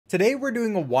Today we're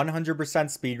doing a 100%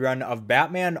 speedrun of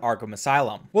Batman Arkham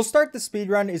Asylum. We'll start the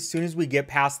speedrun as soon as we get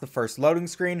past the first loading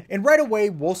screen, and right away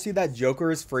we'll see that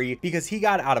Joker is free because he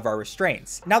got out of our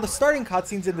restraints. Now the starting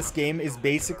cutscenes in this game is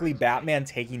basically Batman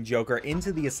taking Joker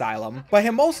into the asylum, but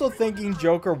him also thinking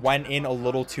Joker went in a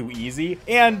little too easy,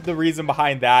 and the reason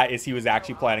behind that is he was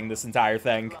actually planning this entire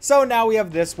thing. So now we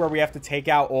have this where we have to take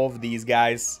out all of these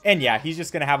guys, and yeah, he's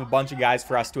just gonna have a bunch of guys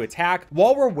for us to attack.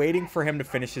 While we're waiting for him to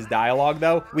finish his dialogue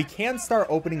though, we can start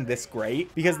opening this grate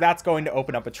because that's going to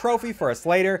open up a trophy for us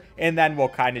later, and then we'll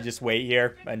kind of just wait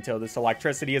here until this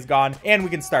electricity is gone and we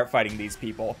can start fighting these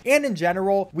people. And in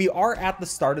general, we are at the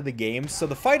start of the game, so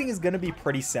the fighting is going to be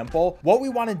pretty simple. What we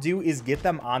want to do is get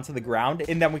them onto the ground,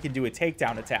 and then we can do a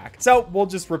takedown attack. So we'll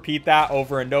just repeat that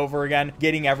over and over again,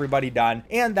 getting everybody done,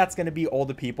 and that's going to be all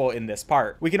the people in this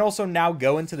part. We can also now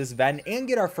go into this vent and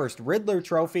get our first Riddler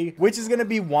trophy, which is going to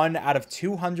be 1 out of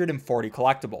 240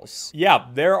 collectibles. Yeah,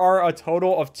 there are a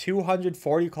total of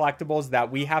 240 collectibles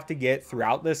that we have to get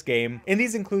throughout this game, and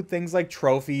these include things like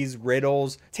trophies,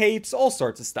 riddles, tapes, all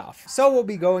sorts of stuff. So we'll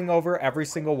be going over every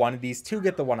single one of these to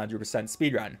get the 100%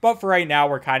 speedrun. But for right now,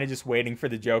 we're kind of just waiting for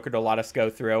the Joker to let us go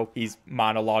through. He's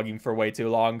monologuing for way too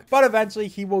long, but eventually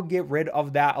he will get rid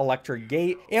of that electric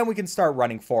gate and we can start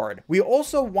running forward. We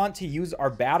also want to use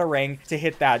our Batarang to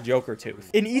hit that Joker tooth.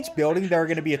 In each building, there are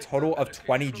going to be a total of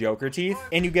 20 Joker teeth,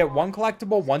 and you get 1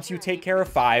 collectible once you take care of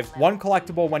 5, 1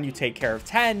 collectible when you take care of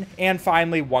 10, and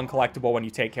finally 1 collectible when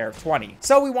you take care of 20.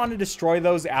 So we want to destroy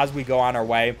those as we go on our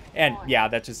way, and yeah,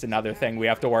 that's just another thing we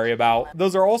have to worry about.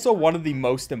 Those are also one of the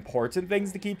most important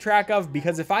things to keep track of,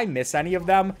 because if I miss any of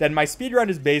them, then my speedrun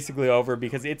is basically over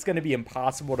because it's going to be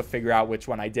impossible to figure out which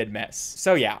one I did miss.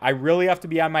 So yeah, I really have to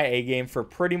be on my A game for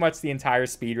pretty much the entire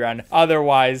speedrun,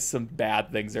 otherwise some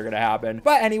bad things are going to happen.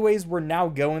 But anyways, we're now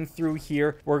going through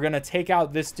here. We're going to take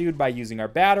out this dude by using our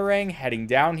Batarang, heading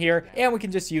down here, and we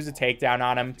can just use a takedown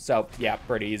on him. So yeah,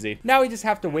 pretty easy. Now we just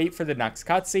have to wait for the next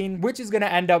cutscene, which is going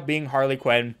to end up being Harley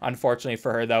Quinn. Unfortunately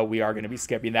for her though, we are going to be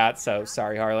skipping that, so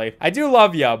sorry Harley. I do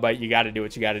love you, but you got to do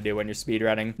what you got to do when you're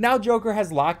speedrunning. Now Joker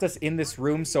has locked us in this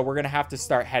room, so we're going to have to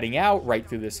start heading out right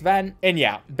through this vent. And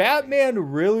yeah,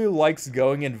 Batman really likes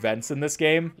going in vents in this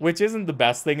game, which isn't the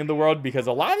best thing in the world because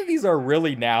a lot of these are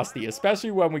really nasty,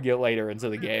 especially when we get later into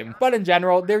the game. But in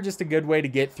general, they're just a good way to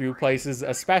get through places,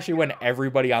 especially when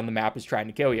everybody on the map is trying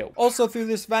to kill you. Also through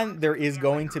this vent, there is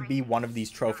going to be one of these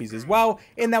trophies as well,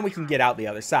 and then we can get out the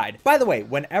other side. By the way,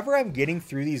 whenever I'm getting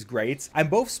through these grates, I'm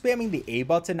both spamming the A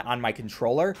button on my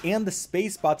controller and the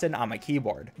space button on my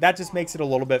keyboard. That just makes it a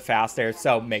little bit faster,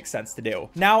 so makes sense to do.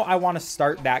 Now I want to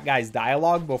start that guy's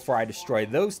dialogue before I destroy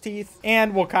those teeth,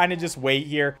 and we'll kind of just wait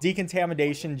here.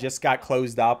 Decontamination just got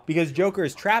closed up because Joker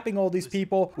is trapping all these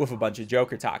people with a bunch of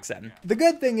Joker toxin. The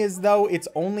good thing is though, it's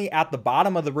only at the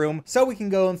bottom of the room, so we can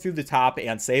go in through the top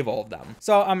and save all of them.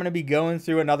 So I'm going to be going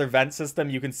through another vent system.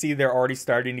 You can see they're already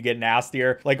starting to get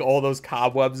nastier, like all those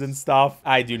cobwebs and stuff.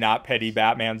 I do not pity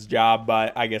Batman's job,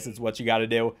 but I guess it's what you got to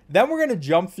do. Then we're going to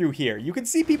jump through here. You can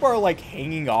see people are like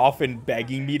hanging off and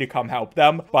begging me to come help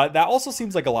them, but that also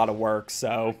seems like a lot of work,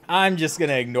 so I'm just going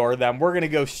to ignore them. We're going to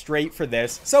go straight for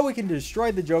this so we can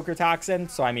destroy the Joker toxin.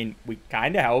 So I mean, we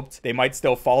kind of helped. They might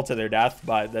still fall to their death,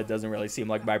 but that doesn't really seem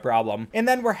like my problem. And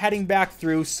then we're heading back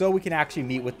through so we can actually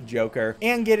meet with the Joker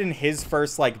and get in his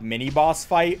first like mini boss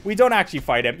fight. We don't actually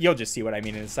fight him. You'll just see what I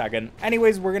mean in a second.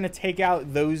 Anyways, we're going to take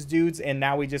out those dudes, and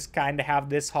now we just kind of have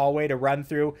this hallway to run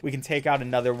through. We can take out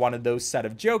another one of those set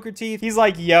of Joker teeth. He's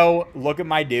like, yo, look at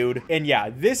my dude. And yeah,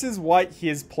 this is what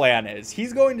his plan is.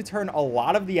 He's going to turn a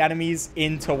lot of the enemies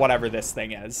into whatever this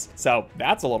thing is. So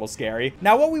that's a little scary.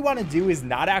 Now what we want to do is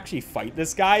not actually fight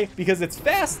this guy because it's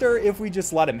faster if we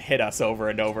just let him hit us over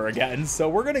and over again. So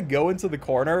we're going to go into the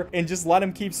corner and just let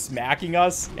him keep smacking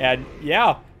us. And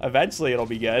yeah, eventually it'll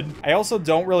be good. I also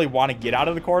don't really want to get out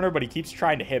of the corner, but he keeps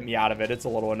trying to hit me out of it. It's a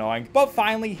little annoying. But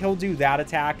finally, he'll do that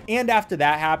attack. And after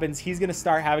that happens, he's going to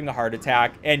start having a heart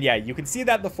attack. And yeah, you can see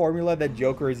that the formula that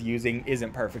Joker is using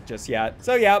isn't perfect just yet.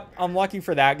 So yeah, unlucky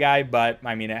for that guy, but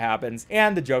I mean, it happens.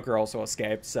 And the Joker also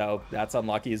escaped, so that's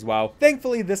unlucky as well.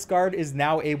 Thankfully, this guard is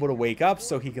now able to wake up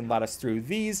so he can let us through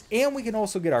these. And we can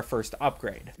also get our first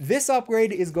upgrade. This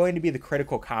upgrade is going to be the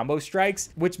critical combo strikes,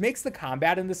 which makes the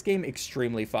combat in this game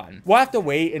extremely fun. We'll have to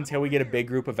wait until we get a big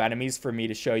group of enemies for me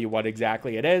to show you what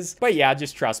exactly it is. But yeah,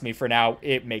 just trust me for now.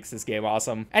 It makes this game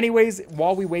awesome. Anyways,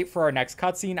 while we wait for our next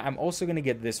cutscene, I'm also going to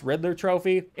get this Riddler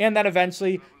trophy. And then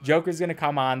eventually Joker's going to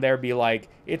come on there, be like,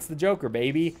 it's the Joker,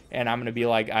 baby. And I'm going to be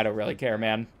like, I don't really care,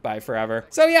 man. Bye forever.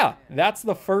 So yeah, that's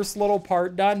the first little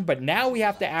part done. But now we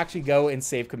have to actually go and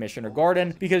save Commissioner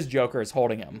Gordon because Joker is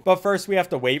holding him. But first we have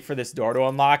to wait for this door to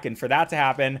unlock. And for that to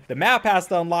happen, the map has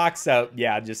to unlock. So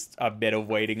yeah, just a bit of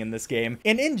waiting in this game.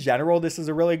 And in general, this is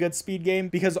a really good speed game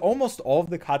because almost all of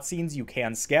the cutscenes you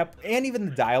can skip, and even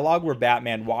the dialogue where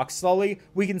Batman walks slowly,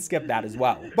 we can skip that as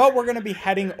well. But we're going to be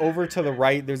heading over to the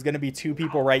right. There's going to be two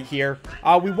people right here.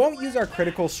 We won't use our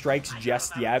critical strikes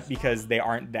just yet because they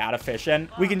aren't that efficient.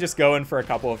 We can just go in for a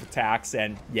couple of attacks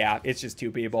and yeah, it's just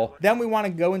two people. Then we want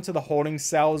to go into the holding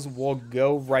cells. We'll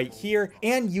go right here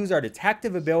and use our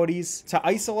detective abilities to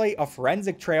isolate a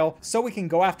forensic trail so we can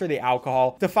go after the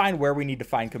alcohol to find where we need to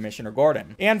find Commissioner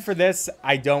Gordon. And for this,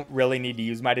 I don't really need to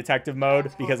use my detective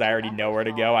mode because I already know where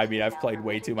to go. I mean, I've played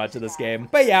way too much of this game.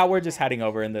 But yeah, we're just heading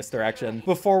over in this direction.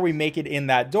 Before we make it in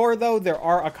that door though, there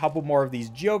are a couple more of these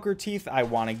Joker teeth I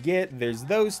want to get. There's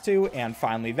those two and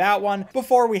finally that one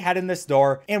before we head in this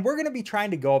door. And we're going to be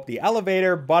trying to go up the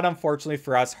elevator, but unfortunately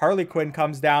for us, Harley Quinn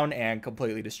comes down and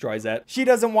completely destroys it. She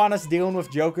doesn't want us dealing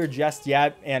with Joker just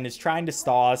yet and is trying to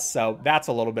stall us, so that's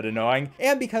a little bit annoying.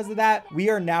 And because of that, we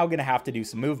are now going to have to do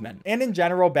some movement. And in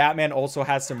general, Batman also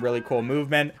has some really cool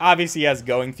movement. Obviously, he has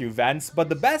going through vents, but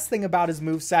the best thing about his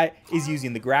moveset is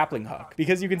using the grappling hook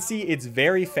because you can see it's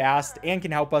very fast and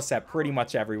can help us at pretty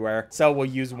much everywhere. So we'll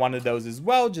use one of those as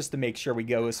well just to make sure we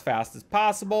go as fast as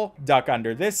possible, duck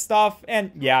under this stuff,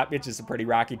 and yeah, it's just a pretty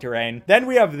rocky terrain. Then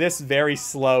we have this very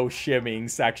slow shimmying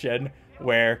section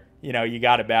where, you know, you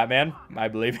got it, Batman. I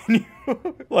believe in you.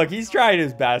 Look, he's trying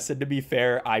his best, and to be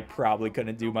fair, I probably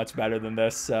couldn't do much better than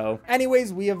this, so.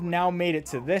 Anyways, we have now made it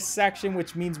to this section,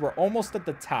 which means we're almost at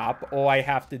the top. All I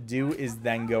have to do is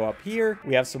then go up here.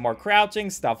 We have some more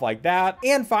crouching, stuff like that.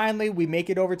 And finally, we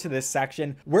make it over to this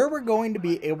section where we're going to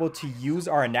be able to use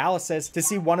our analysis to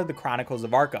see one of the Chronicles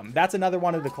of Arkham. That's another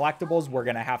one of the collectibles we're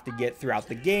going to have to get throughout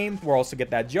the game. We'll also get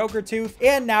that Joker tooth.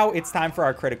 And now it's time for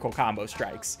our critical combo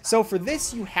strikes. So for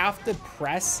this, you have to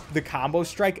press the combo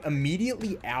strike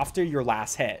immediately after your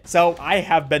last hit. So I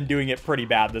have been doing it pretty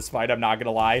bad this fight, I'm not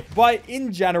gonna lie, but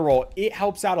in general it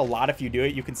helps out a lot if you do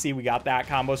it. You can see we got that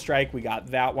combo strike, we got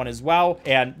that one as well,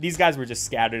 and these guys were just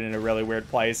scattered in a really weird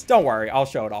place. Don't worry, I'll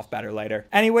show it off better later.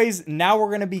 Anyways, now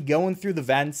we're gonna be going through the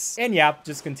vents and yeah,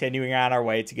 just continuing on our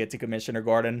way to get to Commissioner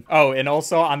Gordon. Oh, and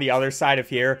also on the other side of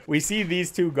here we see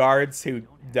these two guards who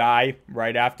die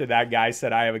right after that guy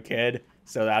said I have a kid.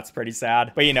 So that's pretty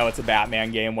sad. But you know, it's a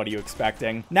Batman game. What are you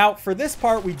expecting? Now, for this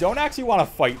part, we don't actually want to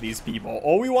fight these people.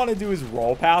 All we want to do is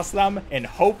roll past them and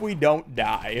hope we don't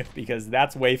die because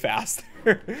that's way fast.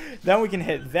 Then we can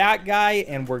hit that guy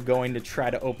and we're going to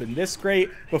try to open this grate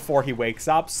before he wakes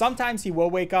up. Sometimes he will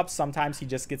wake up, sometimes he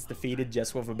just gets defeated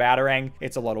just with a batarang.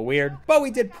 It's a little weird, but we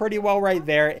did pretty well right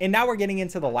there. And now we're getting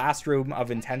into the last room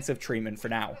of intensive treatment for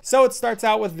now. So it starts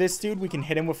out with this dude. We can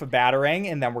hit him with a batarang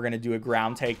and then we're going to do a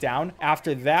ground takedown.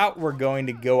 After that, we're going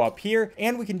to go up here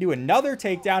and we can do another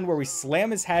takedown where we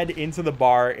slam his head into the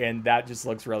bar and that just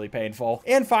looks really painful.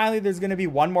 And finally, there's going to be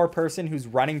one more person who's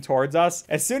running towards us.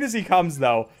 As soon as he comes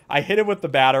though, I hit him with the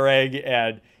batarang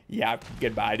and yeah,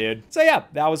 goodbye, dude. So yeah,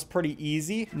 that was pretty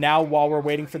easy. Now, while we're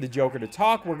waiting for the Joker to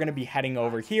talk, we're going to be heading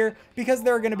over here because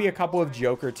there are going to be a couple of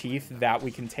Joker teeth that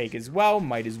we can take as well.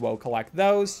 Might as well collect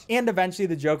those. And eventually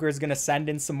the Joker is going to send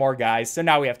in some more guys. So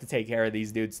now we have to take care of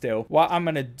these dudes too. What I'm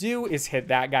going to do is hit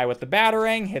that guy with the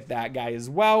batarang, hit that guy as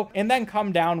well, and then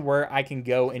come down where I can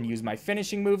go and use my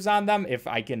finishing moves on them if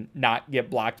I can not get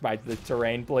blocked by the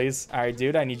terrain, please. All right,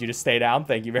 dude, I need you to stay down.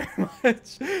 Thank you very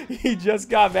much. He just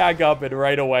got back up and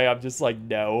right away I'm just like,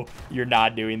 no, you're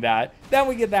not doing that. Then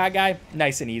we get that guy,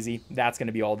 nice and easy. That's going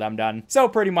to be all them done. So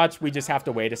pretty much we just have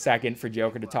to wait a second for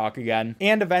Joker to talk again.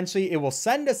 And eventually it will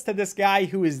send us to this guy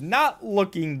who is not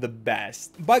looking the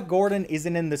best. But Gordon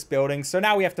isn't in this building, so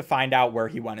now we have to find out where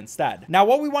he went instead. Now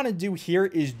what we want to do here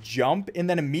is jump and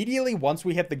then immediately once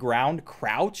we hit the ground,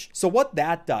 crouch. So what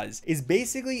that does is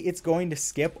basically it's going to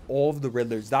skip all of the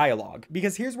Riddler's dialogue.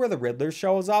 Because here's where the Riddler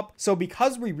shows up. So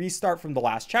because we restart from the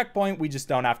last checkpoint, we just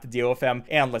don't have have to deal with him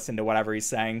and listen to whatever he's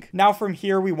saying. Now from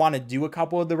here, we want to do a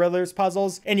couple of the Riddler's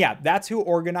puzzles. And yeah, that's who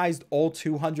organized all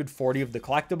 240 of the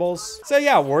collectibles. So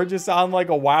yeah, we're just on like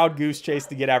a wild goose chase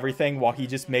to get everything while he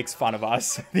just makes fun of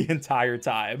us the entire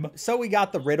time. So we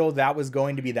got the riddle that was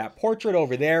going to be that portrait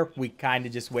over there. We kind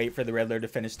of just wait for the Riddler to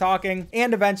finish talking.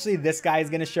 And eventually this guy is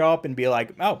going to show up and be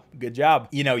like, oh, good job.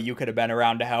 You know, you could have been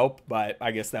around to help, but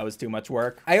I guess that was too much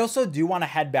work. I also do want to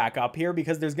head back up here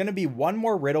because there's going to be one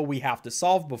more riddle we have to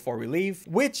solve before we leave,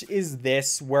 which is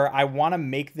this, where I want to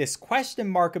make this question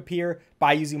mark appear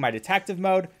by using my detective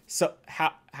mode. So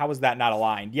how is that not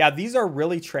aligned? Yeah, these are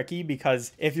really tricky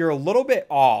because if you're a little bit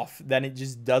off, then it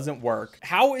just doesn't work.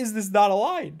 How is this not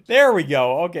aligned? There we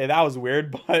go. Okay, that was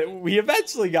weird, but we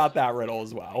eventually got that riddle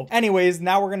as well. Anyways,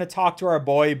 now we're going to talk to our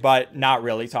boy, but not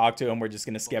really talk to him. We're just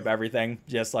going to skip everything,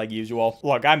 just like usual.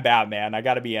 Look, I'm Batman. I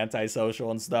got to be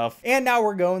antisocial and stuff. And now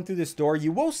we're going through this door.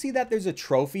 You will see that there's a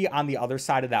trophy on the other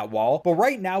side of that wall, but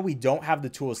right now we don't have the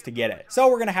tools to get it. So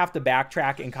we're going to have to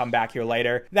backtrack and come back here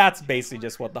later. That's basically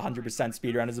just what the 100%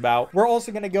 speedrun is about. We're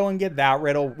also going to go and get that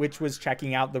riddle, which was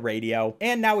checking out the radio.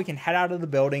 And now we can head out of the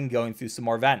building, going through some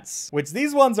more vents, which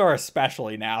these ones are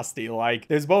especially nasty. Like,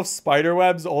 there's both spider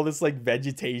webs, all this like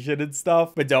vegetation and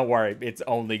stuff, but don't worry, it's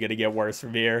only going to get worse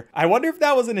from here. I wonder if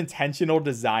that was an intentional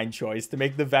design choice to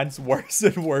make the vents worse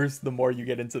and worse the more you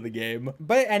get into the game.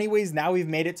 But anyways, now we've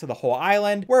made it to the whole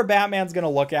island where Batman's going to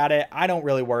look at it. I don't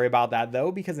really worry about that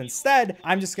though, because instead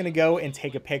I'm just going to go and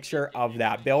take a picture of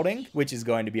that building, which is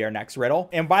going to be our next riddle.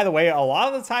 And by the way, a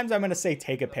lot of the times I'm going to say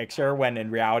take a picture when in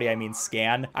reality I mean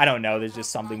scan. I don't know, there's just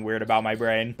something weird about my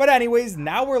brain. But anyways,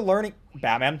 now we're learning.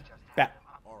 Batman,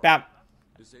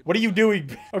 what are you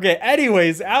doing? Okay,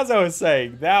 anyways, as I was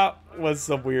saying, that was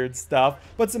some weird stuff,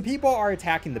 but some people are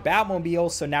attacking the Batmobile,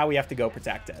 so now we have to go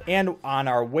protect it. And on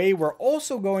our way, we're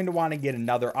also going to want to get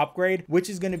another upgrade, which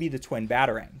is going to be the twin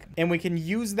batarang, and we can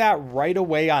use that right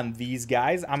away on these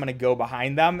guys. I'm going to go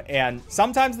behind them, and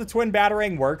sometimes the twin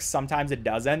batarang works, sometimes it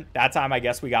doesn't. That time I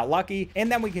guess we got lucky,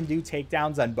 and then we can do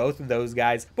takedowns on both of those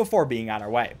guys before being on our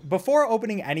way. Before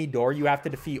opening any door, you have to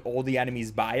defeat all the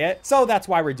enemies by it, so that's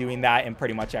why we're doing that in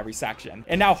pretty much every section.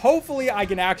 And now hopefully I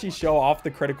can actually show off the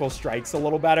critical strikes a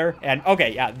little better. And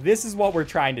okay, yeah, this is what we're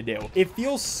trying to do. It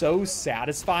feels so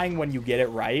satisfying when you get it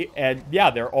right. And yeah,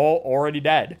 they're all already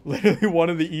dead. Literally one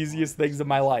of the easiest things in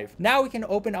my life. Now we can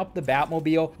open up the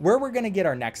Batmobile where we're going to get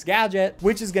our next gadget,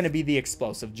 which is going to be the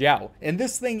explosive gel. And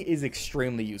this thing is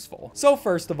extremely useful. So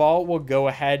first of all, we'll go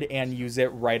ahead and use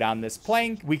it right on this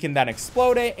plank. We can then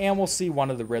explode it and we'll see one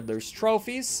of the Riddler's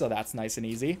trophies. So that's nice and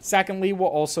easy. Secondly, we'll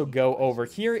also go over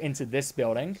here into this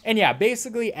building. And yeah,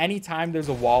 basically anytime there's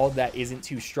a wall that isn't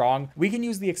too strong, we can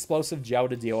use the explosive gel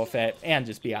to deal with it and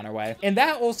just be on our way. And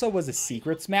that also was a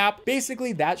secrets map.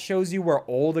 Basically, that shows you where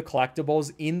all the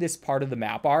collectibles in this part of the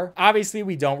map are. Obviously,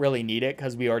 we don't really need it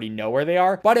because we already know where they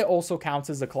are, but it also counts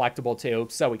as a collectible too,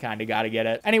 so we kind of got to get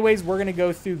it. Anyways, we're going to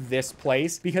go through this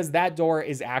place because that door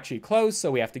is actually closed,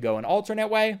 so we have to go an alternate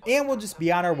way, and we'll just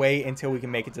be on our way until we can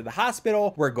make it to the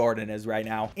hospital where Gordon is right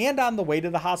now. And on the way to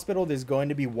the hospital, there's going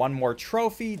to be one more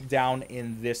trophy down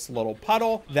in this little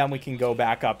puddle. Then we can go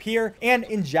back up here, and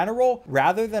in general,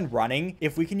 rather than running,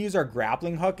 if we can use our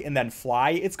grappling hook and then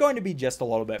fly, it's going to be just a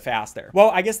little bit faster. Well,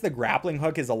 I guess the grappling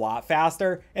hook is a lot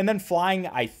faster, and then flying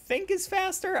I think is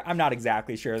faster. I'm not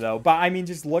exactly sure though, but I mean,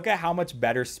 just look at how much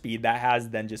better speed that has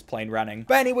than just plain running.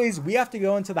 But anyways, we have to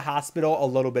go into the hospital a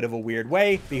little bit of a weird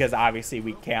way because obviously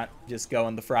we can't just go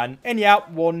in the front. And yeah,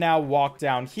 we'll now walk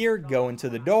down here, go into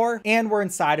the door, and we're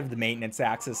inside of the maintenance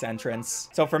access entrance.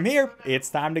 So from here, it's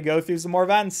time to go through some more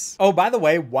vents. Oh, by the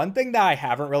way, one thing that I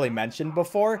haven't really mentioned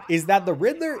before is that the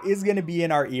Riddler is going to be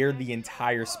in our ear the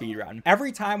entire speedrun.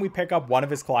 Every time we pick up one of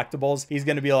his collectibles, he's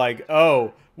going to be like,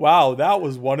 oh, wow, that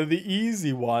was one of the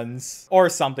easy ones, or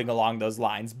something along those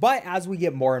lines. But as we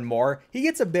get more and more, he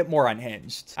gets a bit more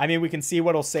unhinged. I mean, we can see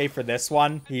what he'll say for this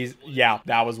one. Yeah,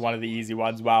 that was one of the easy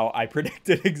ones. Wow, I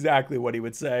predicted exactly what he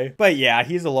would say. But yeah,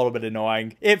 he's a little bit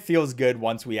annoying. It feels good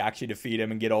once we actually defeat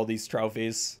him and get all these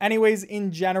trophies. Anyways,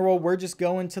 in general, we're just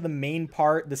going to the main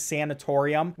part, the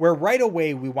sanatorium, where right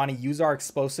away we want to use our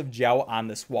explosive gel on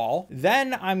this wall.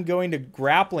 Then I'm going to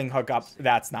grappling hook up.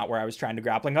 That's not where I was trying to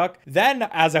grappling hook. Then,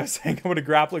 as I was saying, I'm going to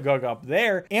grappling hook up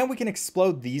there, and we can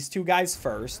explode these two guys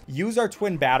first, use our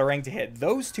twin batarang to hit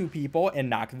those two people and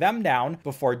knock them down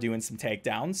before doing some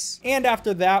takedowns. And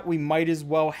after that, we might as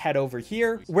well head over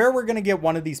here where we're going to get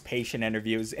one of these patient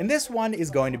interviews, and this one is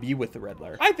going to be with the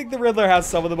Riddler. I think the Riddler has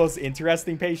some of the most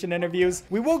interesting patient interviews.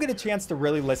 We will get a chance to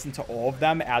really listen to all of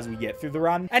them as we get through the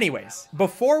run. Anyways,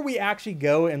 before we actually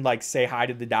go and like say hi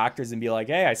to the doctors and be like,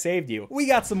 hey, I saved you, we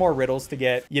got some more riddles to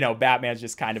get. You know, Batman's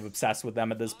just kind of obsessed with them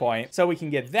them at this point. So we can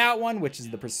get that one, which is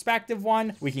the perspective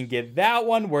one. We can get that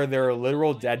one where there are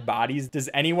literal dead bodies. Does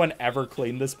anyone ever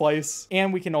clean this place?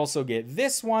 And we can also get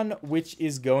this one, which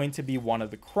is going to be one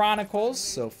of the chronicles.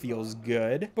 So feels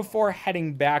good, before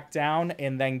heading back down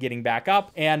and then getting back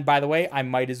up. And by the way, I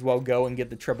might as well go and get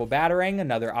the triple batarang,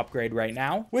 another upgrade right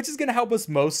now, which is going to help us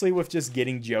mostly with just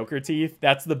getting Joker teeth.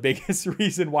 That's the biggest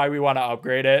reason why we want to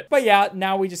upgrade it. But yeah,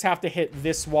 now we just have to hit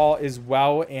this wall as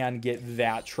well and get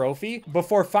that trophy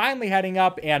before finally heading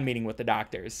up and meeting with the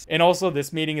doctors. And also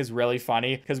this meeting is really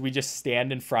funny because we just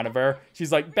stand in front of her.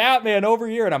 She's like, Batman, over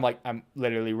here. And I'm like, I'm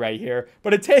literally right here.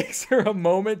 But it takes her a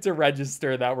moment to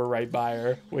register that we're right by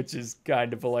her, which is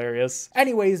kind of hilarious.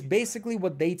 Anyways, basically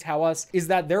what they tell us is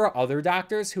that there are other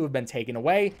doctors who have been taken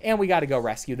away and we got to go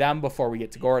rescue them before we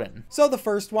get to Gordon. So the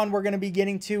first one we're going to be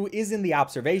getting to is in the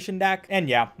observation deck. And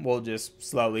yeah, we'll just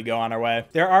slowly go on our way.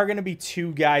 There are going to be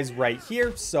two guys right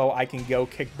here, so I can go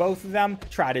kick both of them,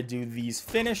 try to do these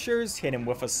finishers, hit him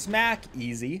with a smack,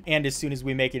 easy. And as soon as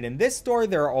we make it in this door,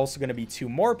 there are also going to be two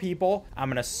more people. I'm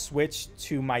going to switch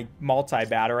to my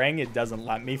multi-batarang. It doesn't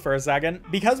let me for a second.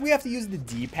 Because we have to use the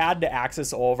D-pad to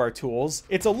access all of our tools,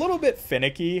 it's a little bit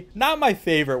finicky. Not my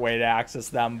favorite way to access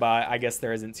them, but I guess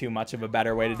there isn't too much of a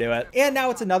better way to do it. And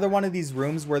now it's another one of these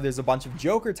rooms where there's a bunch of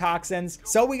Joker toxins,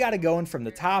 so we got to go in from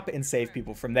the top and save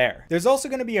people from there. There's also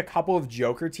going to be a couple of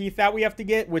Joker teeth that we have to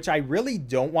get, which I really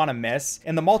don't want to miss,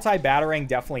 and the multi-batarang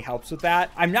definitely helps with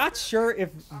that. I'm not sure if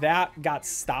that got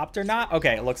stopped or not.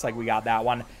 Okay, it looks like we got that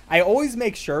one. I always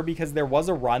make sure because there was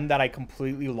a run that I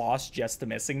completely lost just to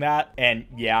missing that, and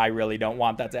yeah, I really don't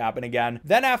want that to happen again.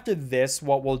 Then after this,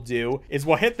 what we'll do is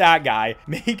we'll hit that guy,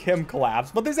 make him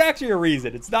collapse, but there's actually a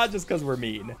reason. It's not just because we're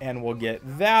mean. And we'll get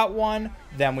that one.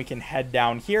 Then we can head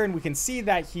down here and we can see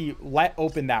that he let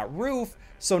open that roof.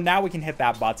 So now we can hit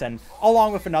that button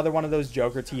along with another one of those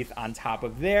Joker teeth on top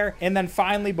of there. And then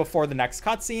finally, before the next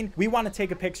cutscene, we want to take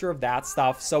a picture of that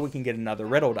stuff so we can get another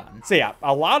riddle done. So yeah,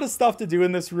 a lot of stuff to do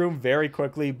in this room very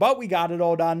quickly, but we got it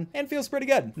all done and feels pretty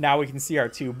good. Now we can see our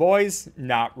two boys,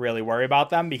 not really worry about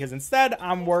them because instead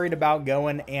I'm worried about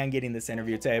going and getting this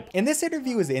interview tape. And this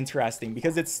interview is interesting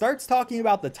because it starts talking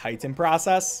about the Titan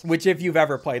process, which if you've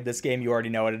ever played this game, you already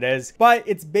know what it is, but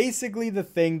it's basically the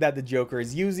thing that the Joker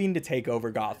is using to take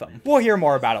over Gotham. We'll hear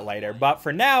more about it later, but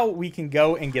for now, we can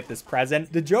go and get this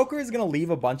present. The Joker is going to leave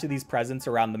a bunch of these presents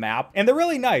around the map, and they're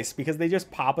really nice because they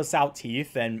just pop us out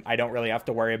teeth, and I don't really have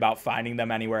to worry about finding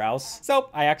them anywhere else. So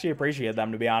I actually appreciate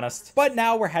them, to be honest. But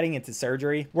now we're heading into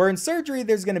surgery. We're in surgery,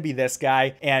 there's going to be this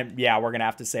guy, and yeah, we're going to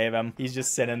have to save him. He's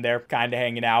just sitting there, kind of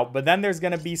hanging out, but then there's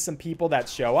going to be some people that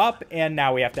show up, and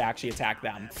now we have to actually attack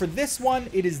them. For this one,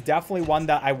 it is definitely one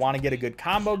that I want to get a good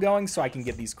combo going so I can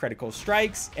get these critical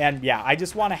strikes, and yeah, I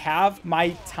just want to have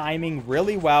my timing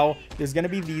really well. There's going to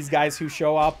be these guys who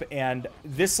show up, and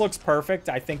this looks perfect.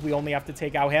 I think we only have to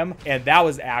take out him, and that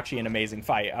was actually an amazing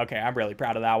fight. Okay, I'm really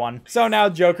proud of that one. So now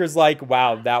Joker's like,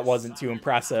 wow, that wasn't too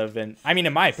impressive, and I mean,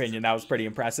 in my opinion, that was pretty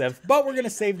impressive, but we're going to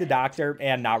save the doctor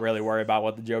and not really worry about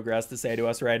what the Joker has to say to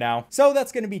us right now. So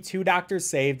that's going to be two doctors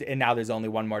saved, and now there's only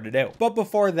one more to do. But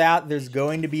before that, there's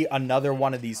going to be another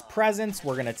one of these presents.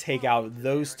 We're going to take out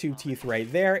those two teeth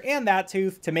right there and that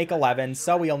tooth to make 11,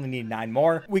 so we only need 9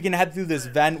 more. We can head through this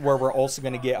vent where we're also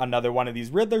going to get another one of these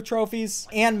Riddler trophies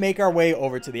and make our way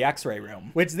over to the X-ray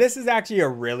room, which this is actually a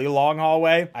really long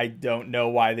hallway. I don't know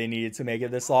why they needed to make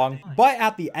it this long, but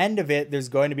at the end of it, there's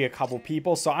going to be a couple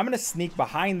people, so I'm going to sneak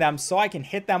behind them so I can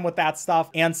hit them with that stuff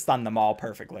and stun them all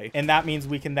perfectly. And that means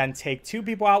we can then take 2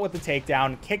 people out with the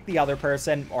takedown, kick the other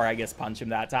person, or I guess punch him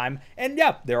that time, and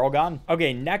yeah, they're all gone.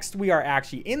 Okay, next we are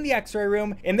actually in the X-ray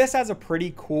room, and this has a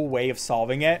pretty cool way of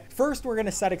solving it. First, we're going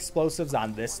to set explosives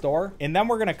on this door, and then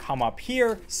we're going to come up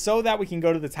here so that we can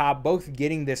go to the top, both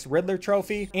getting this Riddler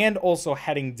trophy and also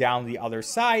heading down the other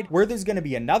side where there's going to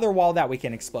be another wall that we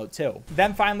can explode too.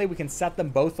 Then finally, we can set them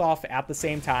both off at the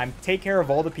same time, take care of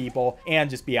all the people, and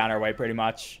just be on our way pretty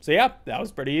much. So yeah, that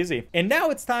was pretty easy. And now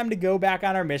it's time to go back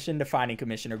on our mission to finding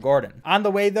Commissioner Gordon. On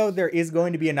the way though, there is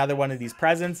going to be another one of these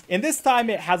presents, and this time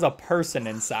it has a person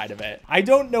inside of it. I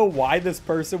don't know why this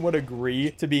person would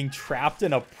agree to being trapped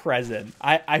in a present.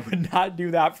 I would not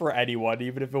do that for anyone,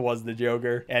 even if it was the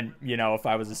Joker, and you know, if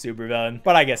I was a supervillain.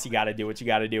 But I guess you gotta do what you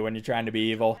gotta do when you're trying to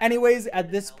be evil. Anyways,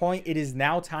 at this point, it is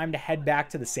now time to head back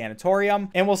to the sanatorium,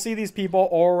 and we'll see these people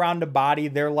all around the body.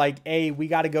 They're like, hey, we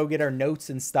gotta go get our notes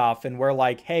and stuff, and we're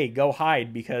like, hey, go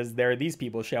hide because there are these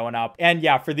people showing up. And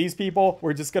yeah, for these people,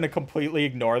 we're just gonna completely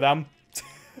ignore them.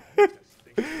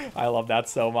 I love that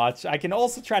so much. I can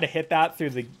also try to hit that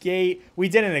through the gate. We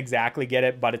didn't exactly get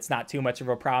it, but it's not too much of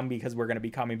a problem because we're going to be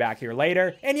coming back here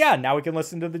later. And yeah, now we can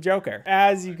listen to the Joker.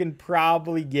 As you can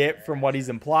probably get from what he's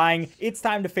implying, it's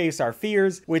time to face our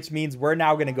fears, which means we're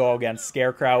now going to go against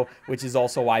Scarecrow, which is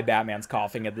also why Batman's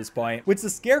coughing at this point. Which the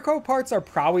Scarecrow parts are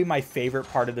probably my favorite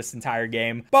part of this entire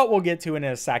game, but we'll get to it in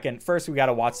a second. First, we got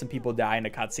to watch some people die in a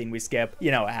cutscene we skip.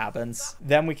 You know what happens.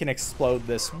 Then we can explode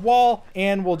this wall,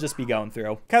 and we'll just be going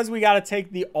through. Because we got to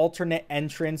take the alternate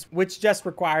entrance, which just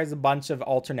requires a bunch of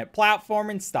alternate platform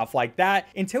and stuff like that,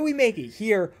 until we make it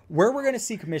here, where we're going to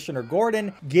see Commissioner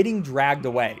Gordon getting dragged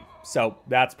away. So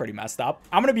that's pretty messed up.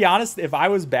 I'm gonna be honest, if I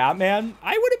was Batman,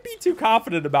 I wouldn't be too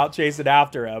confident about chasing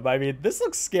after him. I mean, this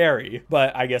looks scary,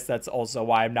 but I guess that's also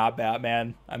why I'm not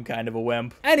Batman. I'm kind of a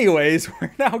wimp. Anyways,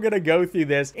 we're now gonna go through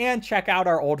this and check out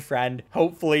our old friend.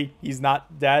 Hopefully he's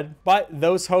not dead, but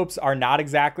those hopes are not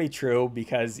exactly true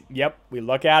because, yep, we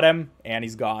look at him and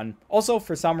he's gone. Also,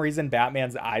 for some reason,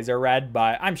 Batman's eyes are red,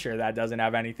 but I'm sure that doesn't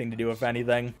have anything to do with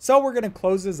anything. So we're gonna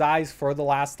close his eyes for the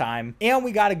last time, and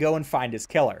we gotta go and find his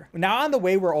killer. Now, on the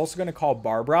way, we're also going to call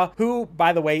Barbara, who,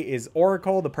 by the way, is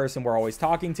Oracle, the person we're always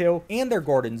talking to, and they're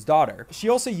Gordon's daughter. She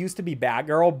also used to be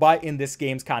Batgirl, but in this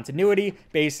game's continuity,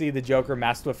 basically the Joker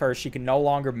messed with her. She can no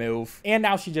longer move, and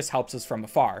now she just helps us from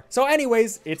afar. So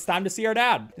anyways, it's time to see our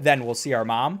dad. Then we'll see our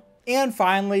mom. And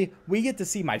finally, we get to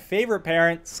see my favorite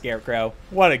parent, Scarecrow.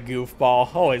 What a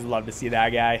goofball. Always love to see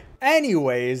that guy.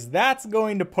 Anyways, that's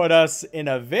going to put us in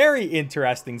a very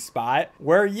interesting spot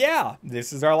where, yeah,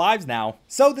 this is our lives now.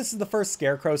 So this is the first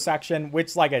Scarecrow section,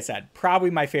 which, like I said,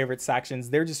 probably my favorite sections.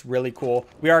 They're just really cool.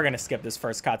 We are going to skip this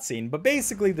first cutscene, but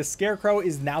basically the Scarecrow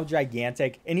is now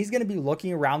gigantic, and he's going to be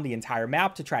looking around the entire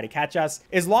map to try to catch us.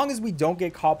 As long as we don't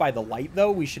get caught by the light, though,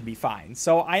 we should be fine.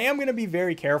 So I am going to be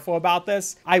very careful about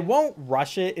this. I won't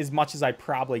rush it as much as I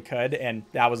probably could, and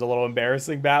that was a little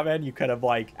embarrassing, Batman. You could have,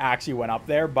 like, actually went up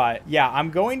there, but yeah,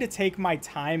 I'm going to take my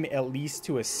time at least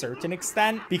to a certain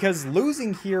extent because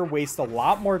losing here wastes a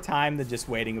lot more time than just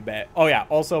waiting a bit. Oh yeah,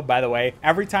 also, by the way,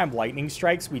 every time lightning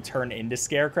strikes, we turn into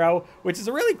Scarecrow, which is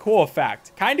a really cool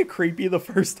effect. Kind of creepy the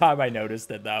first time I noticed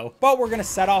it though. But we're going to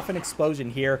set off an explosion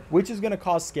here, which is going to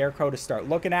cause Scarecrow to start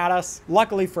looking at us.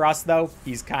 Luckily for us though,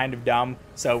 he's kind of dumb,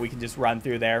 so we can just run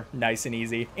through there nice and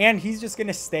easy. And he's just going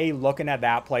to stay looking at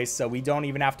that place, so we don't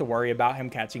even have to worry about him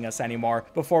catching us anymore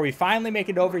before we finally make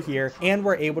it over here and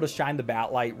we're able to shine the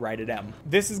bat light right at him.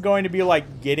 This is going to be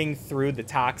like getting through the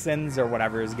toxins or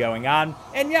whatever is going on.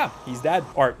 And yeah, he's dead.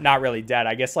 Or not really dead,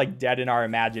 I guess, like dead in our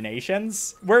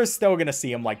imaginations. We're still going to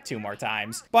see him like 2 more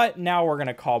times. But now we're going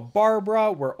to call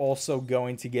Barbara. We're also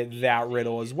going to get that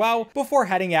riddle as well before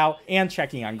heading out and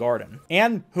checking on Gordon.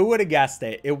 And who would have guessed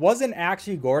it? It wasn't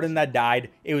actually Gordon that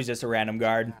died. It was just a random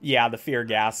guard. Yeah, the fear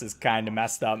gas is kind of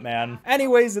messed up, man.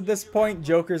 Anyways, at this point,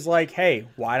 Joker's like, hey,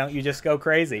 why don't you just go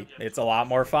crazy? It's a lot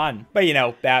more fun. But you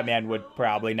know, Batman would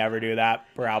probably never do that,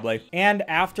 probably. And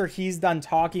after he's done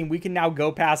talking, we can now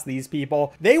go past these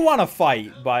people. They want to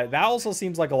fight, but that also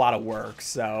seems like a lot of work,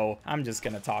 so I'm just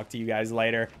gonna talk to you guys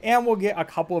later. And we'll get a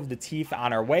couple of the teeth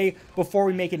on our way before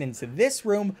we make it into this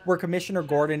room where Commissioner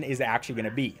Gordon is actually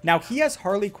gonna be. Now, he has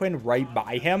Harley Quinn right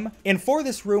by him, and for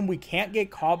this room, we can't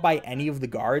get caught by any of the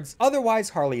guards, otherwise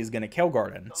Harley is gonna kill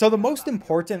Gordon. So the most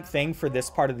important thing for this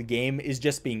part of the game is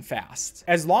just being fast.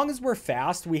 As long as we're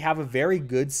fast, we have a very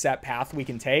good set path we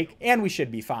can take, and we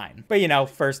should be fine. But you know,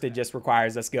 first it just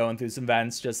requires us going through some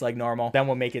vents just like normal. Then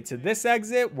we'll make it to this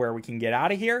exit where we can get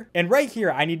out of here. And right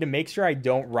here, I need to make sure I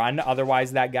don't run,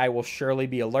 otherwise that guy will surely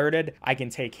be alerted. I can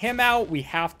take him out. We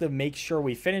have to make sure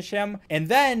we finish him. And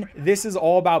then this is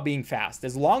all about being fast.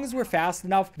 As long as we're fast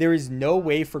enough, there is no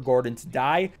way for Gordon to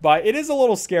die, but it is a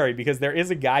little scary because there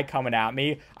is a guy coming at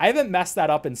me. I haven't messed that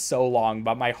up in so long,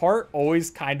 but my heart always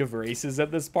kind of races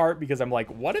at this part because I'm like,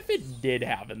 what if it did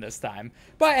happen this time?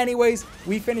 But anyways,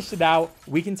 we finished it out.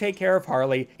 We can take care of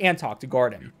Harley and talk to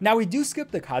Gordon. Now, we do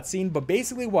skip the cutscene, but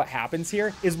basically what happens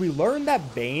here is we learn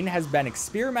that Bane has been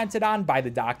experimented on by the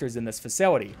doctors in this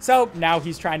facility. So now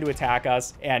he's trying to attack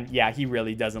us, and yeah, he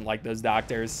really doesn't like those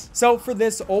doctors. So for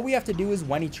this, all we have to do is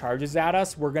when he charges at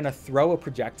us, we're gonna throw a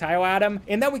projectile at him,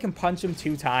 and then we can punch him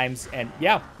 2 times, and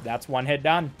yeah, that's 1 hit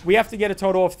done. We have to get a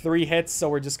total of 3 hits, so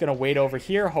we're just gonna wait over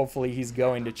here. Hopefully he's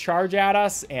going to charge at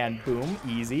us, and boom,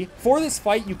 easy. For this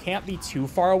fight, you can't be too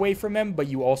far away from him, but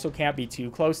you also can't be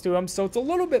too close to him, so it's a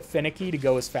little bit finicky to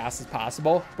go as fast as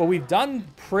possible, but we've done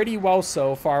pretty well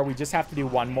so far. We just have to do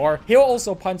 1 more. He'll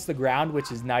also punch the ground,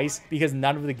 which is nice because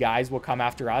none of the guys will come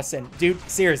after us, and dude,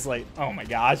 seriously, oh my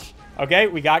gosh. Okay,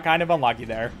 we got kind of unlucky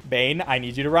there. Bane, I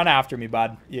need you to run after me,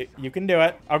 bud. You can do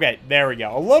it. Okay, there we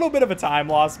go. A little bit of a time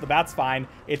loss, but that's fine.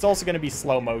 It's also going to be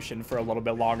slow motion for a little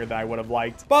bit longer than I would have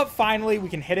liked. But finally, we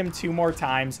can hit him 2 more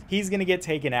times. He's going to get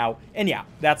taken out. And yeah,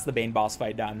 that's the Bane boss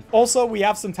fight done. Also, we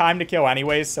have some time to kill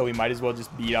anyways, so we might as well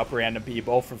just beat up random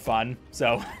people for fun.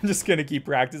 So I'm just going to keep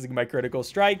practicing my critical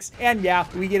strikes. And yeah,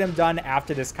 we get him done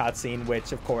after this cutscene,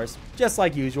 which of course, just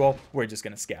like usual, we're just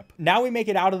going to skip. Now we make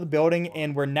it out of the building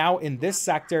and we're now in this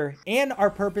sector, and our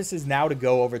purpose is now to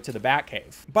go over to the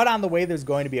Batcave. But on the way, there's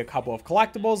going to be a couple of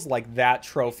collectibles like that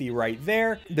trophy right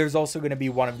there. There's also going to be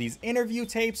one of these interview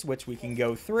tapes, which we can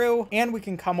go through, and we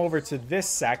can come over to this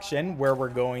section where we're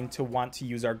going to want to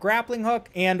use our grappling hook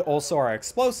and also our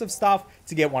explosive stuff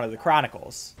to get one of the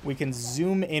chronicles. We can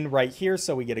zoom in right here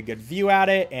so we get a good view at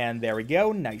it, and there we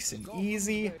go, nice and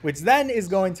easy, which then is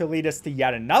going to lead us to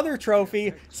yet another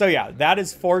trophy. So yeah, that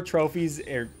is 4 trophies,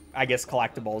 I guess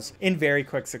collectibles, in very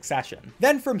quick succession.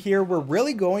 Then from here, we're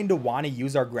really going to want to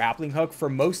use our grappling hook for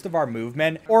most of our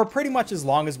movement, or pretty much as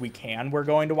long as we can, we're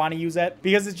going to want to use it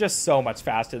because it's just so much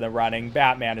faster than running.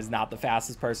 Batman is not the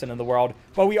fastest person in the world,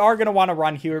 but we are going to want to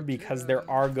run here because there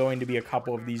are going to be a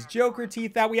couple of these Joker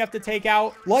teeth that we have to take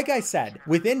out. Like I said,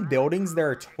 within buildings, there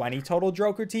are 20 total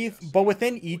Joker teeth, but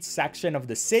within each section of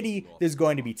the city, there's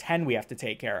going to be 10 we have to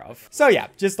take care of. So yeah,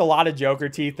 just a lot of Joker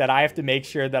teeth that I have to make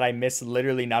sure that I miss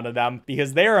literally none of them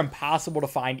because they are impossible to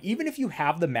find. Even if you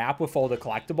have the map with all the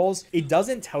collectibles, it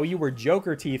doesn't tell you where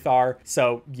Joker teeth are.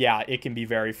 So yeah, it can be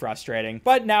very frustrating.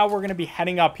 But now we're going to be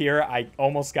heading up here. I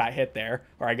almost got hit there,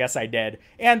 or I guess I did.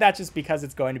 And that's just because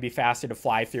it's going to be faster to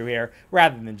fly through here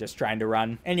rather than just trying to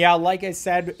run. And yeah, like I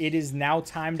said, it is now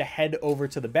time to head over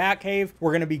to the Batcave.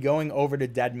 We're going to be going over to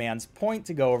Dead Man's Point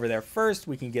to go over there first.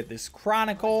 We can get this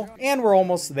chronicle and we're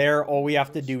almost there. All we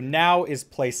have to do now is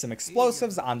place some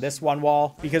explosives on this one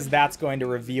wall because that's going to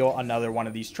reveal another one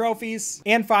of these trophies.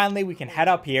 And finally, we can head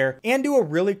up here and do a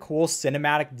really cool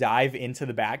cinematic dive into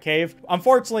the Batcave.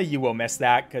 Unfortunately, you will miss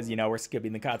that because, you know, we're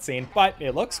skipping the cutscene, but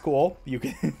it looks cool. You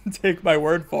can take my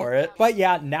word for it. But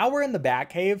yeah, now we're in the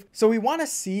Batcave, so we want to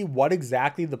see what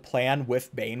exactly the plan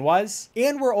with Bane was,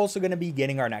 and we're also going to be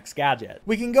getting our next gadget.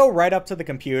 We can go right up to the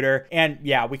computer, and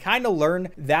yeah, we kind of learn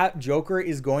that Joker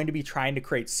is going to be trying to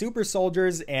create super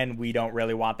soldiers, and we don't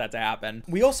really want that to happen.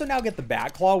 We also now get the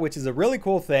Batclaw, which is a really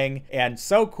cool thing, and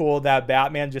so cool that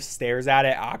Batman just stares at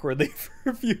it awkwardly for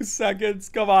a few seconds.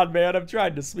 Come on, man, I'm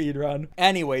trying to speedrun.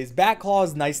 Anyways, Batclaw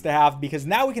is nice to have because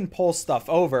now we can pull stuff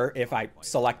over if I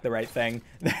select the right thing.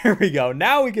 There we go.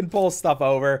 Now we can pull stuff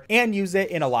over and use it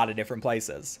in a lot of different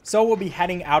places. So we'll be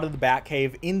heading out of the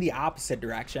Batcave in the opposite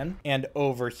direction, and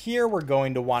over here we're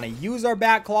going to want to use our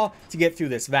Batclaw to get through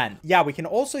this vent. Yeah, we can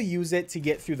also use it to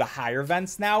get through the higher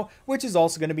vents now, which is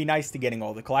also going to be nice to getting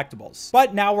all the collectibles.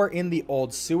 But now we're in the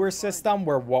old sewer system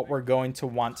where what we're going to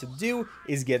want to do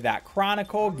is get that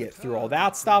chronicle, get through all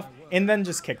that stuff, and then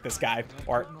just kick this guy.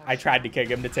 Or I tried to kick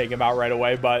him to take him out right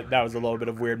away, but that was a little bit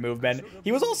of weird movement.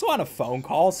 He was also on a phone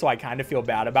call, so I kind of feel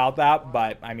bad about that,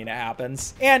 but I mean, it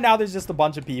happens. And now there's just a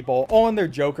bunch of people all in their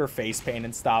Joker face paint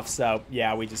and stuff, so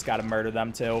yeah, we just gotta murder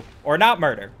them too. Or not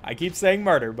murder. I keep saying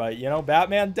murder, but you know,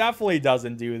 Batman definitely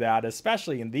doesn't do that,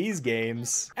 especially in these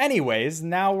games. Anyways,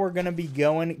 now we're gonna be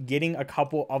getting a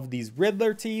couple of these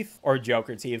Riddler teeth, or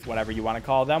Joker teeth, whatever you want to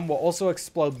call them. We'll also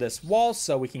explode this wall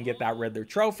so we can get that Riddler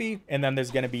trophy. And then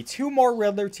there's going to be 2 more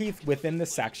Riddler teeth within the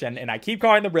section. And I keep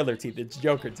calling them Riddler teeth. It's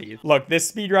Joker teeth. Look,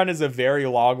 this speedrun is a very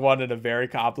long one and a very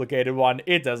complicated one.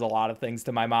 It does a lot of things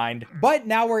to my mind. But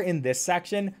now we're in this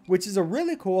section, which is a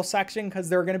really cool section because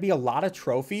there are going to be a lot of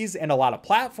trophies and a lot of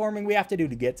platforming we have to do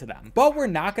to get to them. But we're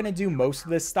not going to do most of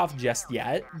this stuff just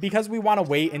yet because we want to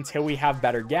wait until we have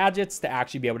better gadgets to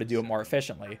actually be able to do it more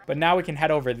efficiently. But now we can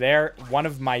head over there. One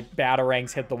of my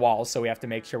batarangs hit the wall, so we have to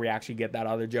make sure we actually get that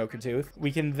other Joker tooth.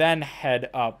 We can then head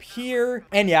up here,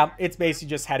 and yeah, it's basically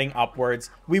just heading upwards.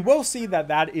 We will see that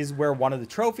that is where one of the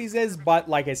trophies is, but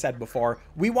like I said before,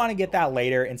 we want to get that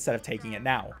later instead of taking it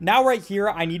now. Now right here,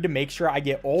 I need to make sure I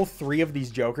get all 3 of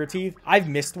these Joker teeth. I've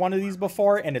missed one of these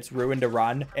before, and it's ruined a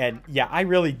run, and yeah, I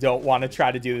really don't want to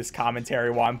try to do this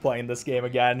commentary while I'm playing this game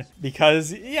again,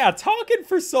 because yeah, talking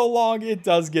for so long, it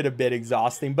does get a bit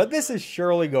exhausting, but this is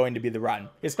surely going to be the run,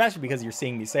 especially because you're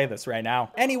seeing me say this right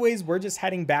now. Anyways, we're just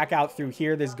heading back out through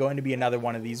here. There's going to be another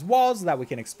one of these walls that we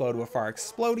can explode with our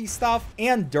explodey stuff.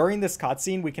 And during this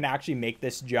cutscene, we can actually make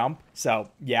this jump. So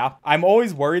yeah, I'm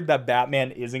always worried that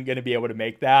Batman isn't going to be able to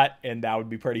make that, and that would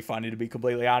be pretty funny, to be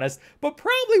completely honest, but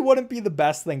probably wouldn't be the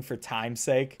best thing for time's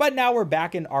sake. But now we're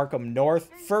back in Arkham North.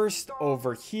 First,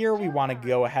 over here, we want to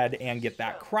go ahead and get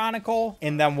that Chronicle,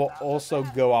 and then we'll also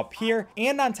go up here,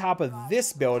 and on top of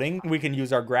this building, we can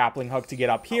use our grappling hook to get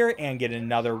up here and get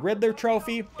another Riddler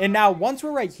trophy. And now once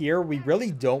we're right here, we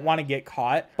really don't want to get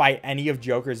caught by any of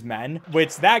Joker's men,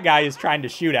 which that guy is trying to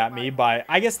shoot at me, but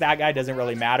I guess that guy doesn't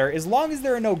really matter as long as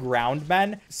there are no ground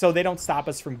men, so they don't stop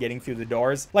us from getting through the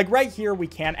doors. Like right here, we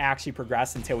can't actually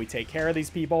progress until we take care of these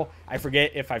people. I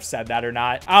forget if I've said that or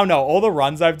not. I don't know. All the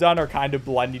runs I've done are kind of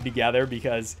blending together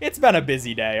because it's been a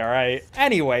busy day, all right?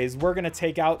 Anyways, we're going to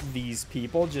take out these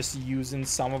people just using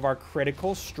some of our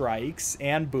critical strikes,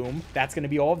 and boom, that's going to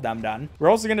be all of them done. We're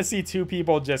also going to see two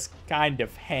people just kind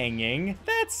of hanging.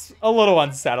 That's a little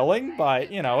unsettling,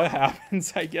 but you know, it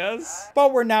happens, I guess.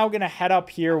 But we're now going to head up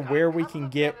here where we can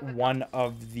get one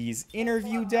of these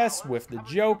interview desks with the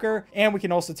Joker, and we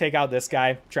can also take out this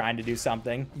guy trying to do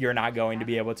something. You're not going to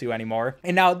be able to anymore.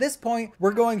 And now at this point,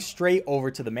 we're going straight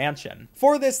over to the mansion.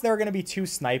 For this, there are going to be two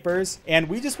snipers, and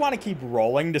we just want to keep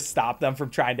rolling to stop them from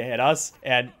trying to hit us.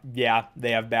 And yeah,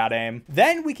 they have bad aim.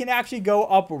 Then we can actually go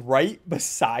up right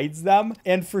besides them,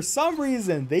 and for some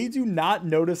reason, they do not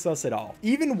notice us at all.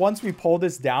 Even once we pull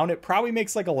this down, it probably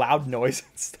makes like a loud noise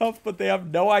and stuff, but they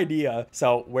have no idea.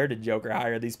 So where did Joker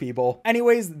hire these people?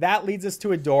 Anyways, that leads us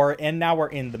to a door, and now we're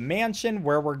in the mansion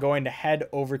where we're going to head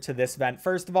over to this vent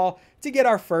first of all to get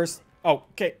our first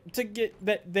okay, to get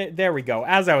there we go.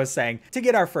 As I was saying, to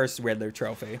get our first Riddler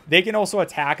trophy. They can also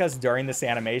attack us during this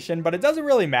animation, but it doesn't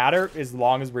really matter as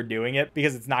long as we're doing it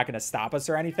because it's not going to stop us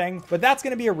or anything. But that's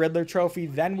going to be a Riddler trophy.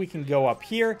 Then we can go up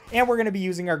here, and we're going to be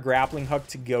using our grappling hook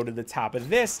to go to the top of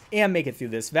this and make it through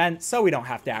this vent so we don't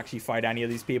have to actually fight any of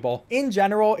these people. In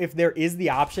general, if there is the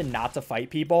option not to fight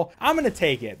people, I'm going to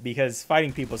take it because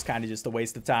fighting people is kind of just a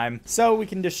waste of time. So we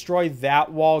can destroy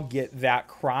that wall, get that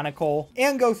Chronicle,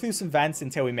 and go through some vents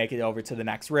until we make it over to the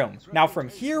next room. Now from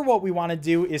here, what we want to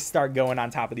do is start going on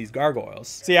top of these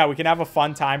gargoyles. So yeah, we can have a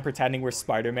fun time pretending we're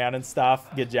Spider-Man and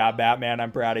stuff. Good job, Batman.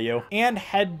 I'm proud of you. And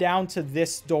head down to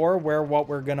this door where what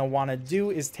we're going to want to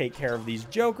do is take care of these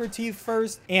Joker teeth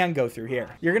first and go through here.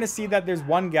 You're going to see that there's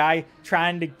one guy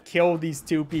trying to kill these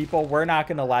two people. We're not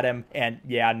going to let him. And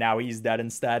yeah, now he's dead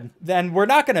instead. Then we're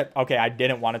not going to... Okay, I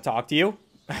didn't want to talk to you.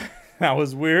 That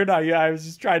was weird. I was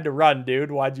just trying to run,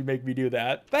 dude. Why'd you make me do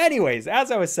that? But anyways,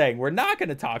 as I was saying, we're not going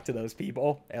to talk to those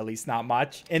people, at least not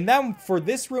much. And then for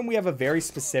this room, we have a very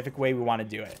specific way we want to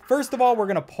do it. First of all, we're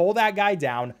going to pull that guy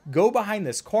down, go behind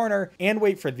this corner, and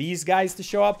wait for these guys to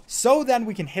show up. So then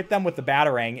we can hit them with the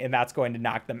Batarang, and that's going to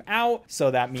knock them out. So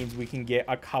that means we can get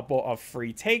a couple of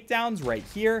free takedowns right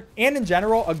here. And in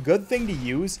general, a good thing to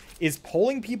use is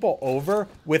pulling people over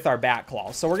with our Bat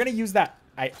Claw. So we're going to use that...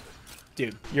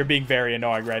 Dude, you're being very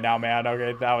annoying right now, man.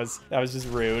 Okay, that was just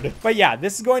rude. But yeah,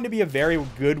 this is going to be a very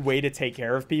good way to take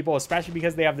care of people, especially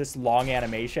because they have this long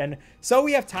animation. So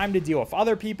we have time to deal with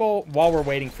other people while we're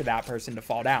waiting for that person to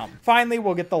fall down. Finally,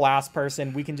 we'll get the last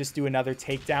person. We can just do another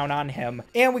takedown on him,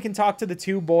 and we can talk to the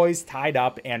two boys tied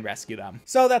up and rescue them.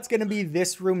 So that's going to be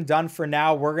this room done for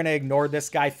now. We're going to ignore this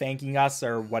guy thanking us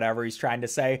or whatever he's trying to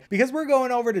say because we're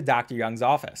going over to Dr. Young's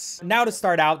office. Now to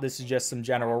start out, this is just some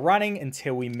general running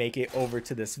until we make it over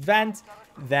to this vent.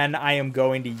 Then I am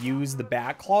going to use the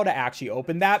Bat Claw to actually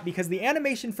open that because the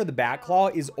animation for the Bat Claw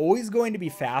is always going to be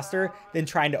faster than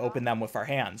trying to open them with our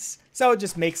hands. So it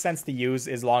just makes sense to use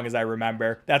as long as I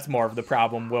remember. That's more of the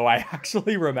problem. Will I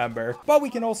actually remember? But we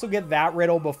can also get that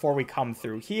riddle before we come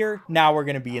through here. Now we're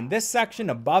going to be in this section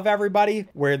above everybody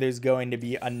where there's going to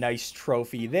be a nice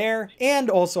trophy there and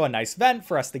also a nice vent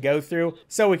for us to go through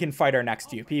so we can fight our next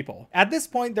few people. At this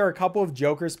point, there are a couple of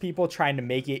Joker's people trying to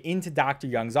make it into Dr.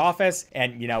 Young's office,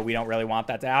 and you know, we don't really want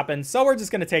that to happen. So we're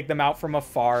just going to take them out from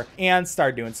afar and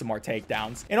start doing some more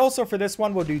takedowns. And also for this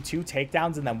one, we'll do 2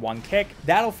 takedowns and then 1 kick.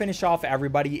 That'll finish off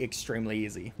everybody extremely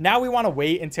easy. Now we want to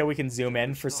wait until we can zoom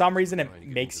in. For some reason, it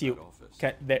makes you...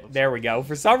 Okay, there we go.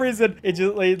 For some reason,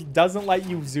 it doesn't let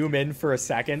you zoom in for a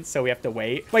second, so we have to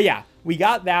wait. But yeah, we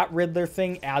got that Riddler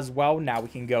thing as well. Now we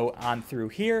can go on through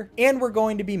here, and we're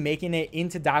going to be making it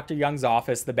into Dr. Young's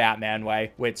office the Batman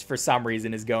way, which for some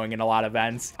reason is going in a lot of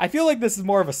vents. I feel like this is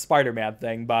more of a Spider-Man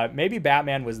thing, but maybe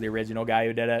Batman was the original guy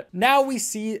who did it. Now we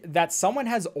see that someone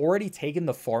has already taken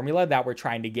the formula that we're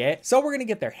trying to get, so we're going to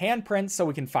get their handprint so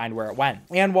we can find where it went.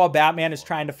 And while Batman is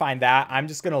trying to find that, I'm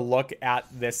just going to look at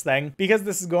this thing because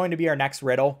this is going to be our next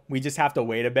riddle. We just have to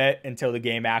wait a bit until the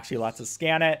game actually lets us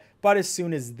scan it. but as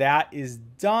soon as that is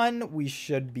done, we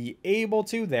should be able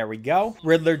to. There we go.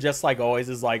 Riddler, just like always,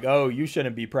 is like, oh, you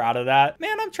shouldn't be proud of that.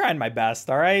 Man, I'm trying my best,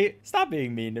 all right? Stop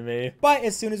being mean to me. But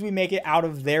as soon as we make it out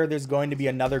of there, there's going to be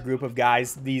another group of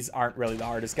guys. These aren't really the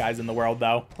hardest guys in the world,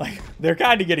 though. Like, they're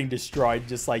kind of getting destroyed,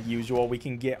 just like usual. We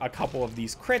can get a couple of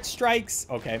these crit strikes.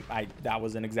 Okay, that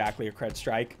wasn't exactly a crit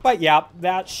strike. But yeah,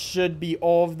 that should be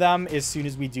all of them. As soon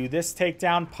as we do this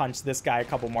takedown, punch this guy a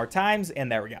couple more times,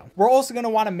 and there we go. We're also going to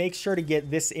want to make sure to get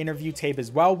this interview tape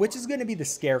as well, which is going to be the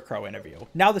Scarecrow interview.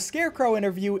 Now, the Scarecrow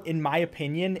interview, in my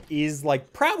opinion, is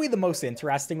like probably the most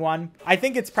interesting one. I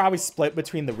think it's probably split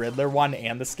between the Riddler one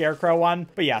and the Scarecrow one.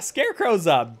 But yeah, Scarecrow's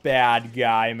a bad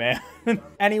guy, man.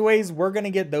 Anyways, we're going to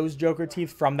get those Joker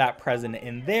teeth from that present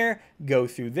in there, go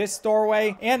through this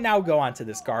doorway, and now go onto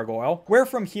this gargoyle, where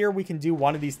from here we can do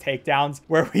one of these takedowns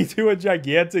where we do a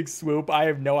gigantic swoop. I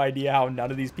have no idea how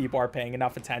none of these people are paying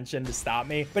enough attention to stop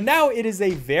me. But now it is a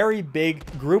very big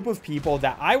group of people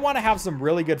that I want to have some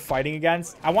really good fighting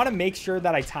against. I want to make sure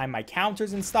that I time my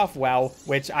counters and stuff well,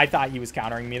 which I thought he was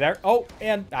countering me there. Oh,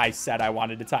 and I said I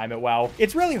wanted to time it well.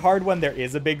 It's really hard when there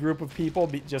is a big group of people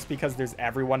just because there's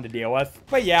everyone to deal with.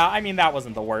 But yeah, I mean, that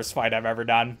wasn't the worst fight I've ever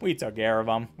done. We took care of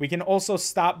them. We can also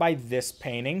stop by this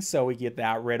painting, so we get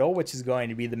that riddle, which is going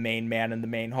to be the main man in the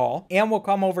main hall. And we'll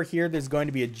come over here. There's going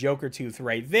to be a Joker tooth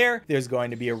right there. There's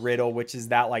going to be a riddle, which is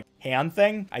that like hand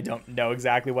thing. I don't know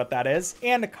exactly what that is.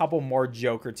 And a couple more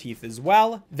Joker teeth as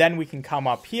well. Then we can come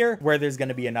up here where there's going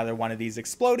to be another one of these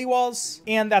explodey walls.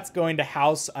 And that's going to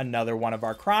house another one of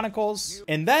our chronicles.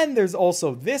 And then there's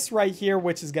also this right here,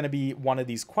 which is going to be one of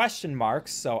these question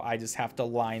marks. So I just have to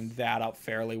line that up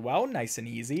fairly well, nice and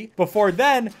easy. Before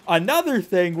then, another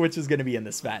thing, which is going to be in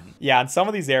this vent. Yeah, in some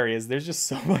of these areas, there's just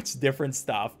so much different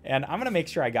stuff. And I'm going to make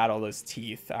sure I got all those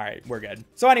teeth. All right, we're good.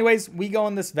 So anyways, we go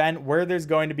in this vent where there's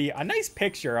going to be a nice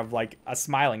picture of like a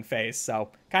smiling face. So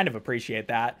kind of appreciate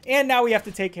that. And now we have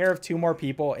to take care of 2 more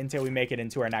people until we make it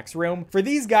into our next room. For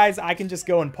these guys, I can just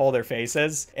go and pull their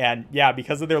faces. And yeah,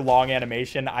 because of their long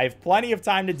animation, I have plenty of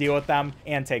time to deal with them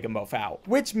and take them both out.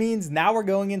 Which means now we're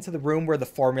going into the room where the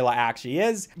formula actually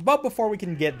is. But before we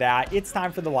can get that, it's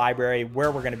time for the library where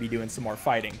we're going to be doing some more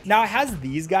fighting. Now it has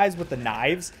these guys with the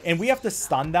knives and we have to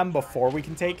stun them before we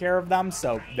can take care of them.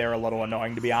 So they're a little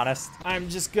annoying, to be honest. I'm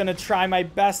just going to try my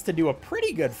best to do a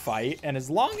pretty good fight. And as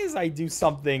long as I do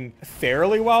something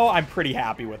fairly well, I'm pretty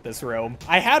happy with this room.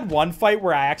 I had one fight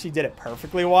where I actually did it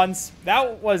perfectly once.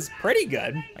 That was pretty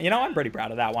good. You know, I'm pretty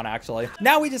proud of that one, actually.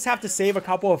 Now we just have to save a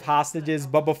couple of hostages,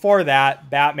 but before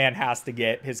that, Batman has to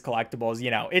get his collectibles.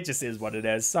 You know, it just is what it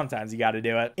is. Sometimes you got to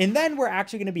do it. And then we're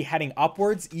actually going to be heading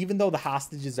upwards, even though the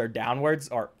hostages are downwards,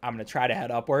 or I'm going to try to head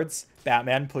upwards.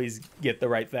 Batman, please get the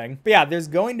right thing. But yeah, there's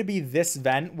going to be this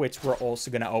vent, which we're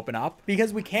also going to open up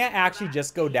because we can't actually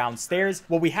just go downstairs.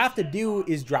 What we have to do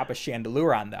is drop a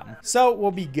chandelier on them. So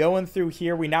we'll be going through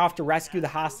here. We now have to rescue the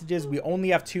hostages. We only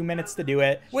have 2 minutes to do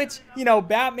it, which, you know,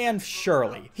 Batman,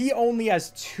 surely he only has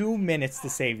 2 minutes to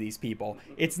save these people.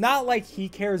 It's not like he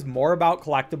cares more about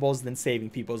collectibles than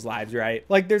saving people's lives, right?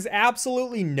 Like, there's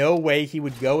absolutely no way he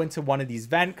would go into one of these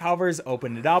vent covers,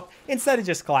 open it up, instead of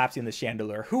just collapsing the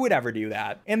chandelier. Who would ever do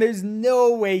that? And there's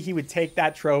no way he would take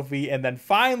that trophy and then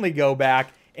finally go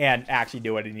back and actually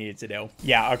do what he needed to do.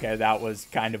 Yeah, okay, that was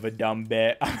kind of a dumb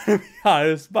bit, I'm gonna be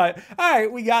honest, but all right,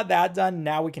 we got that done.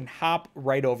 Now we can hop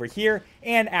right over here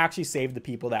and actually save the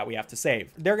people that we have to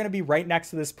save. They're gonna be right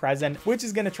next to this present, which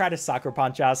is gonna try to sucker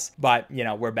punch us, but you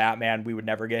know, we're Batman, we would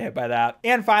never get hit by that.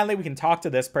 And finally, we can talk to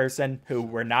this person who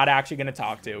we're not actually gonna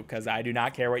talk to because I do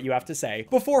not care what you have to say,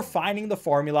 before finding the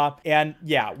formula. And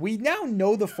yeah, we now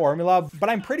know the formula, but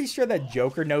I'm pretty sure that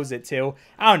Joker knows it too.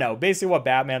 I don't know, basically what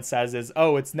Batman says is,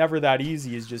 oh, it's never that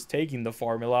easy as just taking the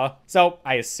formula. So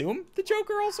I assume the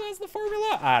Joker also has the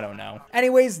formula? I don't know.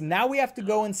 Anyways, now we have to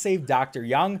go and save Dr.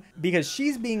 Young because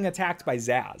she's being attacked by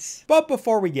Zsasz. But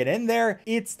before we get in there,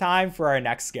 it's time for our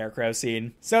next Scarecrow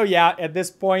scene. So yeah, at this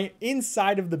point,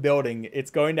 inside of the building, it's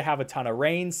going to have a ton of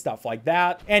rain, stuff like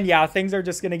that. And yeah, things are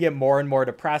just going to get more and more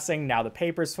depressing now the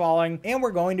paper's falling, and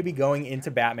we're going to be going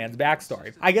into Batman's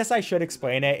backstory. I guess I should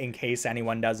explain it in case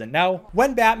anyone doesn't know.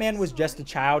 When Batman was just a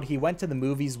child, he went to the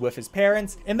movies with his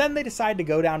parents, and then they decided to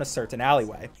go down a certain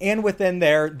alleyway. And within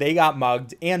there, they got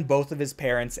mugged, and both of his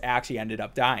parents actually ended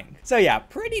up dying. So yeah,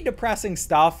 pretty depressing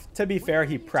stuff. To be fair,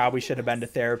 he probably should have been to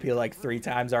therapy like 3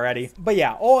 times already. But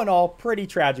yeah, all in all, pretty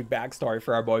tragic backstory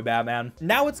for our boy Batman.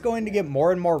 Now it's going to get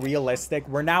more and more realistic.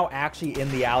 We're now actually in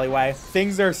the alleyway.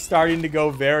 Things are starting to go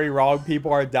very wrong.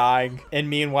 People are dying. And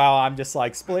meanwhile, I'm just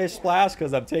like splish splash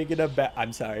because I'm taking a bath.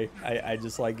 I'm sorry. I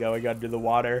just like going under the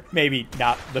water. Maybe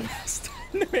not the best.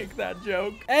 to make that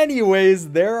joke. Anyways,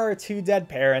 there are 2 dead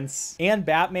parents, and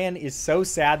Batman is so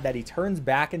sad that he turns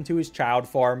back into his child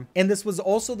form. And this was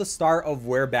also the start of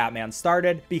where Batman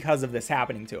started because of this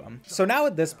happening to him. So now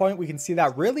at this point, we can see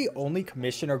that really only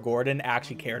Commissioner Gordon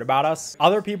actually cared about us.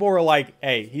 Other people were like,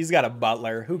 hey, he's got a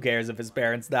butler. Who cares if his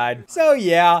parents died? So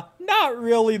yeah, not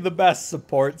really the best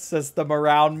support system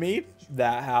around me.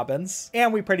 That happens.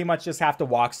 And we pretty much just have to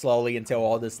walk slowly until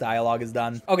all this dialogue is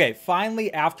done. Okay,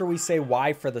 finally, after we say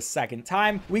why for the second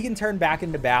time, we can turn back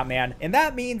into Batman, and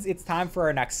that means it's time for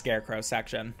our next Scarecrow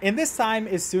section. And this time,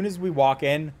 as soon as we walk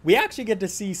in, we actually get to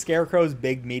see Scarecrow's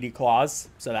big meaty claws,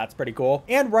 so that's pretty cool.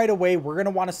 And right away, we're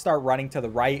gonna want to start running to the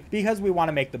right because we want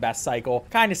to make the best cycle,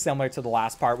 kind of similar to the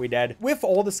last part we did. With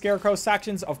all the Scarecrow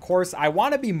sections, of course, I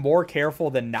want to be more careful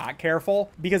than not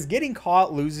careful because getting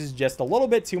caught loses just a little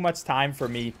bit too much time for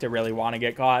me to really want to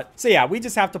get caught. So yeah, we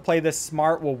just have to play this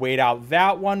smart. We'll wait out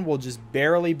that one. We'll just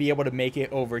barely be able to make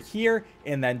it over here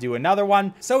and then do another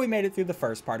one. So we made it through the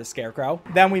first part of Scarecrow.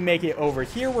 Then we make it over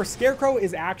here where Scarecrow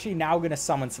is actually now going to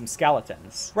summon some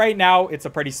skeletons. Right now, it's a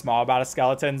pretty small amount of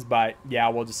skeletons, but yeah,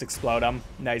 we'll just explode them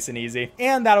nice and easy.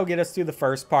 And that'll get us through the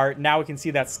first part. Now we can see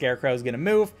that Scarecrow is going to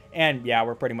move. And yeah,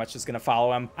 we're pretty much just going to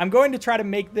follow him. I'm going to try to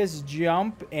make this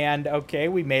jump. And okay,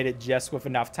 we made it just with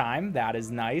enough time. That is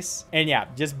nice. And yeah,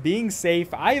 just being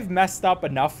safe. I have messed up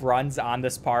enough runs on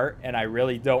this part, and I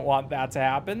really don't want that to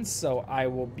happen. So I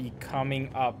will be coming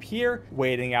up here,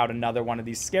 waiting out another one of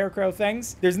these Scarecrow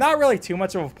things. There's not really too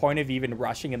much of a point of even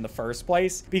rushing in the first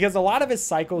place because a lot of his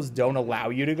cycles don't allow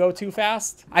you to go too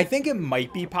fast. I think it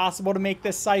might be possible to make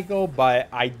this cycle, but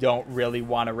I don't really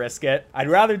want to risk it. I'd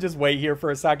rather just wait here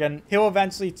for a second. He'll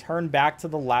eventually turn back to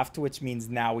the left, which means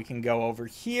now we can go over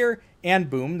here.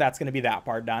 And boom, that's going to be that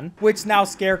part done. Which now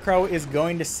Scarecrow is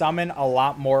going to summon a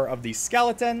lot more of these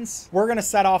skeletons. We're going to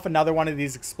set off another one of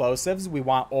these explosives. We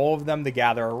want all of them to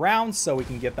gather around so we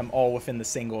can get them all within the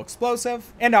single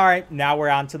explosive. And all right, now we're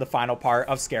on to the final part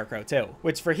of Scarecrow 2.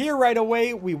 Which for here right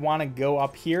away, we want to go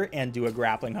up here and do a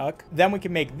grappling hook. Then we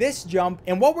can make this jump.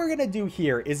 And what we're going to do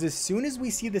here is as soon as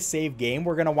we see the save game,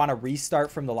 we're going to want to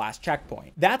restart from the last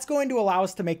checkpoint. That's going to allow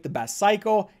us to make the best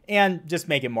cycle and just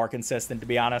make it more consistent, to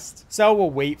be honest. So we'll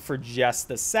wait for just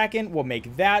a second. We'll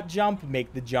make that jump,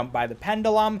 make the jump by the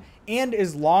pendulum. And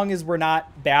as long as we're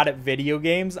not bad at video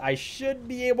games, I should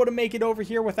be able to make it over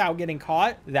here without getting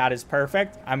caught. That is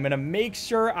perfect. I'm going to make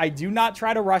sure I do not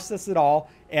try to rush this at all.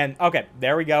 And okay,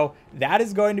 there we go. That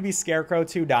is going to be Scarecrow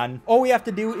 2 done. All we have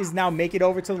to do is now make it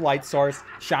over to the light source,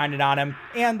 shine it on him,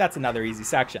 and that's another easy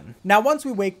section. Now, once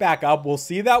we wake back up, we'll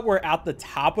see that we're at the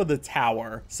top of the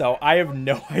tower. So I have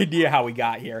no idea how we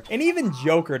got here. And even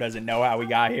Joker doesn't know how we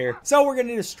got here. So we're going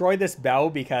to destroy this bell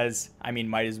because, I mean,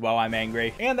 might as well, I'm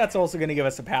angry. And that's also going to give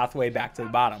us a pathway back to the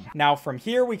bottom. Now, from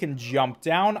here, we can jump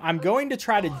down. I'm going to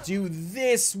try to do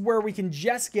this where we can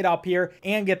just get up here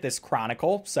and get this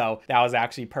chronicle. So that was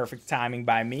actually perfect timing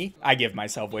by me. I give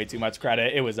myself way too much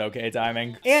credit. It was okay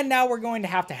timing. And now we're going to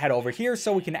have to head over here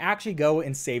so we can actually go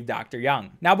and save Dr.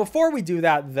 Young. Now, before we do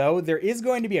that though, there is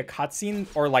going to be a cutscene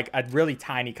or like a really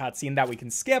tiny cutscene that we can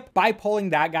skip by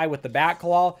pulling that guy with the bat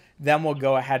claw. Then we'll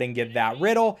go ahead and get that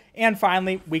riddle. And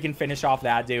finally, we can finish off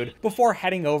that dude before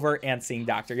heading over and seeing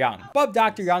Dr. Young. But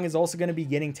Dr. Young is also going to be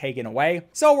getting taken away.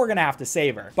 So we're going to have to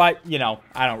save her. But, you know,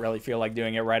 I don't really feel like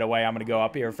doing it right away. I'm going to go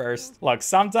up here first. Look,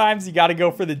 sometimes you got to go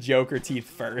for the Joker teeth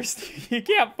first. You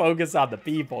can't focus on the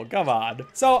people. Come on.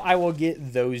 So I will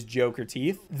get those Joker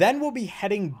teeth. Then we'll be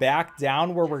heading back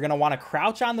down where we're going to want to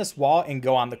crouch on this wall and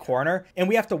go on the corner. And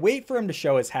we have to wait for him to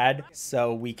show his head.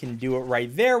 So we can do it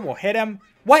right there. We'll hit him.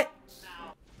 What?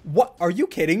 What? Are you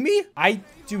kidding me? I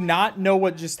do not know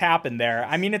what just happened there.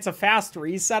 I mean, it's a fast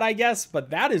reset, I guess, but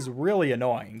that is really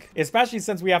annoying. Especially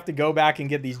since we have to go back and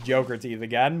get these Joker teeth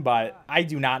again, but I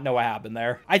do not know what happened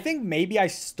there. I think maybe I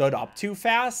stood up too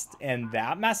fast and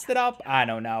that messed it up. I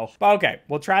don't know. But okay,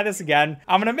 we'll try this again.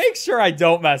 I'm gonna make sure I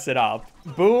don't mess it up.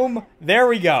 Boom. There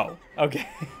we go. Okay.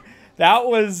 That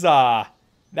was a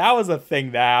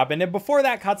thing that happened. And before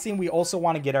that cutscene, we also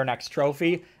want to get our next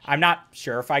trophy. I'm not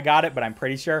sure if I got it, but I'm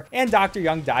pretty sure. And Dr.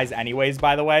 Young dies anyways,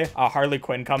 by the way. Harley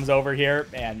Quinn comes over here,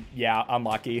 and yeah,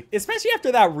 unlucky. Especially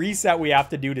after that reset we have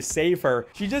to do to save her.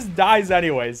 She just dies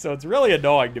anyways, so it's really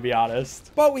annoying, to be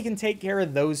honest. But we can take care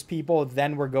of those people.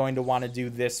 Then we're going to want to do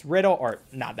this riddle, or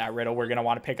not that riddle. We're going to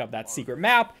want to pick up that secret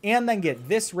map, and then get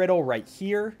this riddle right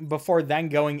here, before then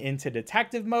going into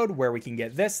detective mode, where we can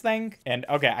get this thing. And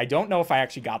okay, I don't know if I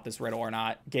actually actually got this riddle or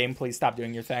not. Game, please stop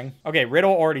doing your thing. Okay,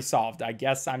 riddle already solved. I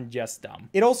guess I'm just dumb.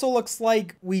 It also looks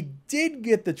like we did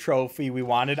get the trophy we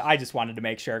wanted. I just wanted to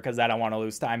make sure because I don't want to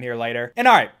lose time here later. And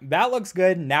all right, that looks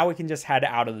good. Now we can just head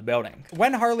out of the building.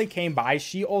 When Harley came by,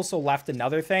 she also left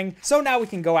another thing. So now we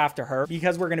can go after her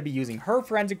because we're going to be using her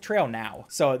forensic trail now.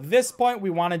 So at this point, we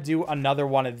want to do another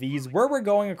one of these where we're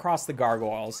going across the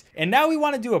gargoyles. And now we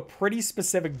want to do a pretty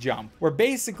specific jump where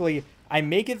basically I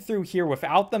make it through here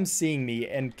without them seeing me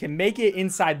and can make it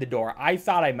inside the door. I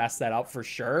thought I messed that up for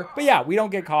sure. But yeah, we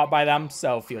don't get caught by them,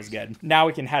 so feels good. Now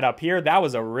we can head up here. That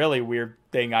was a really weird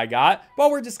thing I got, but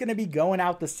we're just going to be going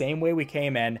out the same way we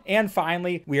came in. And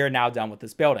finally, we are now done with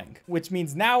this building, which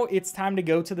means now it's time to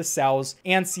go to the cells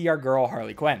and see our girl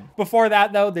Harley Quinn. Before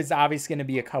that though, there's obviously going to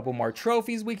be a couple more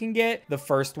trophies we can get. The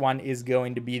first one is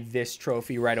going to be this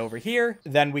trophy right over here.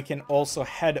 Then we can also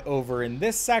head over in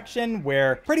this section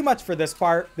where pretty much for this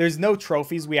part, there's no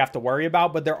trophies we have to worry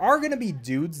about, but there are going to be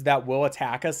dudes that will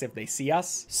attack us if they see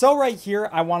us. So right here,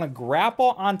 I want to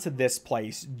grapple onto this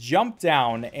place, jump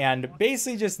down, and basically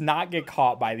just not get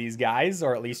caught by these guys,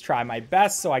 or at least try my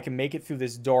best so I can make it through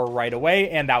this door right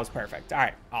away. And that was perfect. All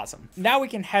right, awesome. Now we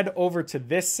can head over to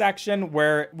this section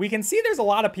where we can see there's a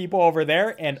lot of people over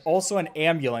there and also an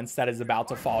ambulance that is about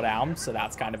to fall down. So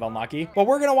that's kind of unlucky, but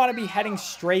we're going to want to be heading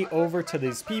straight over to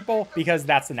these people because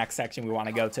that's the next section we want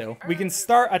to go to. We can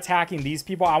start attacking these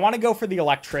people. I want to go for the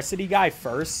electricity guy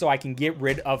first so I can get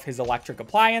rid of his electric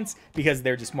appliance because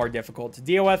they're just more difficult to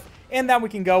deal with. And then we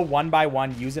can go one by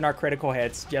one using our critical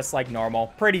hits just like normal.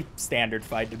 Pretty standard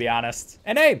fight, to be honest.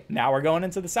 And hey, now we're going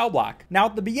into the cell block. Now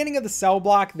at the beginning of the cell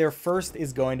block, there first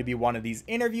is going to be one of these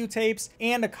interview tapes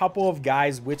and a couple of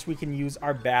guys which we can use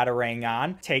our batarang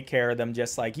on, take care of them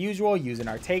just like usual, using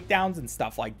our takedowns and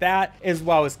stuff like that, as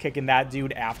well as kicking that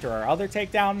dude after our other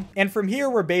takedown. And from here,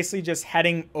 we're basically just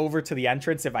heading over to the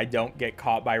entrance if I don't get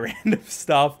caught by random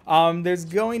stuff. There's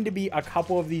going to be a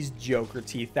couple of these Joker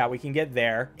teeth that we can get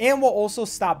there. And we'll also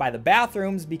stop by the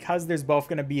bathrooms because there's both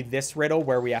going to be this riddle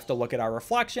where we have to look at our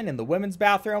reflection in the women's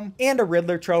bathroom and a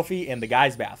Riddler trophy in the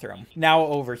guy's bathroom. Now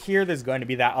over here, there's going to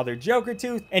be that other Joker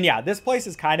tooth. And yeah, this place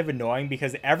is kind of annoying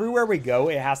because everywhere we go,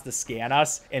 it has to scan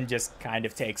us and just kind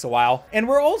of takes a while. And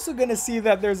we're also going to see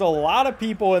that there's a lot of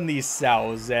people in these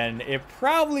cells, and it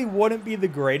probably wouldn't be the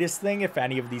greatest thing if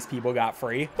any of these people got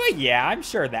free. But yeah, I'm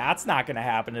sure that's not going to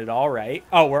happen at all, right?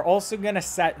 Oh, we're also going to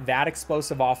set that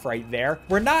explosive off right there.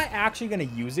 We're not actually going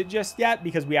to use it just yet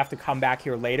because we have to come back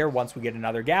here later once we get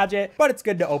another gadget, but it's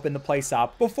good to open the place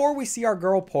up before we see our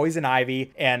girl Poison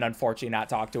Ivy and unfortunately not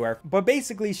talk to her. But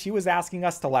basically, she was asking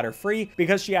us to let her free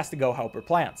because she has to go help her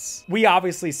plants. We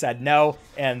obviously said no,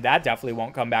 and that definitely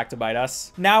won't come back to bite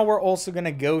us. Now we're also going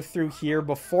to go through here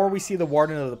before we see the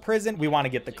warden of the prison. We want to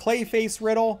get the Clayface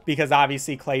riddle because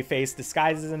obviously Clayface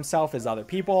disguises himself as other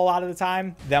people a lot of the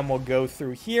time. Then we'll go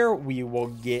through here. We will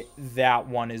get that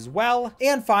one as well.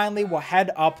 And finally, we'll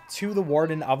head up to the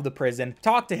warden of the prison,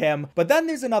 talk to him. But then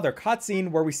there's another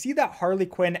cutscene where we see that Harley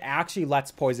Quinn actually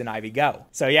lets Poison Ivy go.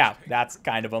 So yeah, that's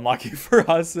kind of unlucky for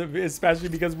us, especially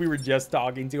because we were just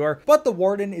talking to her. But the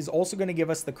warden is also going to give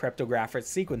us the cryptographic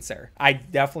sequencer. I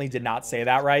definitely did not say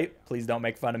that right. Please don't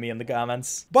make fun of me in the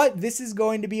comments. But this is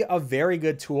going to be a very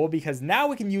good tool because now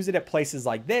we can use it at places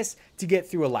like this to get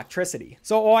through electricity.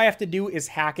 So all I have to do is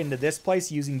hack into this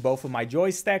place using both of my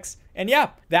joysticks. And yeah,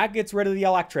 that gets rid of the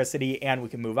electricity and we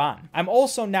can move on. I'm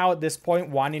also now at this point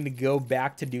wanting to go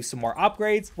back to do some more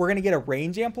upgrades. We're going to get a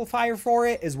range amplifier for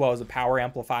it as well as a power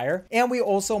amplifier. And we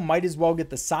also might as well get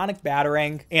the sonic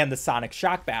batarang and the sonic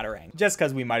shock batarang just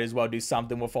because we might as well do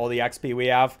something with all the XP we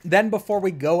have. Then before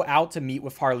we go out to meet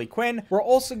with Harley Quinn, we're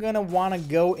also going to want to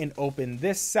go and open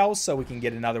this cell so we can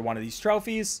get another one of these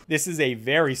trophies. This is a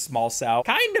very small cell,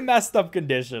 kind of messed up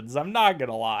conditions, I'm not going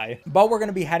to lie. But we're going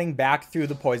to be heading back through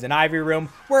the Poison Ivy room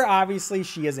where obviously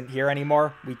she isn't here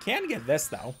anymore. We can get this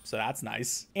though, so that's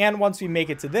nice. And once we make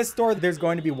it to this door, there's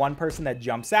going to be one person that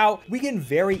jumps out. We can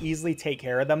very easily take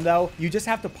care of them though. You just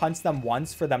have to punch them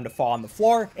once for them to fall on the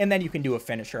floor and then you can do a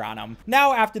finisher on them.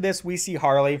 Now after this, we see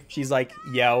Harley. She's like,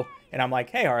 yo. And I'm like,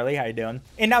 hey, Harley, how you doing?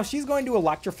 And now she's going to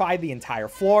electrify the entire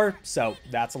floor. So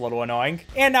that's a little annoying.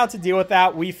 And now to deal with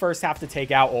that, we first have to take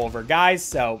out all of our guys.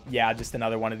 So yeah, just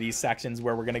another one of these sections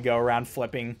where we're going to go around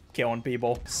flipping, killing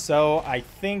people. So I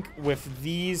think with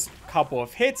these couple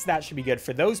of hits, that should be good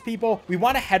for those people. We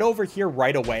want to head over here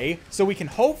right away so we can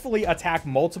hopefully attack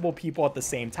multiple people at the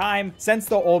same time since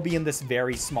they'll all be in this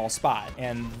very small spot.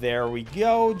 And there we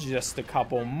go. Just a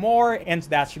couple more. And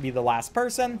that should be the last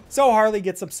person. So Harley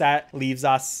gets upset, leaves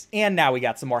us, and now we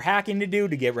got some more hacking to do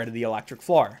to get rid of the electric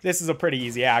floor. This is a pretty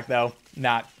easy hack though.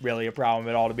 not really a problem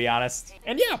at all, to be honest.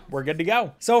 And yeah, we're good to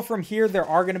go. So from here, there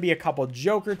are going to be a couple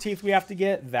Joker teeth we have to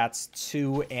get. That's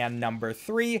 2 and number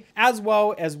 3, as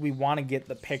well as we want to get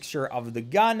the picture of the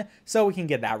gun so we can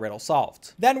get that riddle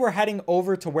solved. Then we're heading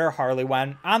over to where Harley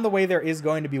went. On the way, there is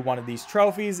going to be one of these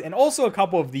trophies and also a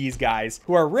couple of these guys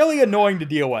who are really annoying to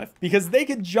deal with because they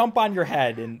could jump on your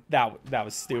head, and that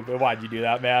was stupid. Why'd you do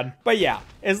that, man? But yeah,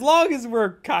 as long as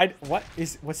we're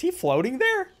was he floating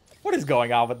there? What is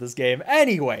going on with this game?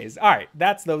 Anyways, all right,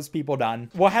 that's those people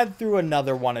done. We'll head through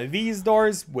another one of these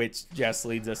doors, which just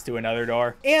leads us to another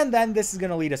door. And then this is going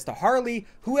to lead us to Harley,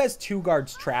 who has 2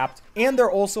 guards trapped, and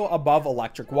they're also above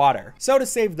electric water. So to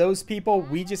save those people,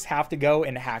 we just have to go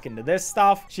and hack into this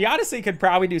stuff. She honestly could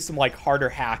probably do some like harder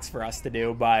hacks for us to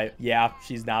do, but yeah,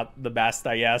 she's not the best,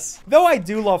 I guess. Though I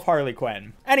do love Harley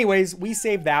Quinn. Anyways, we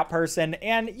save that person,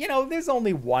 and you know, there's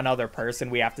only one other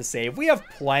person we have to save. We have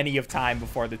plenty of time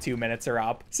before the 2 minutes are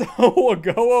up. So we'll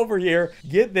go over here,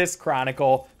 get this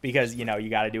chronicle, because you know, you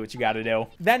got to do what you got to do.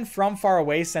 Then from far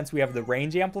away, since we have the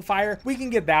range amplifier, we can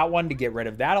get that one to get rid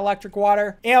of that electric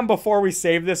water. And before we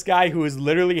save this guy who is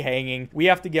literally hanging, we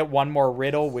have to get one more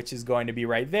riddle, which is going to be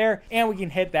right there, and we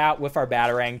can hit that with our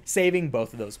batarang, saving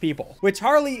both of those people, which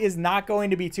Harley is not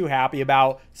going to be too happy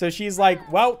about. So she's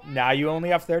like, well, now you only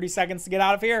have 30 seconds to get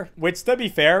out of here, which to be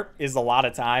fair is a lot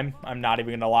of time. I'm not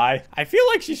even gonna lie. I feel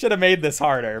like she should have made this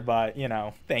harder, but you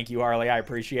know, thank you, Harley. I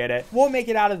appreciate it. We'll make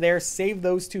it out of there, save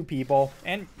those 2 people,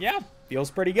 and yeah, feels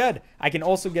pretty good. I can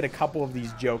also get a couple of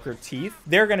these Joker teeth.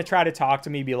 They're gonna try to talk to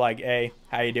me, be like, hey,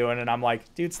 how you doing? And I'm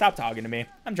like, dude, stop talking to me.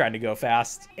 I'm trying to go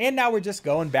fast. And now we're just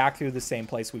going back through the same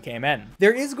place we came in.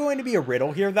 There is going to be a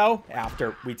riddle here though,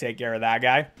 after we take care of that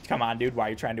guy. Come on, dude, why are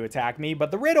you trying to attack me?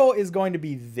 But the riddle is going to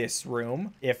be this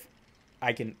room, if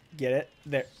I can get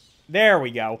it. There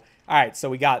we go. All right, so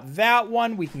we got that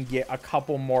one. We can get a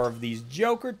couple more of these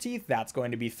Joker teeth. That's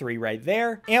going to be 3 right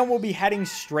there. And we'll be heading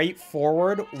straight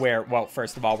forward where, well,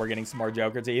 first of all, we're getting some more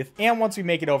Joker teeth. And once we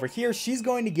make it over here, she's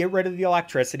going to get rid of the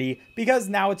electricity because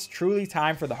now it's truly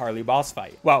time for the Harley boss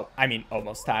fight. Well, I mean,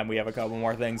 almost time. We have a couple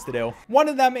more things to do. One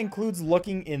of them includes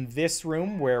looking in this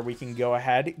room where we can go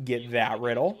ahead, get that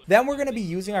riddle. Then we're going to be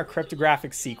using our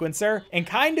cryptographic sequencer and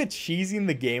kind of cheesing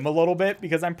the game a little bit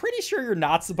because I'm pretty sure you're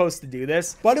not supposed to do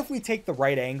this. But if we take the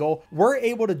right angle, we're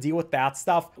able to deal with that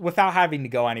stuff without having to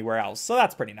go anywhere else. So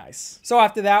that's pretty nice. So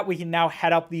after that, we can now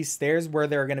head up these stairs where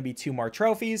there are going to be 2 more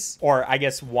trophies, or I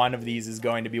guess one of these is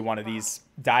going to be one of these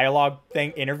dialogue thing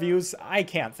interviews. I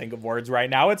can't think of words right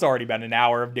now. It's already been an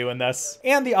hour of doing this.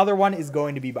 And the other one is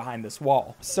going to be behind this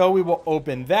wall. So we will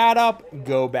open that up,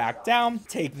 go back down,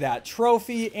 take that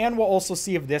trophy, and we'll also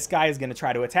see if this guy is going to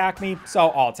try to attack me. So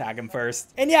I'll attack him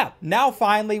first. And yeah, now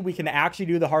finally we can actually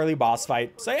do the Harley boss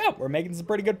fight. So yeah, we're making some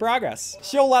pretty good progress.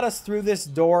 She'll let us through this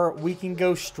door. We can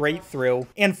go straight through.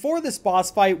 And for this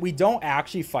boss fight, we don't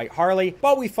actually fight Harley,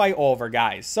 but we fight all of our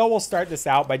guys. So we'll start this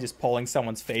out by just pulling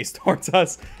someone's face towards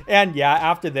us. And yeah,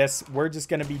 after this, we're just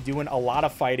going to be doing a lot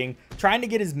of fighting, trying to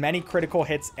get as many critical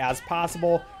hits as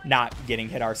possible, not getting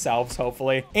hit ourselves,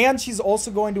 hopefully. And she's also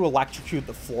going to electrocute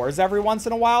the floors every once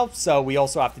in a while, so we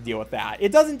also have to deal with that.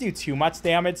 It doesn't do too much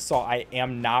damage, so I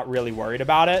am not really worried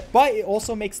about it, but it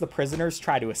also makes the prisoners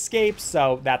try to escape,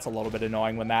 so that's a little bit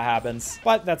annoying when that happens.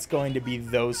 But that's going to be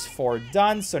those 4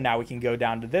 done, so now we can go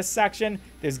down to this section.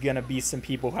 There's going to be some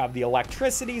people who have the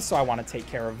electricity, so I want to take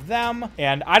care of them.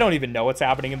 And I don't even know what's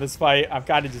happening in this fight. I'm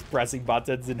kind of just pressing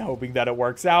buttons and hoping that it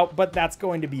works out, but that's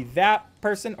going to be that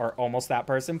person, or almost that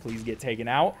person. Please get taken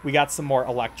out. We got some more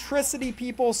electricity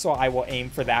people, so I will aim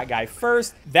for that guy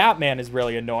first. That man is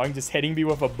really annoying, just hitting me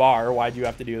with a bar. Why'd you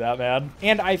have to do that, man?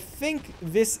 And I think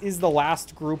this is the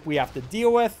last group we have to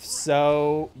deal with,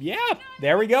 so yeah,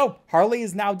 there we go. Harley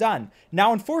is now done.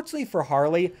 Now, unfortunately for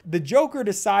Harley, the Joker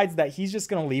decides that he's just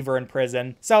gonna leave her in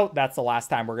prison, so that's the last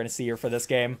time we're gonna see her for this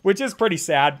game, which is pretty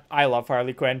sad. I love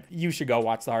Harley Quinn. You should go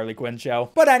watch the Harley Quinn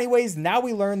show. But anyways, now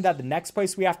we learned that the next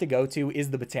place we have to go to is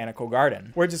the Botanical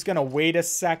Garden. We're just gonna wait a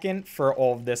second for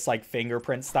all of this like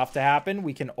fingerprint stuff to happen.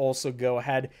 We can also go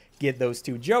ahead, get those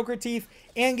 2 Joker teeth,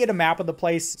 and get a map of the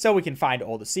place so we can find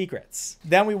all the secrets.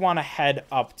 Then we want to head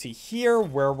up to here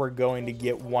where we're going to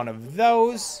get one of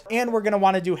those, and we're going to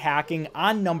want to do hacking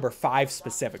on number 5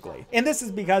 specifically. And this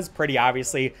is because pretty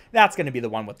obviously that's going to be the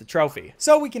one with the trophy.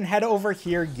 So we can head over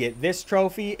here, get this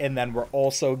trophy, and then we're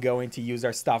also going to use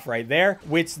our stuff right there,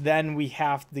 which then we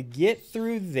have to get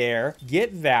through there,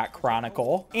 get that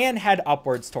chronicle, and head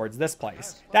upwards towards this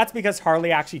place. That's because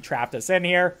Harley actually trapped us in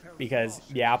here because,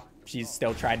 yeah, she's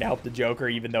still trying to help the Joker,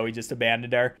 even though he just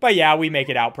abandoned her. But yeah, we make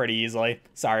it out pretty easily.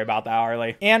 Sorry about that,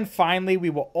 Harley. And finally, we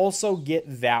will also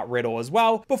get that riddle as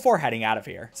well before heading out of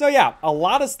here. So yeah, a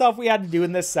lot of stuff we had to do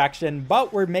in this section,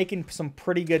 but we're making some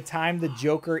pretty good time. The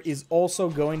Joker is also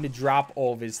going to drop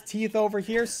all of his teeth over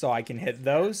here, so I can hit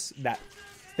those.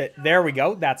 There we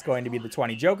go. That's going to be the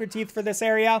 20 Joker teeth for this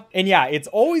area. And yeah, it's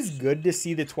always good to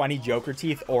see the 20 Joker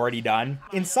teeth already done.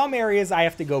 In some areas, I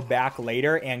have to go back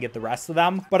later and get the rest of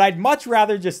them, but I'd much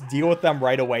rather just deal with them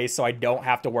right away so I don't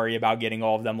have to worry about getting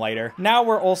all of them later. Now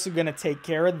we're also going to take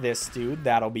care of this dude.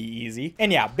 That'll be easy.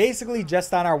 And yeah, basically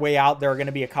just on our way out, there are going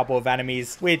to be a couple of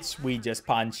enemies, which we just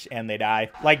punch and they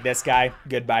die. Like this guy.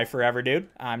 Goodbye forever, dude.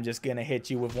 I'm just going to hit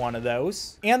you with one of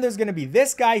those. And there's going to be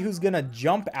this guy who's going to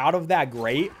jump out of that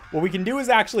grate. What we can do is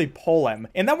actually pull him,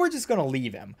 and then we're just going to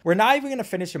leave him. We're not even going to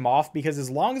finish him off because as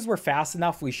long as we're fast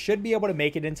enough, we should be able to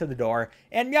make it into the door.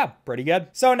 And yeah, pretty good.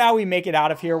 So now we make it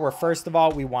out of here where first of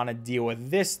all, we want to deal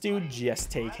with this dude.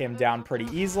 Just take him down pretty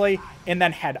easily and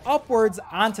then head upwards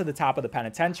onto the top of the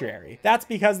penitentiary. That's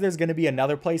because there's going to be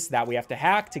another place that we have to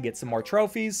hack to get some more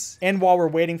trophies. And while we're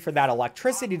waiting for that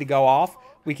electricity to go off,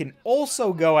 we can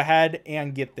also go ahead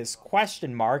and get this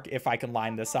question mark if I can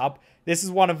line this up. This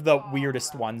is one of the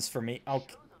weirdest ones for me.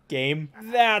 Okay. Game.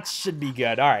 That should be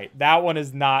good. All right. That one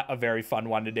is not a very fun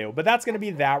one to do, but that's going to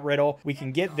be that riddle. We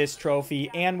can get this trophy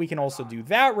and we can also do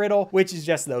that riddle, which is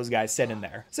just those guys sitting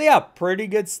there. So yeah, pretty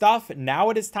good stuff. Now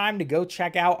it is time to go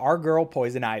check out our girl,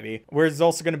 Poison Ivy. There's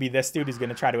also going to be this dude who's going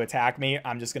to try to attack me.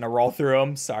 I'm just going to roll through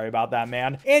him. Sorry about that,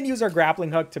 man. And use our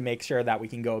grappling hook to make sure that we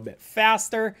can go a bit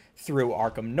faster through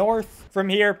Arkham North. From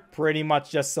here, pretty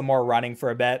much just some more running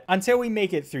for a bit until we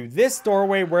make it through this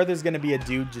doorway where there's going to be a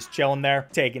dude just chilling there,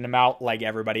 taking him out like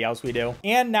everybody else we do.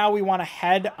 And now we want to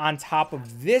head on top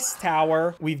of this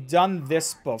tower. We've done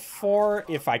this before,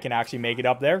 if I can actually make it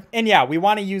up there. And yeah, we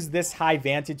want to use this high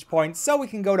vantage point so we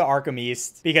can go to Arkham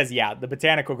East because yeah, the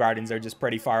botanical gardens are just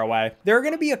pretty far away. There are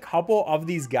going to be a couple of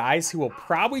these guys who will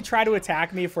probably try to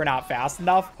attack me if we're not fast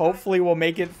enough. Hopefully we'll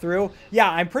make it through. Yeah,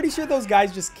 I'm pretty sure those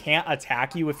guys just can't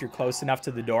attack you if you're close enough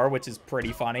to the door, which is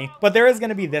pretty funny. But there is going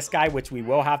to be this guy, which we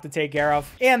will have to take care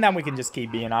of. And then we can just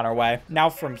keep being on our way. Now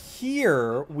from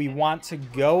here, we want to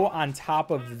go on top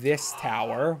of this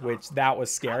tower, which that was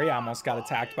scary. I almost got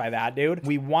attacked by that dude.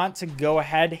 We want to go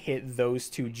ahead, hit those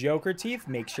two Joker teeth,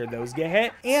 make sure those get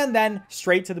hit, and then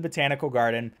straight to the botanical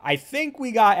garden. I think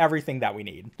we got everything that we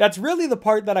need. That's really the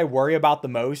part that I worry about the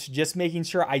most, just making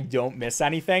sure I don't miss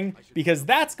anything, because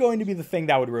that's going to be the thing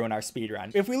that would ruin our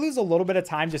speedrun. If we lose a little bit of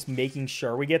time just making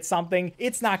sure we get something,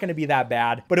 it's not going to be that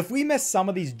bad. But if we miss some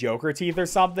of these Joker teeth or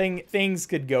something, things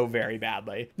could go very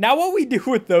badly. Now, what we do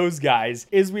with those guys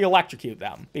is we electrocute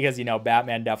them because, you know,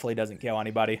 Batman definitely doesn't kill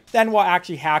anybody. Then we'll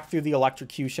actually hack through the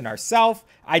electrocution ourselves.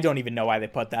 I don't even know why they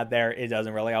put that there. It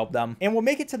doesn't really help them. And we'll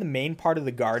make it to the main part of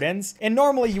the gardens. And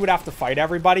normally you would have to fight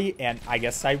everybody. And I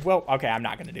guess I will. Okay, I'm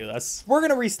not going to do this. We're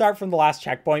going to restart from the last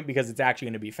checkpoint because it's actually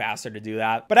going to be faster to do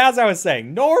that. But as I was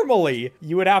saying, normally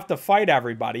you would have to fight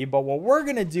everybody. But what we're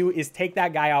going to do is take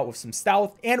that guy out with some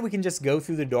stealth. And we can just go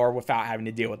through the door without having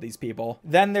to deal with these people.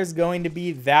 Then there's going to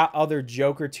be that other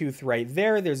Joker tooth right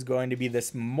there. There's going to be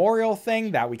this memorial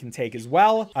thing that we can take as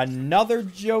well. Another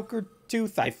Joker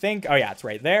tooth, I think. Oh yeah, it's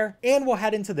right there. And we'll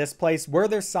head into this place where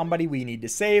there's somebody we need to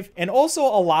save and also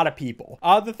a lot of people.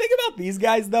 The thing about these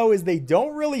guys though is they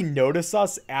don't really notice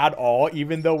us at all,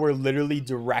 even though we're literally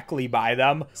directly by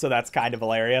them. So that's kind of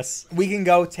hilarious. We can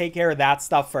go take care of that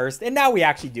stuff first. And now we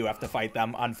actually do have to fight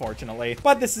them, unfortunately.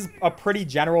 But this is a pretty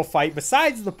general fight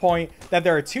besides the point that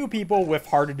there are two people with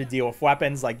harder to deal with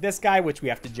weapons like this guy, which we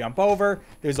have to jump over.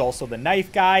 There's also the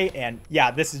knife guy. And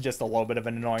yeah, this is just a little bit of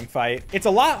an annoying fight. It's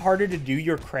a lot harder to do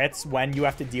your crits when you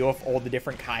have to deal with all the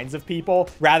different kinds of people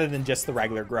rather than just the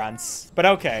regular grunts. But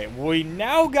okay, we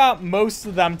now got most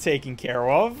of them taken care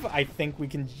of. I think we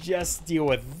can just deal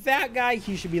with that guy.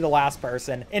 He should be the last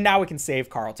person. And now we can save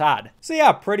Carl Todd. So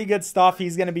yeah, pretty good stuff.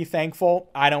 He's going to be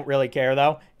thankful. I don't really care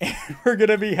though. And we're going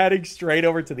to be heading straight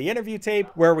over to the interview tape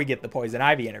where we get the Poison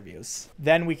Ivy interviews.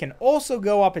 Then we can also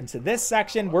go up into this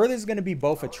section where there's going to be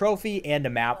both a trophy and a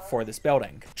map for this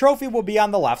building. Trophy will be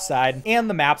on the left side and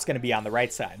the map's going to be on the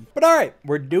right side. But all right,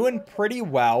 we're doing pretty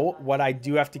well. What I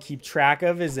do have to keep track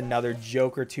of is another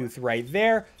Joker tooth right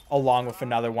there, along with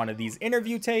another one of these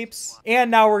interview tapes. And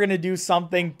now we're gonna do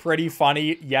something pretty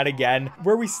funny yet again,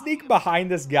 where we sneak behind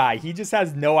this guy. He just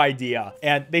has no idea,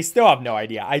 and they still have no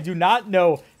idea. I do not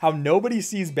know how nobody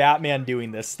sees Batman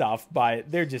doing this stuff,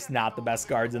 but they're just not the best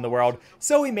guards in the world.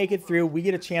 So we make it through. We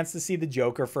get a chance to see the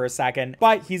Joker for a second,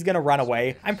 but he's gonna run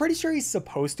away. I'm pretty sure he's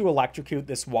supposed to electrocute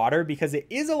this water because it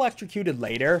is electrocuted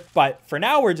later, but for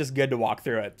now we're just good to walk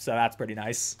through it, so that's pretty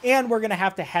nice. And we're gonna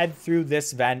have to head through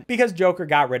this vent because Joker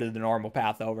got rid of the normal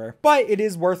path over, but it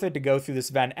is worth it to go through this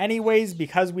vent anyways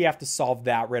because we have to solve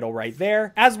that riddle right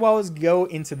there, as well as go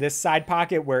into this side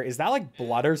pocket where, is that like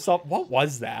blood or something? What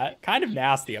was that? Kind of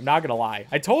nasty, I'm not gonna lie.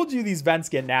 I told you these vents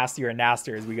get nastier and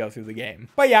nastier as we go through the game.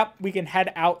 But yeah, we can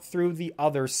head out through the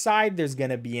other side. There's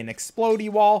gonna be an explodey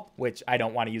wall, which I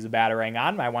don't want to use a batarang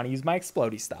on. I want to use my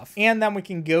explodey stuff. And then we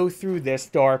can go through this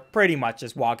door, pretty much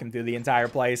just walking through the entire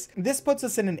place. This puts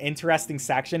us in an interesting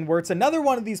section where it's another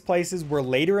one of these places where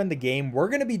later in the game, we're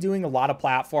gonna be doing a lot of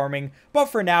platforming, but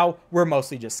for now, we're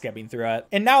mostly just skipping through it.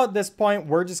 And now at this point,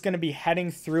 we're just gonna be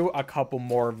heading through a couple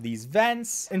more of these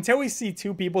vents until we see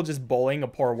two people just bullying a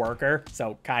poor worker.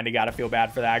 So kind of gotta feel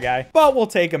bad for that guy, but we'll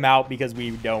take him out because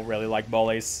we don't really like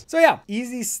bullies. So yeah,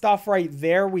 easy stuff right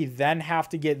there. We then have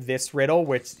to get this riddle,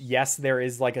 which yes, there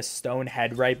is like a stone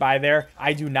head right by there.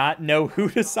 I do not know who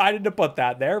decided to put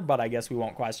that there, but I guess we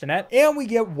won't question it. And we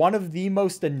get one of the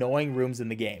most annoying rooms in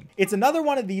the game. It's another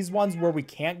one of these ones where we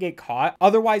can't get caught,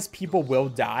 otherwise people will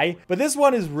die. But this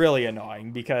one is really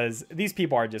annoying because these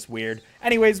people are just weird.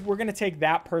 Anyways, we're gonna take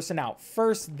that person out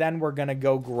first, then we're gonna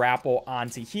go grapple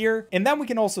onto here. And then we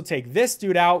can also take this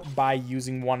dude out by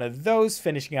using one of those,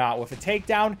 finishing out with a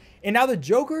takedown. And now the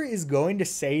Joker is going to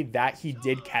say that he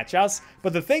did catch us,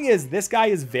 but the thing is, this guy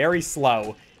is very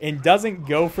slow and doesn't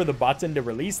go for the button to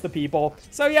release the people.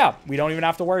 So yeah, we don't even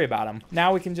have to worry about him.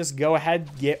 Now we can just go ahead,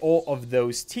 get all of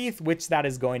those teeth, which that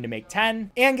is going to make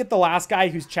 10, and get the last guy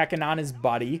who's checking on his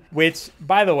buddy, which,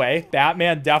 by the way,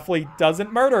 Batman definitely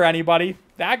doesn't murder anybody.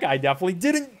 That guy definitely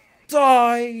didn't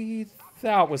die.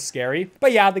 That was scary.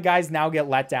 But yeah, the guys now get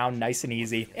let down nice and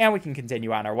easy, and we can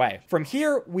continue on our way. From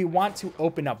here, we want to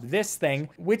open up this thing,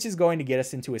 which is going to get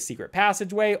us into a secret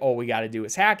passageway. All we got to do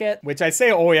is hack it, which I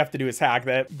say all we have to do is hack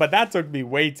it, but that took me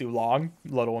way too long.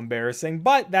 A little embarrassing,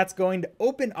 but that's going to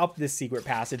open up this secret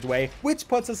passageway, which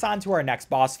puts us on to our next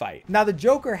boss fight. Now, the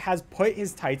Joker has put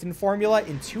his Titan formula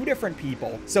in two different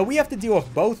people, so we have to deal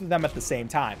with both of them at the same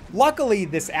time. Luckily,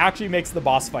 this actually makes the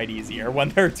boss fight easier when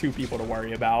there are two people to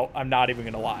worry about. I'm not even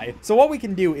gonna lie. So what we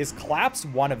can do is collapse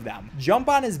one of them, jump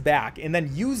on his back, and then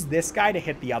use this guy to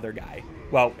hit the other guy.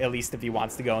 Well, at least if he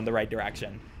wants to go in the right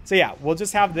direction. So yeah, we'll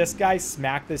just have this guy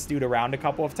smack this dude around a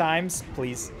couple of times.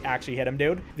 Please actually hit him,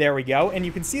 dude. There we go. And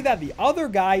you can see that the other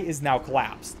guy is now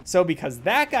collapsed. So because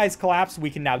that guy's collapsed, we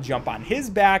can now jump on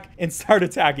his back and start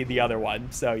attacking the other one.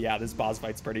 So yeah, this boss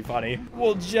fight's pretty funny.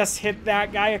 We'll just hit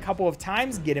that guy a couple of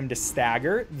times, get him to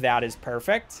stagger. That is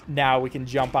perfect. Now we can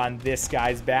jump on this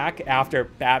guy's back after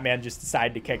Batman just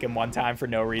decided to kick him one time for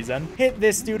no reason. Hit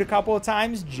this dude a couple of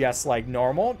times, just like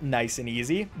normal. Nice and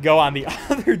easy. Go on the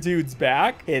other dude's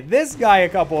back. Hit this guy a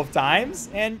couple of times,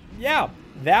 and yeah,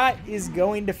 that is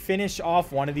going to finish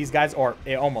off one of these guys, or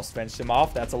it almost finished him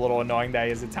off. That's a little annoying that he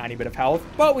has a tiny bit of health,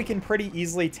 but we can pretty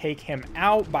easily take him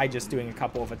out by just doing a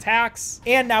couple of attacks.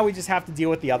 And now we just have to deal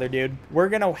with the other dude. We're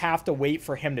gonna have to wait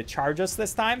for him to charge us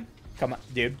this time. Come on,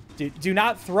 dude. Do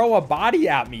not throw a body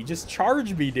at me. Just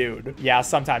charge me, dude. Yeah,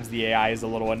 sometimes the AI is a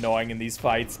little annoying in these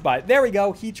fights, but there we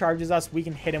go. He charges us. We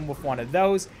can hit him with one of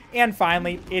those. And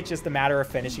finally, it's just a matter of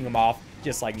finishing him off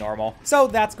just like normal. So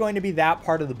that's going to be that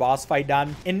part of the boss fight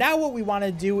done. And now what we want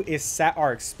to do is set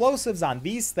our explosives on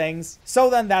these things. So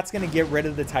then that's going to get rid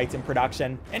of the Titan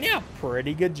production. And yeah,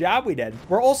 pretty good job we did.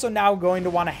 We're also now going to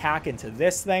want to hack into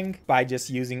this thing by just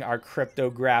using our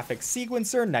cryptographic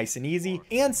sequencer, nice and easy,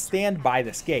 and stand by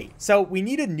this gate. So we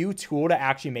need a new tool to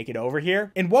actually make it over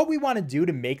here. And what we want to do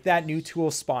to make that new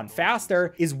tool spawn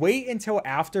faster is wait until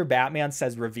after Batman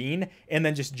says ravine and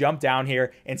then just jump down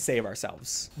here and save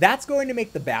ourselves. That's going to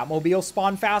make the Batmobile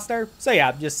spawn faster. So yeah,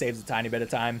 it just saves a tiny bit of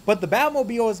time. But the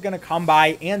Batmobile is going to come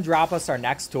by and drop us our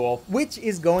next tool, which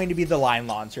is going to be the line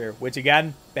launcher, which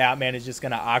again, Batman is just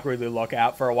going to awkwardly look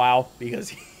at for a while because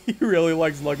he really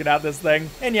likes looking at this thing.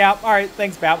 And yeah, all right,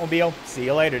 thanks Batmobile. See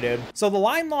you later, dude. So the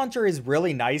line launcher is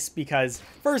really nice because,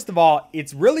 first of all,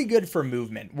 it's really good for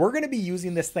movement. We're going to be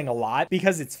using this thing a lot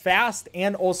because it's fast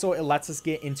and also it lets us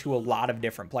get into a lot of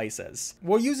different places.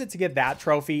 We'll use it to get that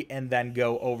trophy and then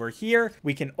go over here.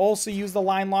 We can also use the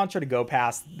line launcher to go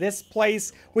past this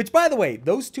place, which, by the way,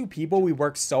 those two people we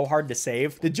worked so hard to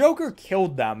save, the Joker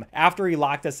killed them after he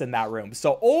locked us in that room.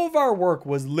 So all of our work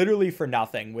was literally for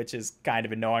nothing, which is kind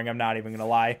of annoying. annoying, I'm not even gonna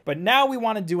lie. But now we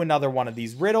want to do another one of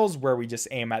these riddles where we just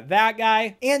aim at that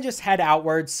guy and just head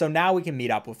outwards, so now we can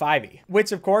meet up with Ivy.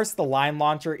 Which, of course, the line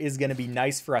launcher is going to be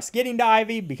nice for us getting to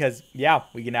Ivy because, yeah,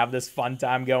 we can have this fun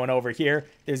time going over here.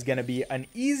 There's going to be an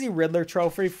easy Riddler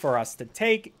trophy for us to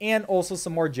take and also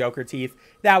some more Joker teeth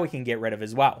that we can get rid of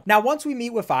as well. Now, once we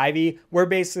meet with Ivy, we're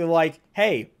basically like,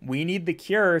 hey, we need the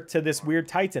cure to this weird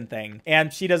Titan thing.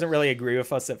 And she doesn't really agree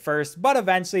with us at first, but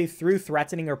eventually through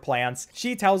threatening her plans,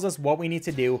 she tells us what we need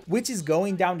to do, which is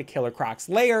going down to Killer Croc's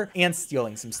lair and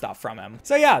stealing some stuff from him.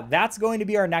 So yeah, that's going to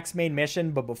be our next main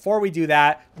mission. But before we do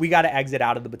that, we got to exit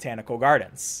out of the botanical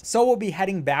gardens. So we'll be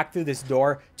heading back through this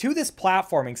door to this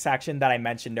platforming section that I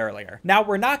mentioned earlier. Now,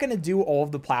 we're not going to do all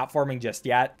of the platforming just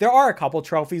yet. There are a couple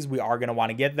trophies we are going to want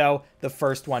to get though. The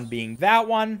first one being that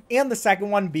one, and the second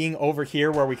one being over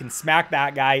here where we can smack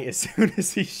that guy as soon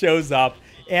as he shows up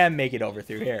and make it over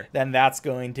through here. Then that's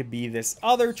going to be this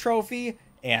other trophy,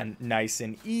 and nice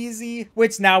and easy,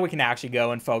 which now we can actually go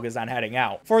and focus on heading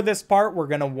out. For this part, we're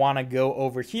going to want to go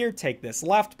over here, take this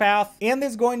left path, and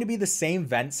there's going to be the same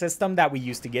vent system that we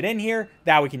used to get in here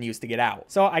that we can use to get out.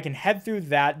 So I can head through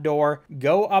that door,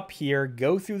 go up here,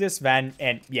 go through this vent,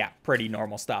 and yeah, pretty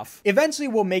normal stuff. Eventually,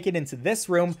 we'll make it into this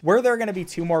room where there are going to be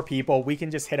 2 more people. We can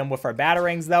just hit them with our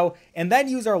batarangs though, and then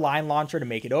use our line launcher to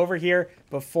make it over here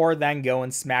before then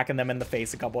going smacking them in the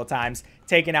face a couple of times,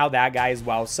 taking out that guy as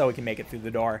well so we can make it through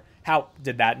the door. How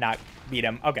did that not beat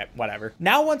him? Okay, whatever.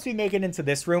 Now, once we make it into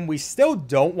this room, we still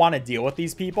don't want to deal with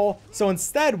these people. So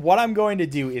instead, what I'm going to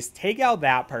do is take out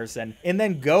that person and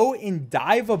then go and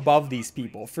dive above these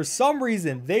people. For some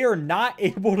reason, they are not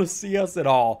able to see us at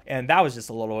all. And that was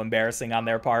just a little embarrassing on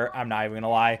their part. I'm not even gonna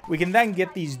lie. We can then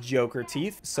get these Joker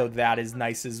teeth. So that is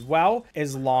nice as well,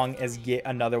 as long as get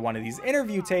another one of these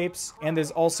interview tapes. And there's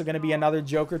also going to be another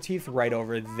Joker teeth right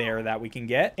over there that we can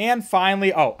get. And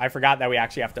finally, oh, I forgot that we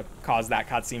actually have to cause that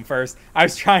cutscene first. I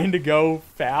was trying to go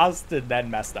fast and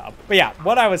then messed up. But yeah,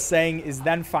 what I was saying is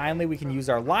then finally we can use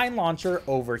our line launcher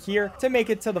over here to make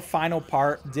it to the final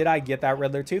part. Did I get that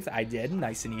Riddler tooth? I did.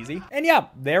 Nice and easy. And yeah,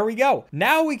 there we go.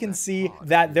 Now we can see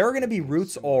that there are going to be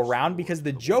roots all around because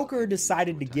the Joker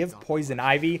decided to give Poison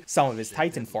Ivy some of his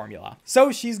Titan formula.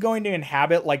 So she's going to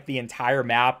inhabit like the entire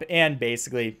map and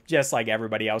basically just like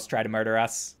everybody else try to murder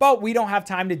us. But we don't have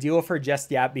time to deal with her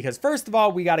just yet because first of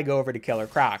all, we got to go over to Killer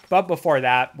Croc. But before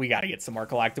that, we got to get some more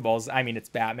collectibles. I mean, it's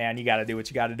Batman. You got to do what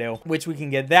you got to do, which we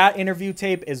can get that interview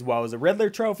tape as well as a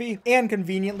Riddler trophy and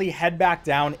conveniently head back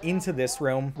down into this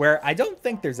room where I don't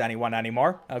think there's anyone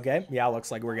anymore. Okay. Yeah,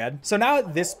 looks like we're good. So now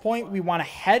at this point, we want to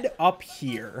head up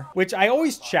here, which I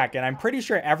always check. And I'm pretty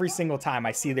sure every single time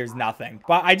I see there's nothing,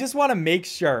 but I just want to make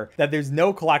sure that there's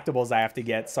no collectibles I have to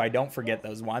get so I don't forget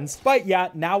those ones. But yeah,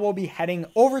 now we'll be heading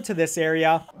over to this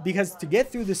area because to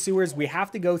get through the sewers, we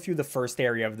have to go through the first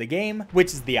area of the game,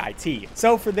 which is the IT.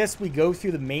 So for this, we go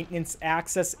through the maintenance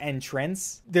access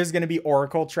entrance. There's going to be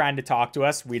Oracle trying to talk to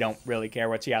us. We don't really care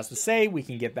what she has to say. We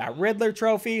can get that Riddler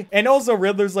trophy. And also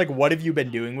Riddler's like, what have you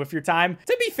been doing with your time?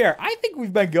 To be fair, I think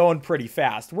we've been going pretty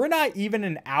fast. We're not even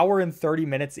an hour and 30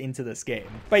 minutes into this game.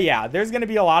 But yeah, there's going to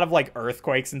be a lot of like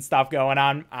earthquakes and stuff going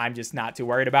on. I'm just not too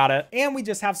worried about it. And we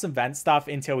just have some vent stuff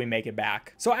until we make it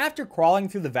back. So after crawling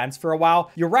through the vents for a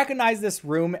while, you'll recognize this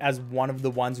room as one of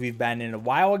the ones we've been in a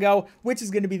while ago, which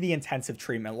is going to be the intensive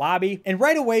treatment lobby. And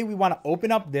right away, we want to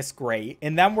open up this grate,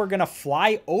 and then we're going to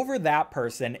fly over that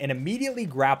person and immediately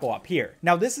grapple up here.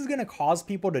 Now, this is going to cause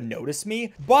people to notice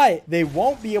me, but they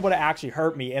won't be able to actually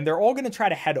hurt me, and they're all going to try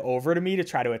to head over to me to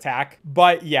try to attack.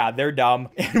 But yeah, they're dumb,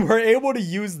 and we're able to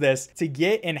use this to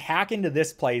get and hack into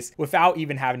this place without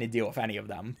even having to deal with any of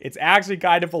them. It's actually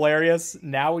kind of hilarious.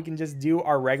 Now we can just do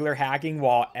our regular hacking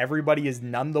while everybody is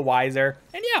none the wiser.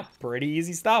 And yeah, pretty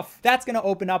easy stuff. That's going to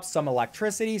open up some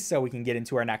electricity so we can get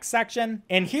into our next section.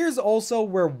 And here's also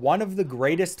where one of the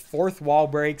greatest fourth wall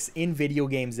breaks in video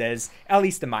games is, at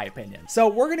least in my opinion. So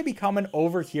we're going to be coming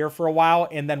over here for a while,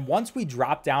 and then once we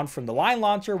drop down from the line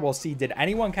launcher, we'll see, did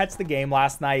anyone catch the game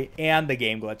last night? And the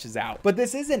game glitches out. But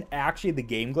this isn't actually the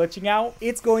game glitching out.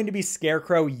 It's going to be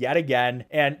Scarecrow yet again.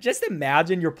 And just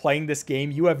imagine you're playing this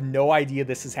game, you have no idea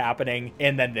this is happening,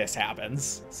 and then this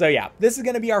happens. So yeah, this is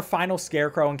going to be our final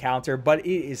Scarecrow encounter, but it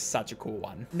is such a cool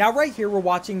one. Now right here, we're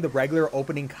watching the regular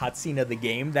opening cutscene of the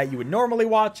game that you would normally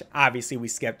watch. Obviously, we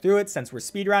skipped through it since we're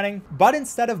speedrunning, but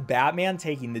instead of Batman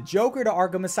taking the Joker to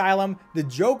Arkham Asylum, the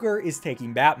Joker is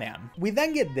taking Batman. We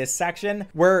then get this section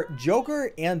where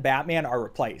Joker and Batman are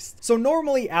replaced. So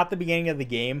normally at the beginning of the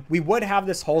game, we would have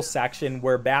this whole section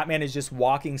where Batman is just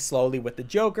walking slowly with the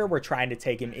Joker. We're trying to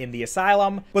take him in the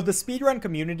asylum, but the speedrun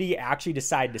community actually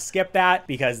decided to skip that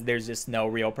because there's just no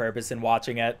real purpose in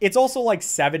watching it. It's also like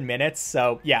 7 minutes,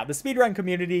 So yeah, the speedrun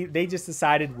community, they just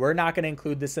decided we're not going to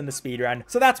include this in the speedrun.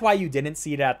 So that's why you didn't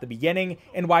see it at the beginning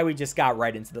and why we just got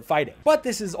right into the fighting. But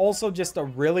this is also just a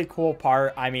really cool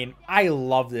part. I mean, I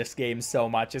love this game so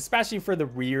much, especially for the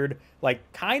weird,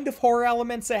 like, kind of horror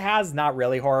elements it has. Not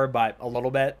really horror, but a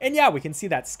little bit. And yeah, we can see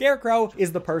that Scarecrow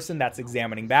is the person that's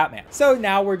examining Batman. So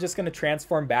now we're just going to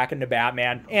transform back into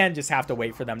Batman and just have to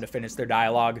wait for them to finish their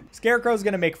dialogue. Scarecrow's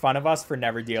going to make fun of us for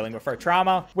never dealing with our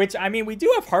trauma, which, I mean, we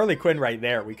do have Harley Quinn right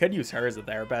there. We could use her as a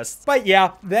therapist. But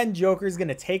yeah, then Joker's going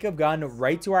to take a gun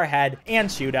right to our head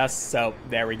and shoot us. So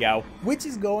there we go, which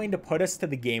is going to put us to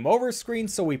the game over screen.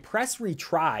 So we press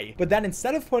retry, but then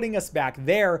instead of putting us back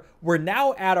there, we're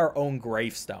now at our own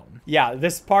gravestone. Yeah,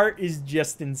 this part is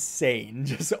just insane,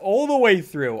 just all the way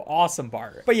through. Awesome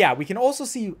part. But yeah, we can also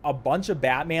see a bunch of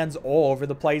Batmans all over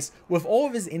the place with all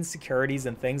of his insecurities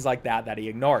and things like that that he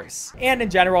ignores. And in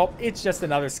general, it's just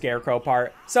another Scarecrow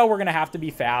part, so we're gonna have to be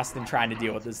fast in trying to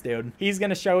deal with this dude. He's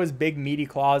gonna show his big meaty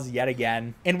claws yet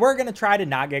again, and we're gonna try to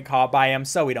not get caught by him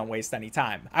so we don't waste any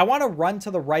time. I want to run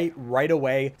to the right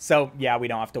away, so yeah, we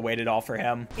don't have to wait at all for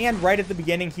him. And right at the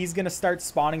beginning, he's gonna start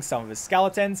spawning some of his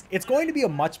skeletons. It's going to be a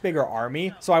much bigger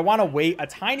army, so I want to wait a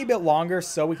tiny bit longer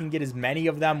so we can get as many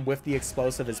of them with the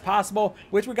explosive as possible,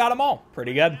 which we got them all.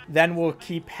 Pretty good. Then we'll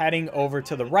keep heading over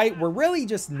to the right. We're really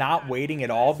just not waiting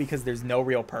at all because there's no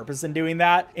real purpose in doing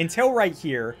that until right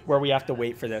here where we have to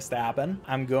wait for this to happen.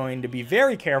 I'm going to be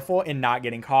very careful in not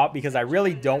getting caught because I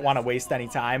really don't want to waste any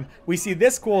time. We see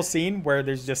this cool scene where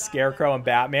there's just Scarecrow and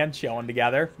Batman chilling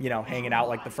together, you know, hanging out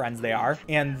like the friends they are.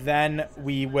 And then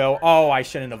we will, oh, I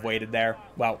shouldn't have waited there.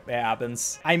 Well, it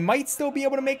happens. I might still be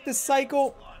able to make this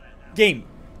cycle. Game.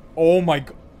 Oh my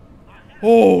god.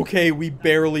 Oh, okay, we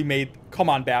barely made, come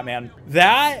on, Batman.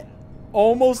 That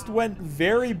almost went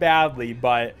very badly,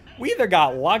 but we either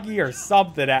got lucky or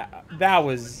something. That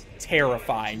was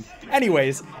terrifying.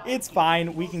 Anyways, it's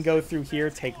fine. We can go through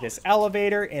here, take this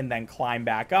elevator, and then climb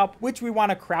back up, which we want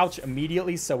to crouch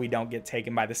immediately so we don't get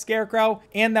taken by the Scarecrow.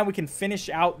 And then we can finish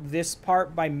out this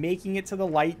part by making it to the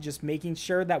light, just making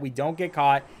sure that we don't get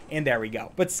caught. And there we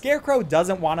go. But Scarecrow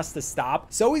doesn't want us to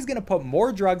stop, so he's going to put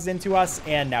more drugs into us,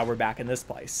 and now we're back in this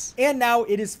place. And now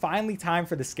it is finally time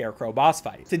for the Scarecrow boss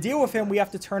fight. To deal with him, we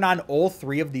have to turn on all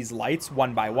 3 of these lights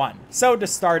one by one. So to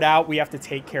start out, we have to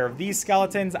take care of these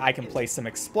skeletons. I can place some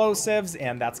explosives,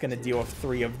 and that's going to deal with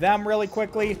 3 of them really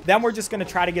quickly. Then we're just going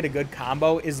to try to get a good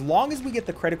combo. As long as we get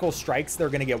the critical strikes, they're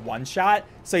going to get one shot.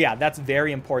 So yeah, that's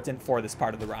very important for this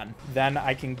part of the run. Then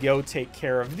I can go take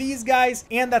care of these guys,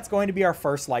 and that's going to be our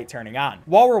first light turning on.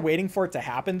 While we're waiting for it to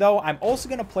happen though, I'm also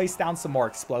going to place down some more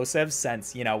explosives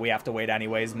since, you know, we have to wait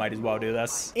anyways, might as well do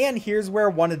this. And here's where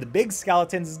one of the big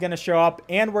skeletons is going to show up,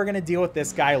 and we're going to deal with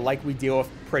this guy like we deal with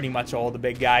pretty much all the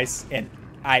big guys. And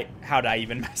how did I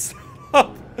even mess that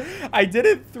up? I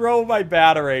didn't throw my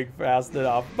batarang fast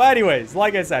enough. But anyways,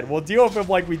 like I said, we'll deal with him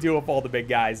like we do with all the big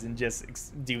guys and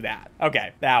just do that.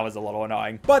 Okay, that was a little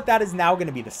annoying. But that is now going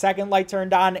to be the second light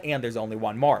turned on, and there's only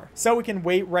one more. So we can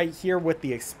wait right here with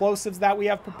the explosives that we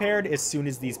have prepared. As soon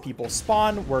as these people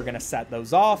spawn, we're going to set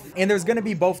those off. And there's going to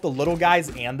be both the little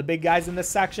guys and the big guys in this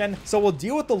section. So we'll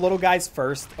deal with the little guys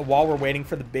first while we're waiting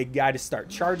for the big guy to start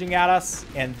charging at us.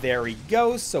 And there he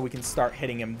goes. So we can start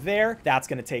hitting him there. That's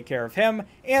going to take care of him.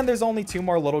 And there's only 2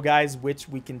 more little guys, which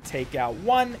we can take out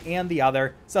one and the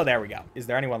other. So there we go. Is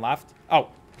there anyone left? Oh,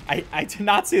 I did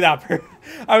not see that person.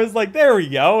 I was like, there we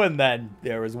go. And then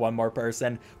there was one more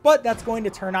person. But that's going to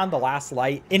turn on the last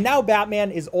light. And now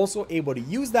Batman is also able to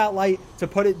use that light to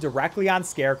put it directly on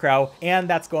Scarecrow. And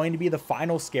that's going to be the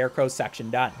final Scarecrow section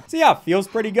done. So yeah, feels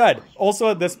pretty good. Also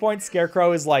at this point,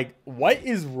 Scarecrow is like, what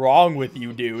is wrong with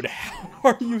you, dude? How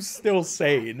are you still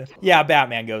sane? Yeah,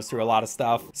 Batman goes through a lot of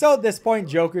stuff. So at this point,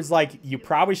 Joker's like, you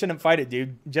probably shouldn't fight it,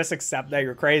 dude. Just accept that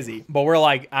you're crazy. But we're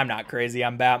like, I'm not crazy.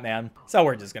 I'm Batman. So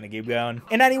we're just going to keep going.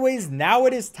 And anyways, now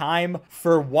it is time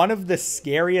for one of the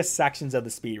scariest sections of the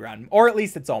speedrun, or at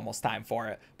least it's almost time for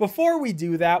it. Before we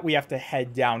do that, we have to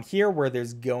head down here where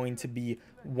there's going to be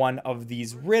one of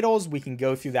these riddles. We can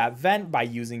go through that vent by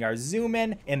using our zoom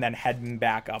in and then heading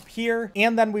back up here.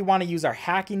 And then we want to use our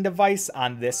hacking device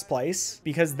on this place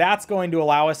because that's going to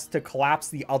allow us to collapse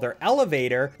the other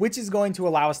elevator, which is going to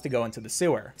allow us to go into the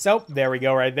sewer. So there we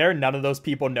go right there. None of those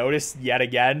people noticed yet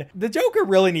again. The Joker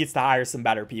really needs to hire some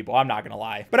better people. I'm not going to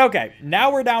lie. But okay,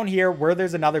 now we're down here where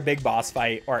there's another big boss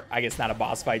fight, or I guess not a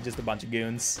boss fight, just a bunch of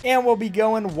goons. And we'll be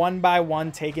going one by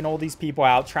one, taking all these people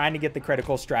out, trying to get the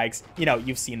critical strikes. You know,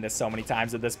 you've seen this so many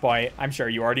times at this point. I'm sure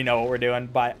you already know what we're doing,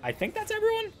 but I think that's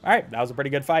everyone. All right, that was a pretty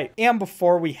good fight. And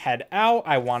before we head out,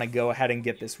 I want to go ahead and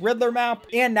get this Riddler map.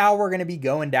 And now we're going to be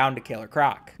going down to Killer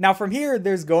Croc. Now from here,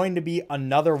 there's going to be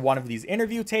another one of these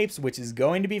interview tapes, which is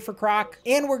going to be for Croc.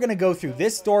 And we're going to go through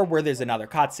this door where there's another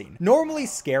cutscene. Normally,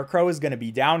 Scarecrow is going to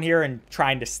be down here and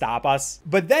trying to stop us,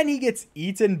 but then he gets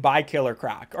eaten by Killer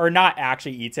Croc, or not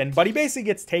actually eaten, but he basically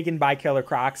gets taken by Killer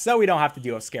Croc, so we don't have to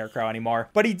deal with Scarecrow anymore.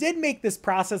 But he did make this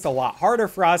process a lot harder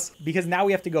for us because now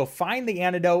we have to go find the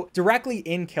antidote directly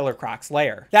in Killer Croc's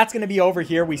lair. That's going to be over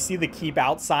here. We see the keep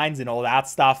out signs and all that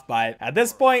stuff, but at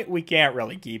this point, we can't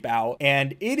really keep out.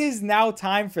 And it is now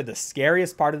time for the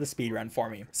scariest part of the speedrun for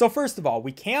me. So first of all,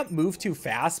 we can't move too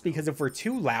fast because if we're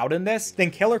too loud in this,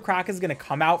 then Killer Croc is going to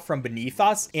come out from beneath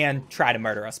us and try to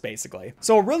murder us basically.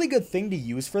 So a really good thing to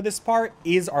use for this part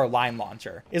is our line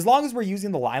launcher. As long as we're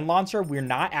using the line launcher, we're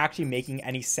not actually making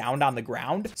any sound on the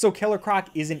ground. So Killer Croc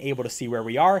isn't able to see where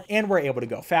we are and we're able to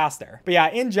go faster. But yeah,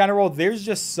 in general, there's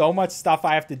just so much stuff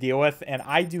I have to deal with and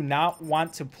I do not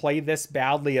want to play this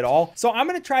badly at all. So I'm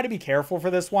going to try to be careful for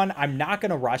this one. I'm not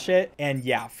going to rush it. And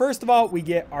yeah, first of all, we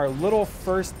get our little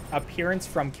first appearance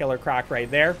from Killer Croc right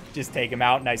there. Just take him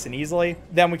out nice and easily.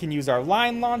 Then we can use our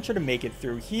line launcher to make it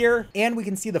through here. And we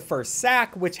can see the first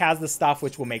sack, which has the stuff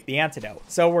which will make the antidote.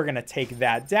 So we're going to take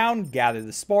that down, gather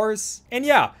the spores. And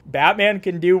yeah, Batman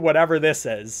can do whatever this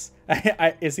is.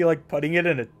 Is he like putting it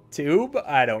in a tube?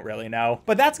 I don't really know.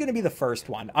 But that's going to be the first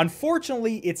one.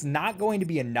 Unfortunately, it's not going to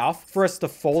be enough for us to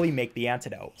fully make the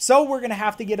antidote. So we're going to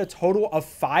have to get a total of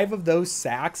 5 of those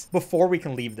sacks before we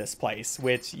can leave this place,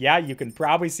 which, yeah, you can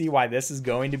probably see why this is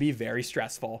going to be very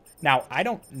stressful. Now, I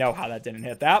don't know how that didn't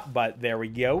hit that, but there we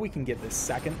go. We can get this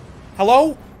second.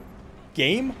 Hello?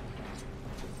 Game?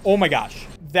 Oh my gosh.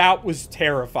 That was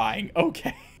terrifying.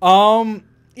 Okay.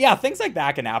 Yeah, things like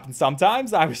that can happen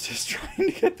sometimes. I was just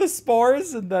trying to get the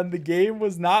spores and then the game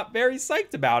was not very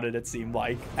psyched about it, it seemed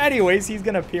like. Anyways, he's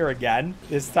gonna appear again.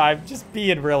 This time, just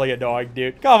being really annoying,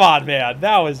 dude. Come on, man.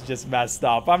 That was just messed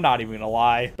up. I'm not even gonna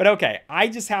lie. But okay, I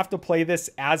just have to play this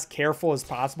as careful as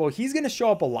possible. He's gonna show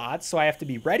up a lot, so I have to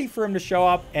be ready for him to show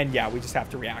up. And yeah, we just have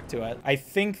to react to it. I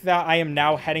think that I am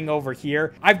now heading over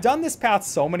here. I've done this path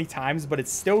so many times, but it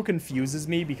still confuses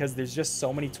me because there's just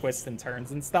so many twists and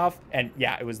turns and stuff. And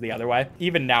yeah, it was the other way.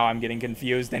 Even now I'm getting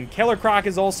confused. And Killer Croc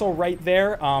is also right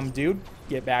there. Dude,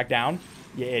 get back down,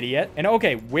 you idiot. And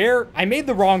okay, I made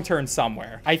the wrong turn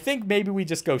somewhere. I think maybe we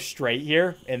just go straight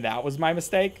here and that was my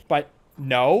mistake, but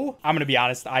no, I'm gonna be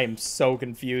honest, I am so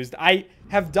confused. I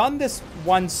have done this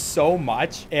one so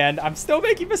much and I'm still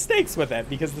making mistakes with it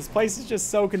because this place is just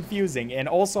so confusing. And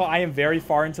also I am very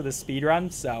far into the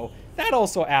speedrun, so that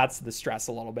also adds to the stress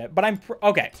a little bit. But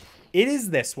okay. It is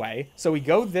this way. So we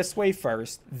go this way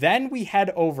first. Then we head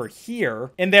over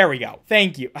here. And there we go.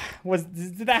 Thank you.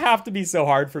 Did that have to be so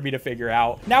hard for me to figure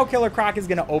out? Now Killer Croc is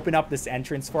going to open up this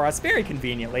entrance for us very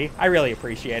conveniently. I really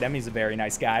appreciate him. He's a very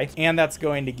nice guy. And that's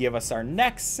going to give us our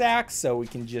next sack. So we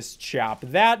can just chop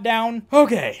that down.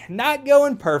 Okay. Not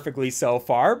going perfectly so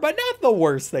far, but not the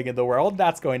worst thing in the world.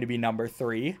 That's going to be number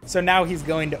 3. So now he's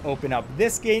going to open up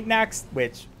this gate next,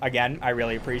 which again, I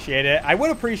really appreciate it. I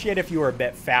would appreciate if you were a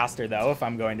bit faster though, if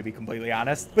I'm going to be completely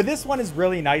honest. But this one is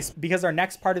really nice because our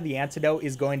next part of the antidote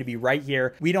is going to be right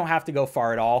here. We don't have to go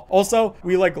far at all. Also,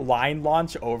 we like line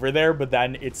launch over there, but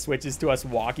then it switches to us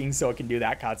walking so it can do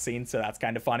that cutscene. So that's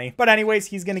kind of funny. But anyways,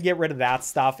 he's going to get rid of that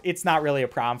stuff. It's not really a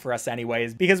problem for us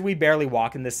anyways, because we barely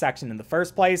walk in this section in the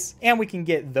first place. And we can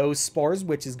get those spores,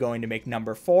 which is going to make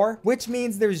number 4, which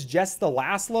means there's just the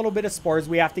last little bit of spores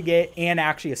we have to get and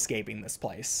actually escaping this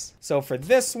place. So for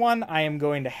this one, I am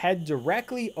going to head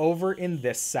directly over in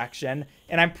this section.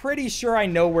 And I'm pretty sure I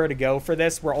know where to go for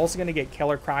this. We're also going to get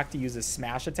Killer Croc to use his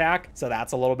smash attack. So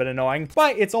that's a little bit annoying.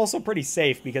 But it's also pretty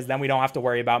safe because then we don't have to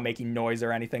worry about making noise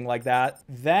or anything like that.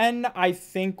 Then I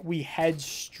think we head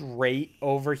straight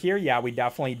over here. Yeah, we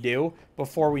definitely do.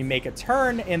 Before we make a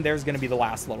turn, and there's going to be the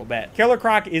last little bit. Killer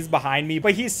Croc is behind me,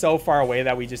 but he's so far away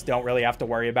that we just don't really have to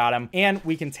worry about him. And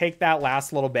we can take that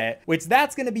last little bit, which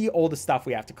that's going to be all the stuff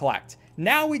we have to collect.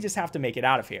 Now we just have to make it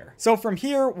out of here. So from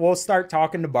here, we'll start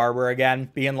talking to Barber again,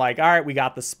 being like, all right, we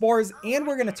got the spores, and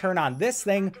we're going to turn on this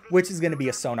thing, which is going to be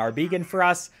a sonar beacon for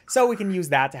us, so we can use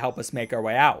that to help us make our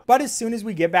way out. But as soon as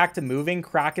we get back to moving,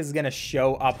 Croc is going to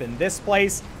show up in this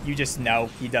place. You just know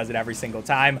he does it every single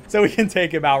time, so we can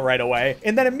take him out right away.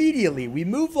 And then immediately, we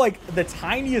move like the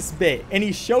tiniest bit, and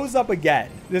he shows up again.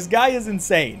 This guy is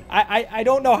insane. I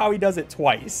don't know how he does it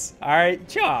twice. All right,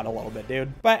 chill out a little bit,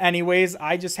 dude. But anyways,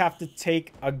 I just have to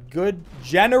take a good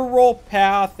general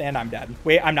path, and I'm dead.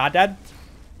 Wait, I'm not dead.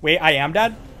 Wait, I am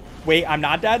dead. Wait, I'm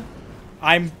not dead.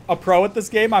 I'm a pro at this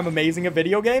game. I'm amazing at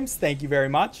video games. Thank you very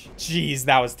much. Jeez,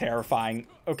 that was terrifying.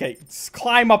 Okay, just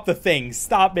climb up the thing.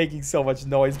 Stop making so much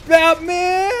noise.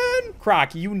 Batman!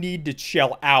 Croc, you need to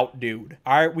chill out, dude.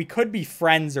 All right, we could be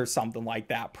friends or something like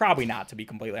that. Probably not, to be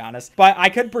completely honest. But I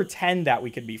could pretend that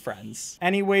we could be friends.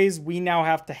 Anyways, we now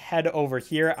have to head over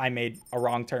here. I made a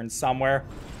wrong turn somewhere.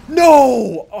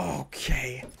 No!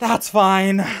 Okay, that's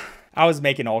fine. I was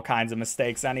making all kinds of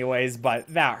mistakes anyways, but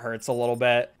that hurts a little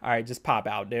bit. All right, just pop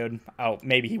out, dude. Oh,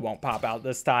 maybe he won't pop out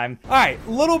this time. All right, a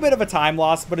little bit of a time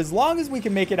loss, but as long as we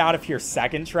can make it out of here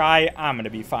second try, I'm gonna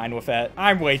be fine with it.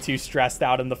 I'm way too stressed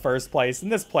out in the first place,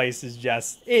 and this place is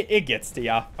just, it gets to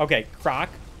ya. Okay, Croc,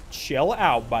 chill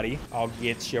out, buddy. I'll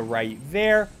get you right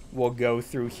there. We'll go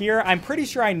through here. I'm pretty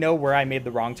sure I know where I made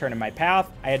the wrong turn in my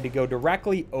path. I had to go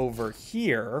directly over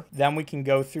here. Then we can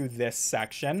go through this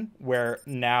section where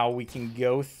now we can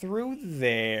go through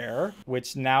there,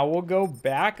 which now we'll go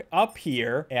back up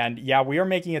here. And yeah, we are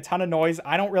making a ton of noise.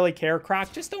 I don't really care.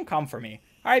 Croc, just don't come for me.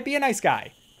 All right, be a nice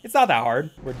guy. It's not that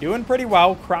hard. We're doing pretty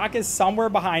well. Croc is somewhere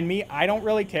behind me. I don't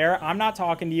really care. I'm not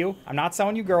talking to you. I'm not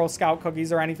selling you Girl Scout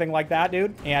cookies or anything like that,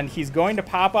 dude. And he's going to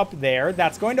pop up there.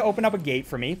 That's going to open up a gate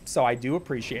for me. So I do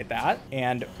appreciate that.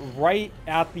 And right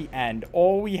at the end,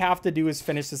 all we have to do is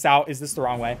finish this out. Is this the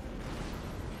wrong way?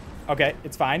 Okay,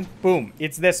 it's fine. Boom.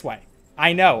 It's this way.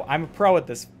 I know. I'm a pro at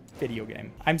this video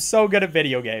game. I'm so good at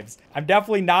video games. I'm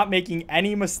definitely not making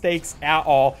any mistakes at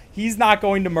all. He's not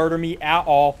going to murder me at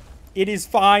all. It is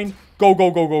fine. Go,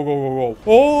 go, go, go, go, go,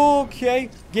 go. Okay.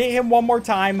 Get him one more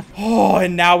time. Oh,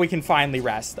 and now we can finally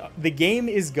rest. The game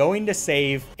is going to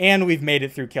save, and we've made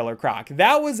it through Killer Croc.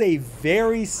 That was a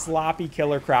very sloppy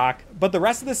Killer Croc, but the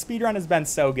rest of the speedrun has been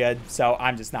so good, so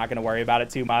I'm just not going to worry about it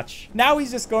too much. Now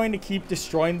he's just going to keep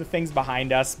destroying the things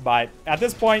behind us, but at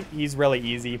this point, he's really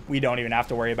easy. We don't even have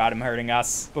to worry about him hurting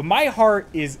us. But my heart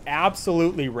is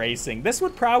absolutely racing. This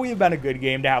would probably have been a good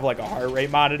game to have like a heart rate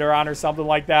monitor on or something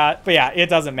like that. But yeah, it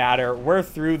doesn't matter. We're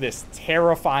through this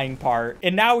terrifying part,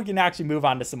 and now we can actually move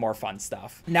on to some more fun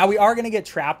stuff. Now we are going to get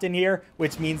trapped in here,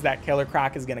 which means that Killer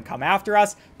Croc is going to come after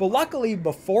us. But luckily,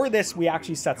 before this, we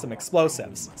actually set some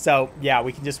explosives. So yeah,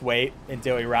 we can just wait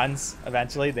until he runs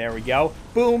eventually. There we go.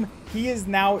 Boom. He is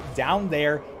now down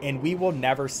there, and we will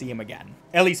never see him again,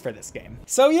 at least for this game.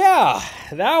 So yeah,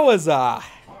 that was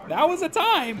a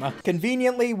time.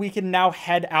 Conveniently, we can now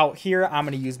head out here. I'm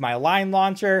going to use my line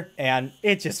launcher, and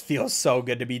it just feels so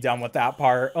good to be done with that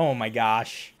part. Oh my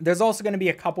gosh. There's also going to be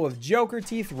a couple of Joker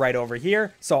teeth right over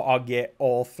here, so I'll get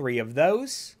all 3 of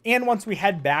those. And once we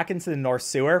head back into the North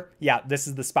Sewer, yeah, this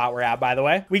is the spot we're at, by the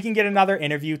way, we can get another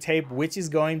interview tape, which is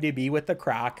going to be with the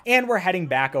Croc, and we're heading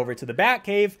back over to the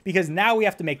Batcave because now we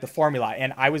have to make the formula,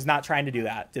 and I was not trying to do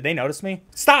that. Did they notice me?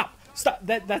 Stop! Stop!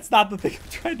 That's not the thing I'm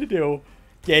trying to do.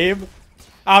 Gabe,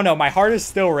 I don't know, my heart is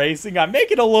still racing. I'm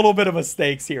making a little bit of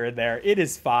mistakes here and there. It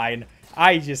is fine.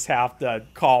 I just have to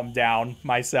calm down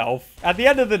myself. At the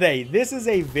end of the day, this is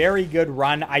a very good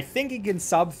run. I think it can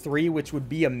sub 3, which would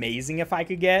be amazing if I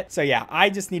could get. So yeah, I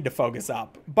just need to focus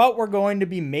up. But we're going to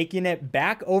be making it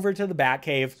back over to the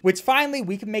Batcave, which finally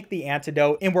we can make the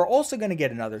antidote, and we're also going to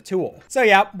get another tool. So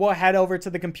yeah, we'll head over to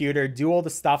the computer, do all the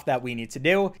stuff that we need to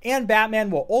do, and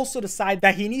Batman will also decide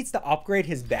that he needs to upgrade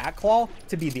his Batclaw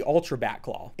to be the Ultra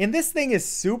Batclaw. And this thing is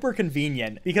super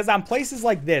convenient because on places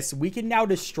like this, we can now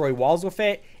destroy walls with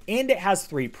it, and it has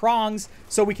 3 prongs,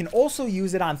 so we can also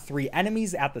use it on 3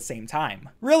 enemies at the same time.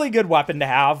 Really good weapon to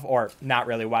have, or not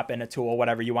really weapon, a tool,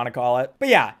 whatever you want to call it. But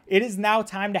yeah, it is now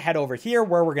time to head over here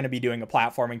where we're going to be doing a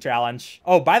platforming challenge.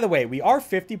 Oh, by the way, we are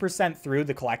 50% through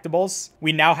the collectibles.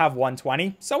 We now have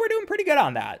 120, so we're doing pretty good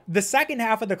on that. The second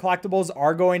half of the collectibles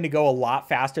are going to go a lot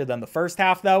faster than the first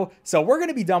half though, so we're going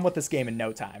to be done with this game in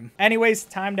no time. Anyways,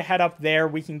 time to head up there.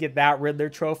 We can get that Riddler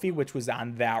trophy, which was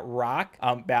on that rock.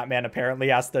 Batman apparently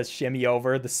has to shimmy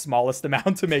over the smallest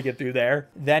amount to make it through there.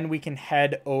 Then we can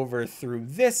head over through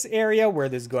this area where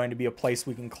there's going to be a place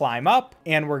we can climb up,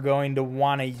 and we're going to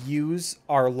want to use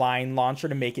our line launcher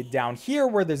to make it down here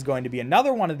where there's going to be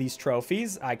another one of these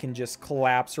trophies. I can just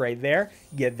collapse right there,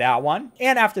 get that one.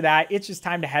 And after that, it's just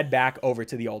time to head back over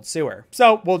to the old sewer.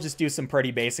 So we'll just do some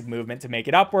pretty basic movement to make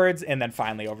it upwards and then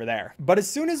finally over there. But as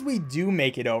soon as we do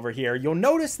make it over here, you'll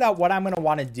notice that what I'm going to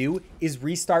want to do is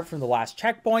restart from the last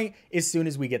checkpoint as soon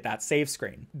as we we get that save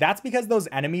screen. That's because those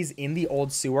enemies in the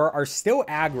old sewer are still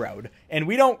aggroed, and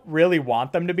we don't really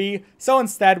want them to be. So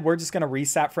instead, we're just going to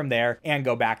reset from there and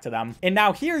go back to them. And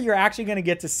now here, you're actually going to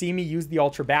get to see me use the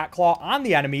Ultra Bat Claw on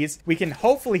the enemies. We can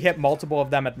hopefully hit multiple of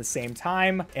them at the same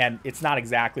time, and it's not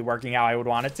exactly working how I would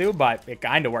want it to, but it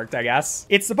kind of worked, I guess.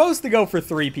 It's supposed to go for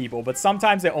 3 people, but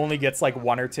sometimes it only gets like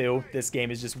 1 or 2. This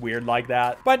game is just weird like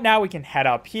that. But now we can head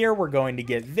up here. We're going to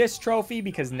get this trophy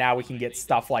because now we can get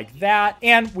stuff like that,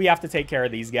 and we have to take care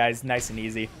of these guys nice and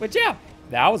easy. But yeah,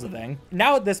 that was a thing.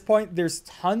 Now at this point, there's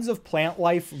tons of plant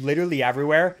life literally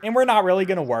everywhere, and we're not really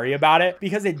going to worry about it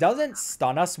because it doesn't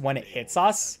stun us when it hits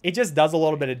us. It just does a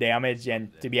little bit of damage,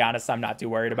 and to be honest, I'm not too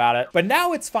worried about it. But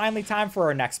now it's finally time for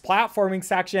our next platforming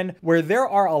section, where there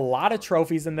are a lot of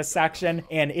trophies in this section,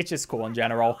 and it's just cool in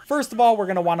general. First of all, we're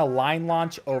going to want to line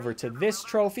launch over to this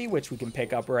trophy, which we can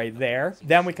pick up right there.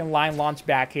 Then we can line launch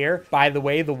back here. By the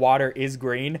way, the water is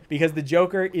green because the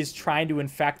Joker is trying to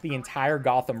infect the entire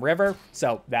Gotham River.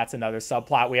 So that's another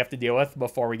subplot we have to deal with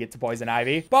before we get to Poison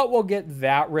Ivy. But we'll get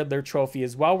that Riddler trophy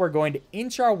as well. We're going to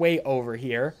inch our way over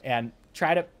here and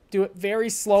try to do it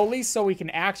very slowly so we can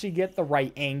actually get the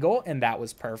right angle, and that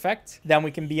was perfect. Then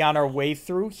we can be on our way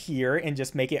through here and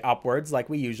just make it upwards like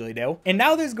we usually do. And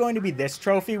now there's going to be this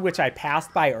trophy, which I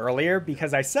passed by earlier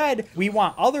because I said we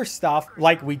want other stuff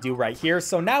like we do right here.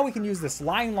 So now we can use this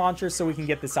line launcher so we can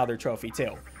get this other trophy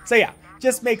too. So yeah,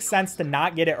 just makes sense to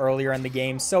not get it earlier in the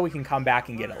game so we can come back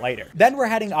and get it later. Then we're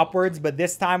heading upwards, but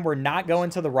this time we're not going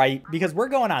to the right because we're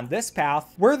going on this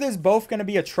path where there's both going to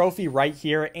be a trophy right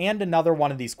here and another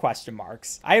one of these question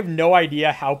marks. I have no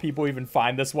idea how people even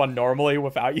find this one normally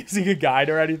without using a guide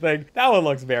or anything. That one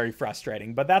looks very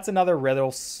frustrating, but that's another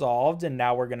riddle solved. And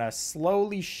now we're going to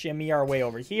slowly shimmy our way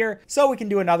over here so we can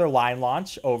do another line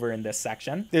launch over in this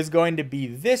section. There's going to be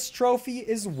this trophy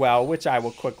as well, which I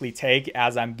will quickly take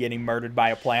as I'm getting murdered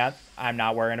by a plant. I'm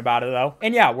not worrying about it though.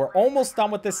 And yeah, we're almost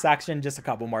done with this section. Just a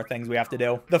couple more things we have to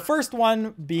do. The first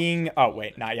one being, oh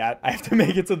wait, not yet. I have to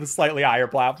make it to the slightly higher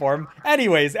platform.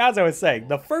 Anyways, as I was saying,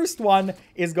 the first one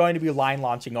is going to be line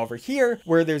launching over here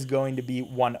where there's going to be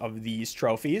one of these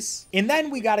trophies. And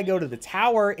then we got to go to the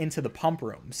tower into the pump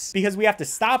rooms because we have to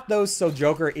stop those so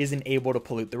Joker isn't able to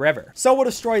pollute the river. So we'll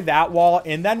destroy that wall,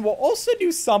 and then we'll also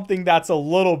do something that's a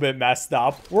little bit messed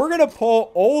up. We're going to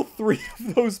pull all 3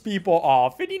 of those people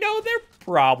off, and you know, they're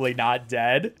probably not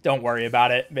dead. Don't worry about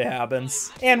it. It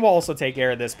happens. And we'll also take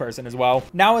care of this person as well.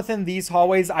 Now within these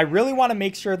hallways, I really want to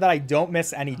make sure that I don't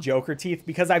miss any Joker teeth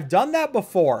because I've done that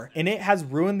before and it has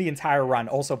ruined the entire run.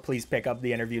 Also, please pick up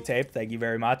the interview tape. Thank you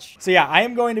very much. So yeah, I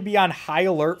am going to be on high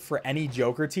alert for any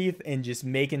Joker teeth and just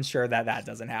making sure that that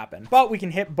doesn't happen. But we can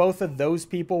hit both of those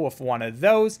people with one of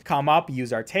those, come up,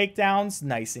 use our takedowns,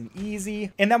 nice and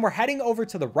easy. And then we're heading over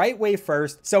to the right way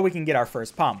first so we can get our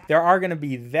first pump. There are going to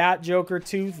be that Joker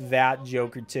tooth, that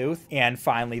Joker tooth, and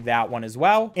finally that one as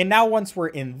well. And now once we're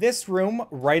in this room,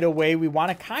 right away, we want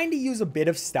to kind of use a bit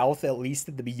of stealth, at least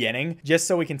at the beginning, just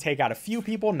so we can take out a few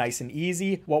people nice and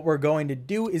easy. What we're going to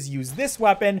do is use this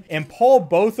weapon and pull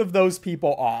both of those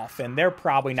people off, and they're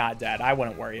probably not dead. I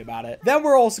wouldn't worry about it. Then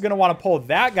we're also going to want to pull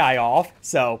that guy off,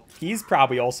 so he's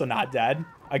probably also not dead.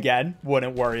 Again,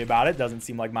 wouldn't worry about it. Doesn't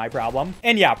seem like my problem.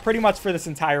 And yeah, pretty much for this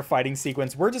entire fighting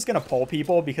sequence, we're just going to pull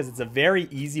people because it's a very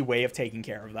easy way of taking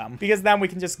care of them. Because then we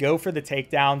can just go for the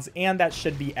takedowns, and that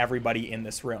should be everybody in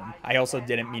this room. I also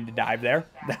didn't mean to dive there.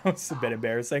 That was a bit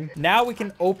embarrassing. Now we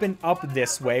can open up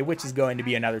this way, which is going to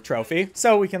be another trophy.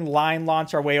 So we can line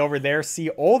launch our way over there, see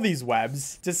all these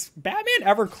webs. Does Batman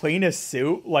ever clean his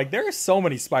suit? Like, there are so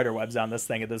many spider webs on this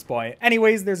thing at this point.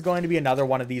 Anyways, there's going to be another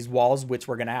one of these walls, which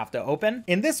we're going to have to open.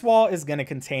 And this wall is going to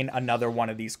contain another one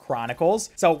of these chronicles.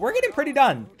 So we're getting pretty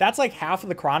done. That's like half of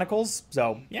the chronicles.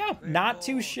 So yeah, not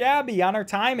too shabby on our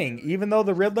timing, even though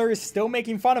the Riddler is still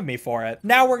making fun of me for it.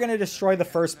 Now we're going to destroy the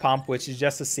first pump, which is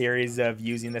just a series of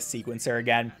using the sequencer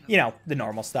again. You know, the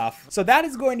normal stuff. So that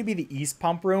is going to be the east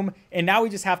pump room. And now we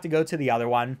just have to go to the other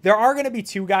one. There are going to be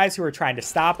 2 guys who are trying to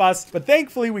stop us, but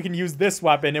thankfully we can use this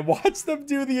weapon and watch them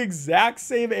do the exact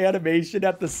same animation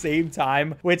at the same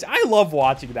time, which I love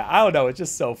watching that. I don't know. It's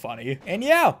just so fun. And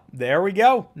yeah, there we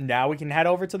go. Now we can head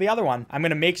over to the other one. I'm going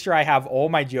to make sure I have all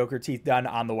my Joker teeth done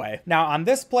on the way. Now on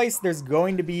this place, there's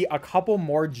going to be a couple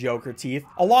more Joker teeth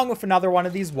along with another one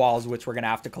of these walls, which we're going to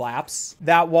have to collapse.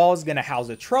 That wall is going to house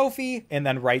a trophy. And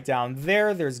then right down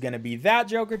there, there's going to be that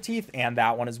Joker teeth and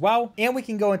that one as well. And we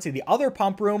can go into the other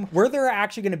pump room where there are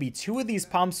actually going to be 2 of these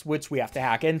pumps, which we have to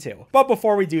hack into. But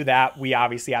before we do that, we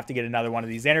obviously have to get another one of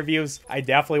these interviews. I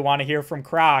definitely want to hear from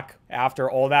Croc. after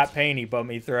all that pain he put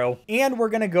me through. And we're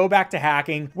gonna go back to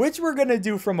hacking, which we're gonna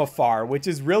do from afar, which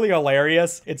is really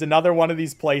hilarious. It's another one of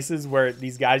these places where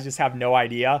these guys just have no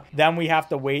idea. Then we have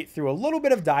to wait through a little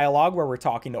bit of dialogue where we're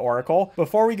talking to Oracle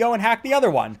before we go and hack the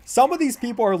other one. Some of these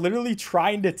people are literally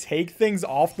trying to take things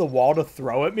off the wall to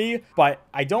throw at me, but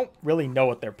I don't really know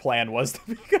what their plan was, to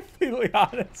be completely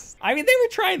honest. I mean, they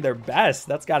were trying their best.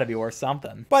 That's got to be worth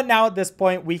something. But now at this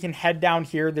point, we can head down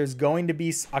here. There's going to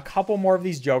be a couple more of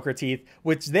these Joker teeth,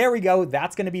 which there we go.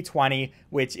 That's going to be 20,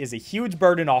 which is a huge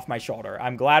burden off my shoulder.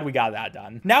 I'm glad we got that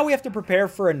done. Now we have to prepare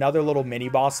for another little mini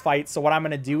boss fight. So what I'm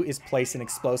going to do is place an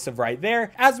explosive right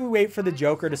there as we wait for the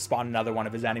Joker to spawn another one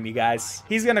of his enemy guys.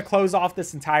 He's going to close off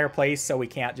this entire place so we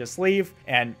can't just leave.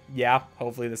 And yeah,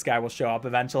 hopefully this guy will show up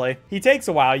eventually. He takes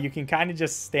a while. You can kind of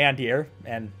just stand here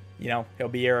and, you know, he'll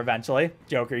be here eventually.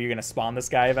 Joker, you're gonna spawn this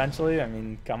guy eventually? I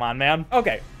mean, come on, man.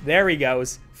 Okay, there he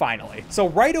goes, finally. So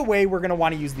right away, we're gonna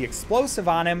wanna use the explosive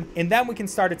on him, and then we can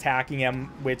start attacking him,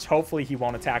 which hopefully he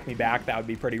won't attack me back. That would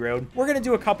be pretty rude. We're gonna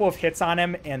do a couple of hits on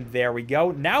him, and there we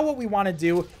go. Now what we wanna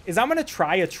do is I'm gonna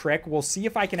try a trick. We'll see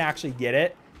if I can actually get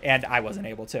it. And I wasn't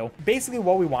able to. Basically,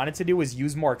 what we wanted to do was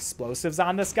use more explosives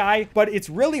on this guy, but it's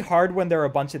really hard when there are a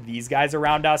bunch of these guys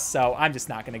around us, so I'm just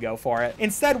not gonna go for it.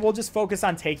 Instead, we'll just focus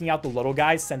on taking out the little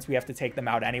guys since we have to take them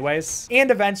out anyways.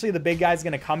 And eventually, the big guy's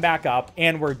gonna come back up,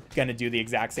 and we're gonna do the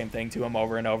exact same thing to him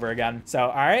over and over again. So,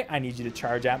 all right, I need you to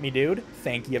charge at me, dude.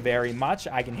 Thank you very much.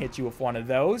 I can hit you with one of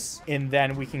those. And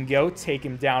then we can go take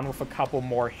him down with a couple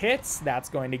more hits. That's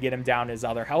going to get him down his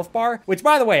other health bar, which,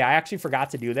 by the way, I actually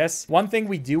forgot to do this. One thing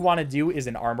we do want to do is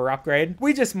an armor upgrade.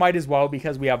 We just might as well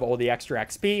because we have all the extra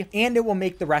XP, and it will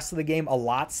make the rest of the game a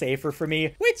lot safer for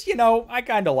me, which, you know, I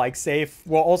kind of like safe.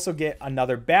 We'll also get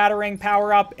another battering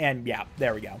power up, and yeah,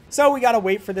 there we go. So we got to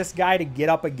wait for this guy to get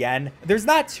up again. There's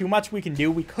not too much we can do.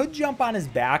 We could jump on his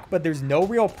back, but there's no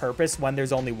real purpose when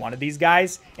there's only one of these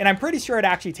guys, and I'm pretty sure it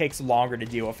actually takes longer to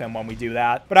deal with him when we do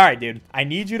that. But all right, dude, I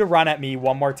need you to run at me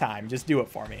one more time. Just do it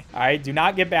for me. All right, do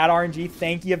not get bad RNG.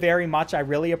 Thank you very much. I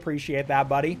really appreciate that,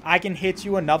 buddy. I can hit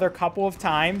you another couple of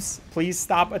times. Please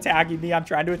stop attacking me. I'm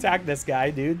trying to attack this guy,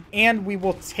 dude. And we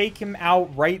will take him out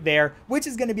right there, which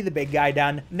is going to be the big guy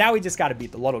done. Now we just got to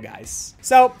beat the little guys.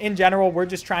 So in general, we're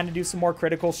just trying to do some more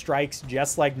critical strikes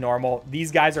just like normal.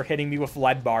 These guys are hitting me with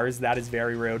lead bars. That is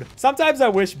very rude. Sometimes I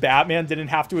wish Batman didn't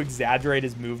have to exaggerate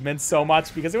his movements so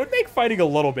much because it would make fighting a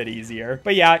little bit easier.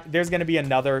 But yeah, there's going to be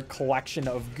another collection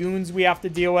of goons we have to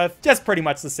deal with. Just pretty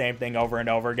much the same thing over and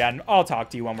over again. I'll talk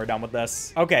to you when we're done with this.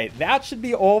 Okay, that should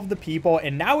be all of the people,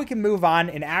 and now we can move on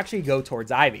and actually go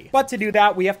towards Ivy. But to do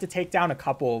that, we have to take down a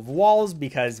couple of walls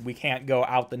because we can't go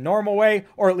out the normal way,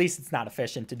 or at least it's not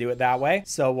efficient to do it that way.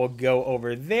 So we'll go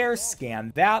over there,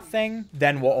 scan that thing.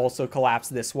 Then we'll also collapse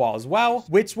this wall as well,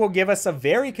 which will give us a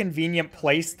very convenient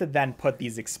place to then put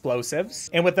these explosives.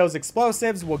 And with those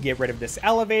explosives, we'll get rid of this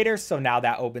elevator. So now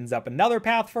that opens up another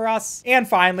path for us. And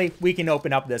finally, we can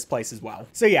open up this place as well.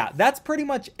 So yeah, that's pretty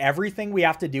much everything we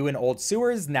have to do in Old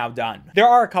Sewers now done. There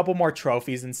are a couple more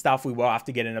trophies and stuff we will have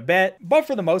to get in a bit, but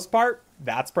for the most part,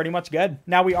 that's pretty much good.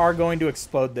 Now we are going to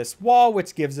explode this wall,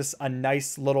 which gives us a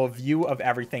nice little view of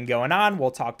everything going on. We'll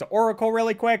talk to Oracle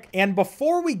really quick. And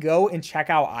before we go and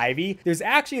check out Ivy, there's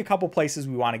actually a couple places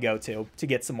we want to go to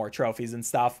get some more trophies and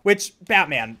stuff, which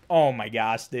Batman, oh my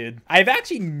gosh, dude. I've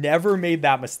actually never made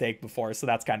that mistake before, so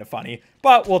that's kind of funny,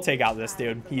 but we'll take out this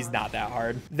dude. He's not that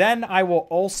hard. Then I will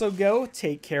also go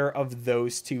take care of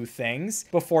those two things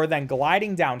before then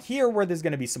gliding down here where there's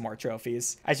going to be some more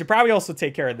trophies. I should probably also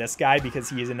take care of this guy because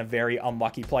he is in a very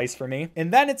unlucky place for me.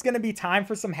 And then it's going to be time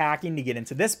for some hacking to get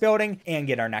into this building and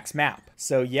get our next map.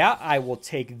 So yeah, I will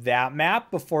take that map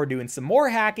before doing some more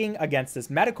hacking against this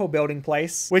medical building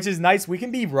place, which is nice. We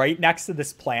can be right next to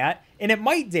this plant and it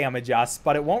might damage us,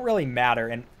 but it won't really matter.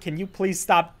 And can you please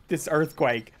stop this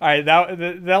earthquake? All right,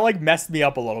 that like messed me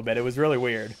up a little bit. It was really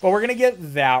weird. But we're gonna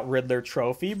get that Riddler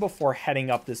trophy before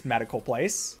heading up this medical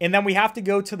place. And then we have to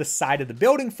go to the side of the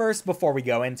building first before we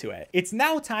go into it. It's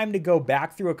now time to go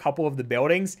back through a couple of the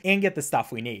buildings and get the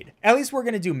stuff we need. At least we're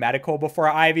gonna do medical before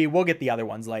Ivy. We'll get the other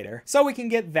ones later. So we can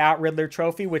get that Riddler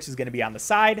trophy, which is gonna be on the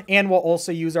side. And we'll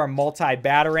also use our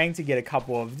multi-batarang to get a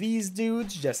couple of these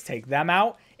dudes. Just take them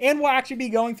out. And we'll actually be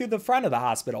going through the front of the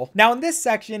hospital. Now in this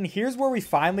section, here's where we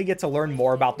finally get to learn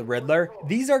more about the Riddler.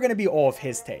 These are going to be all of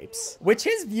his tapes, which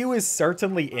his view is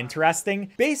certainly interesting.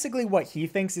 Basically what he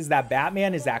thinks is that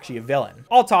Batman is actually a villain.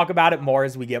 I'll talk about it more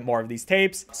as we get more of these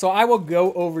tapes. So I will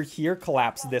go over here,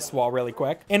 collapse this wall really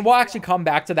quick, and we'll actually come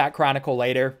back to that chronicle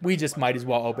later. We just might as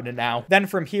well open it now. Then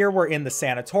from here, we're in the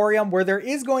sanatorium where there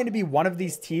is going to be one of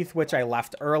these teeth, which I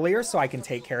left earlier, so I can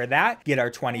take care of that, get our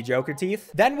 20 Joker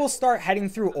teeth. Then we'll start heading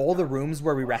through through all the rooms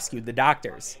where we rescued the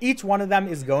doctors. Each one of them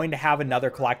is going to have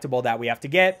another collectible that we have to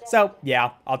get. So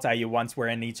yeah, I'll tell you once we're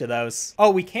in each of those.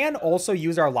 Oh, we can also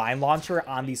use our line launcher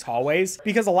on these hallways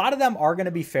because a lot of them are going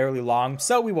to be fairly long,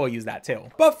 so we will use that too.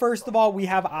 But first of all, we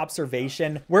have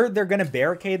observation, where they're going to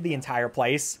barricade the entire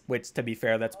place, which to be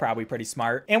fair, that's probably pretty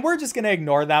smart. And we're just going to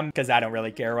ignore them because I don't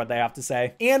really care what they have to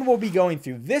say. And we'll be going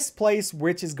through this place,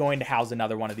 which is going to house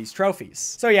another one of these trophies.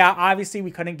 So yeah, obviously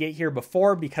we couldn't get here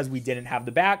before because we didn't have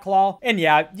the bat claw. And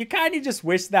yeah, you kind of just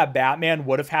wish that Batman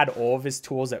would have had all of his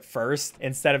tools at first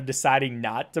instead of deciding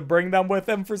not to bring them with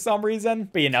him for some reason.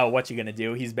 But you know, what you gonna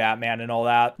do? He's Batman and all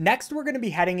that. Next, we're gonna be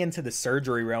heading into the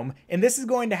surgery room, and this is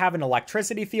going to have an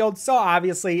electricity field, so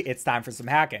obviously it's time for some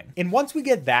hacking. And once we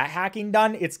get that hacking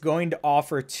done, it's going to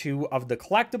offer 2 of the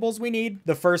collectibles we need.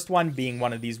 The first one being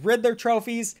one of these Riddler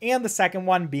trophies, and the second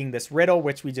one being this riddle,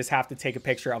 which we just have to take a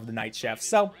picture of the night shift.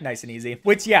 So nice and easy.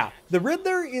 Which yeah, the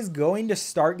Riddler is going to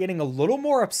start getting a little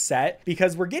more upset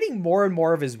because we're getting more and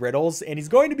more of his riddles, and he's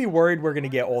going to be worried we're going to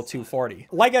get all 240.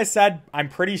 Like I said, I'm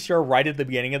pretty sure right at the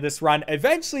beginning of this run,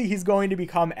 eventually he's going to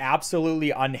become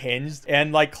absolutely unhinged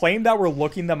and like claim that we're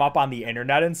looking them up on the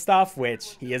internet and stuff,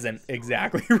 which he isn't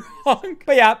exactly wrong.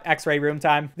 But yeah, x-ray room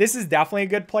time. This is definitely a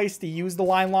good place to use the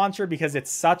line launcher because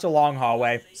it's such a long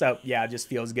hallway. So yeah, it just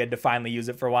feels good to finally use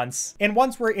it for once. And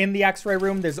once we're in the x-ray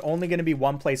room, there's only going to be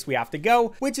one place we have to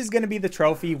go, which is going to be the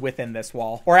trophy within this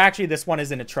wall. Or actually, this one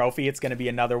isn't a trophy. It's going to be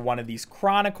another one of these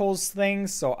Chronicles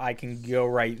things. So I can go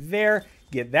right there,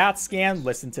 get that scanned,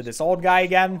 listen to this old guy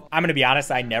again. I'm gonna be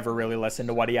honest, I never really listen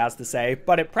to what he has to say,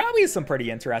 but it probably is some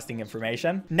pretty interesting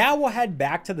information. Now we'll head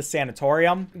back to the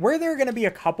sanatorium, where there are gonna be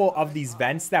a couple of these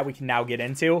vents that we can now get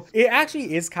into. It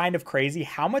actually is kind of crazy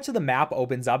how much of the map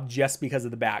opens up just because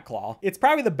of the bat claw. It's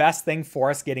probably the best thing for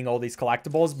us getting all these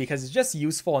collectibles because it's just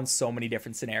useful in so many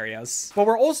different scenarios. But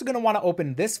we're also gonna wanna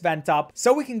open this vent up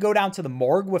so we can go down to the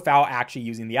morgue without actually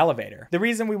using the elevator. The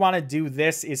reason we wanna do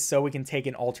this is so we can take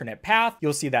an alternate path.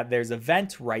 You'll see that there's a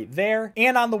vent right there.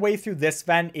 And on the way through this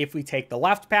vent, if we take the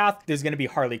left path, there's going to be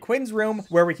Harley Quinn's room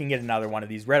where we can get another one of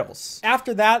these riddles.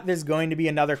 After that, there's going to be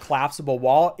another collapsible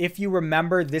wall. If you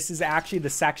remember, this is actually the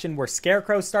section where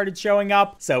Scarecrow started showing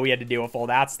up, so we had to deal with all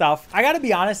that stuff. I gotta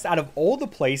be honest, out of all the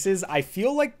places, I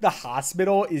feel like the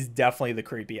hospital is definitely the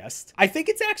creepiest. I think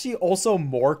it's actually also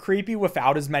more creepy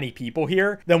without as many people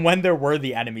here than when there were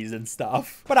the enemies and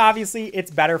stuff. But obviously,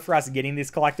 it's better for us getting these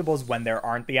collectibles when there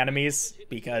aren't the enemies,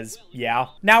 because yeah.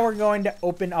 Now we're going to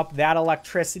open up that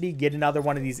electricity, get another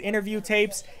one of these interview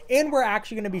tapes, and we're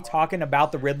actually going to be talking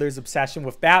about the Riddler's obsession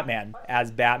with Batman,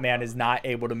 as Batman is not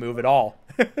able to move at all.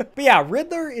 But yeah,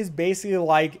 Riddler is basically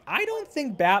like, I don't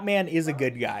think Batman is a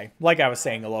good guy, like I was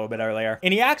saying a little bit earlier.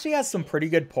 And he actually has some pretty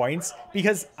good points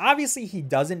because obviously he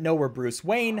doesn't know we're Bruce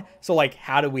Wayne, so like,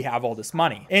 how do we have all this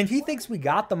money? And he thinks we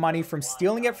got the money from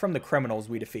stealing it from the criminals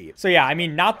we defeat. So yeah, I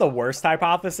mean, not the worst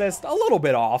hypothesis, a little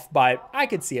bit off, but I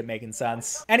could see it making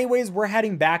sense. Anyways, we're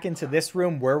heading back into this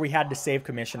room where we had to save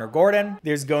Commissioner Gordon.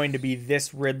 There's going to be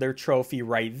this Riddler trophy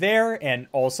right there. And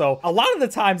also, a lot of the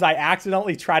times I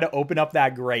accidentally try to open up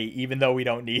that grate, even though we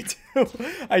don't need to.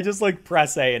 I just like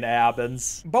press A and it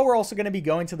happens. But we're also going to be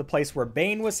going to the place where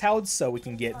Bane was held, so we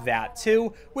can get that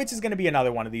too, which is going to be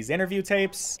another one of these interview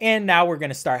tapes. And now we're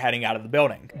going to start heading out of the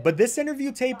building. But this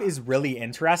interview tape is really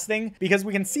interesting because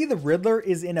we can see the Riddler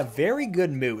is in a very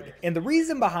good mood. And the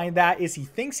reason behind that is he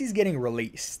thinks he's getting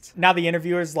released. Now the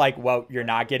interviewer's like, well, you're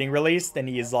not getting released. And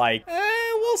he's like,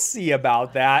 we'll see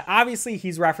about that. Obviously,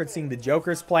 he's referencing the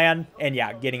Joker's plan and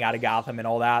yeah, getting out of Gotham and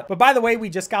all that. But by the way, we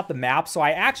just got the map, so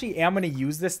I actually am going to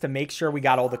use this to make sure we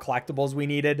got all the collectibles we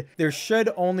needed. There should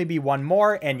only be one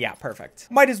more, and yeah, perfect.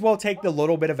 Might as well take the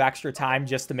little bit of extra time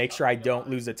just to make sure I don't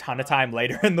lose a ton of time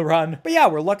later in the run. But yeah,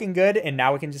 we're looking good, and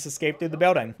now we can just escape through the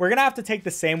building. We're going to have to take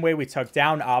the same way we took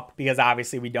down up, because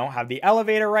obviously we don't have the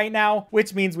elevator right now,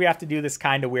 which means we have to do this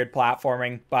kind of weird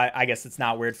platforming, but I guess it's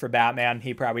not weird for Batman.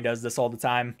 He probably does this all the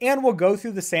time. And we'll go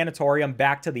through the sanatorium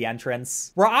back to the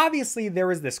entrance, where obviously there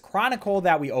was this chronicle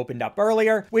that we opened up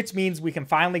earlier, which means we can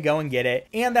finally go and get it,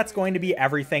 and that's going to be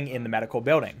everything in the medical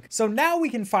building. So now we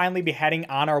can finally be heading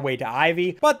on our way to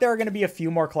Ivy, but there are going to be a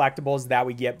few more collectibles that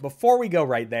we get before we go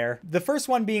right there. The first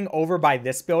one being over by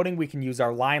this building, we can use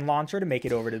our line launcher to make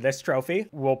it over to this trophy.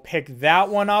 We'll pick that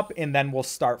one up, and then we'll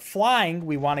start flying.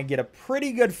 We want to get a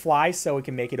pretty good fly so we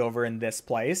can make it over in this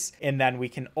place, and then we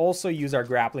can also use our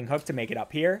grappling hook to make it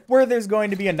up here, where there's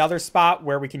going to be another spot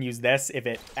where we can use this if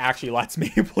it actually lets me,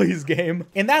 please game.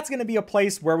 And that's going to be a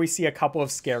place where we see a couple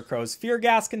of Scarecrow's fear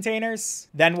gas containers.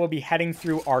 Then we'll be heading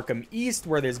through Arkham East,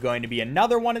 where there's going to be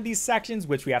another one of these sections,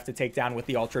 which we have to take down with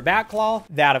the Ultra Bat Claw.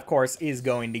 That, of course, is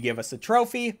going to give us a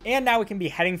trophy. And now we can be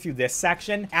heading through this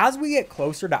section. As we get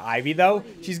closer to Ivy, though,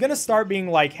 she's going to start being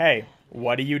like, hey,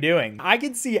 what are you doing? I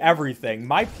can see everything.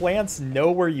 My plants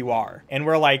know where you are. And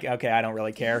we're like, okay, I don't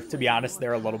really care. To be honest,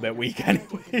 they're a little bit weak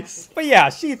anyways. But yeah,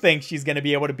 she thinks she's going to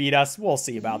be able to beat us. We'll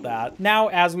see about that. Now,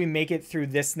 as we make it through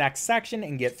this next section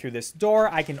and get through this door,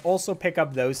 I can also pick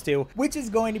up those two, which is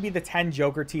going to be the 10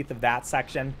 Joker teeth of that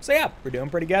section. So yeah, we're doing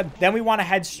pretty good. Then we want to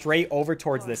head straight over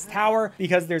towards this tower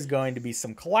because there's going to be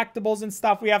some collectibles and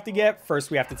stuff we have to get.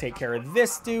 First, we have to take care of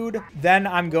this dude. Then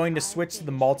I'm going to switch to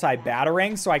the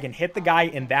multi-batarang so I can hit the guy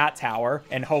in that tower,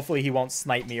 and hopefully he won't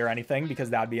snipe me or anything because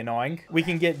that would be annoying. We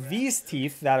can get these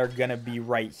teeth that are gonna be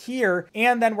right here,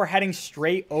 and then we're heading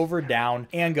straight over down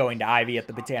and going to Ivy at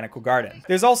the Botanical Garden.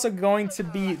 There's also going to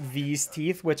be these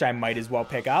teeth, which I might as well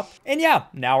pick up. And yeah,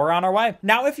 now we're on our way.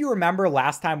 Now, if you remember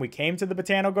last time we came to the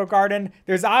Botanical Garden,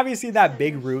 there's obviously that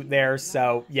big route there,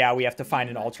 so yeah, we have to find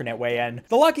an alternate way in.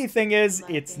 The lucky thing is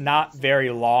it's not very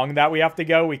long that we have to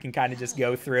go. We can kind of just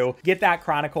go through, get that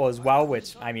Chronicle as well,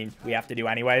 which, I mean, we have to do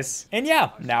anyways. And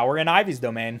yeah, now we're in Ivy's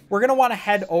domain. We're gonna want to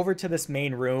head over to this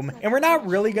main room, and we're not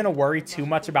really gonna worry too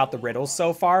much about the riddles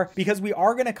so far because we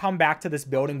are gonna come back to this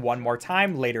building one more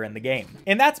time later in the game.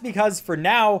 And that's because for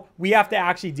now, we have to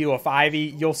actually deal with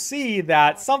Ivy. You'll see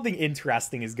that something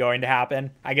interesting is going to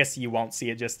happen. I guess you won't see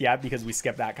it just yet because we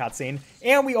skipped that cutscene.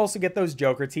 And we also get those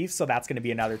Joker teeth, so that's gonna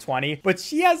be another 20. But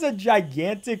she has a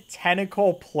gigantic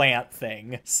tentacle plant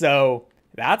thing, so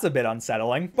that's a bit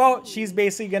unsettling. Well, she's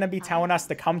basically going to be telling us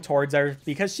to come towards her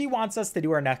because she wants us to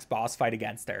do our next boss fight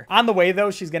against her. On the way,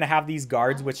 though, she's going to have these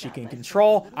guards, which she can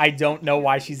control. I don't know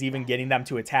why she's even getting them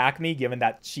to attack me, given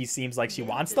that she seems like she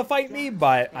wants to fight me,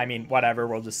 but I mean, whatever,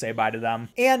 we'll just say bye to them.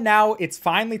 And now it's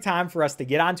finally time for us to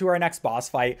get on to our next boss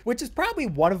fight, which is probably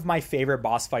one of my favorite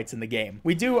boss fights in the game.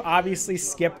 We do obviously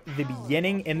skip the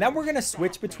beginning, and then we're going to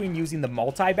switch between using the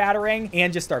multi-batarang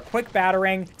and just our quick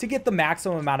batarang to get the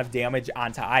maximum amount of damage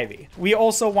onto Ivy. We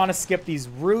also want to skip these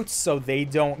roots so they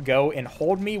don't go and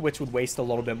hold me, which would waste a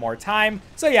little bit more time.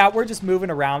 So yeah, we're just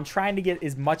moving around trying to get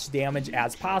as much damage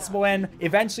as possible in.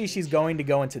 Eventually she's going to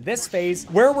go into this phase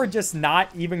where we're just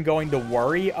not even going to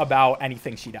worry about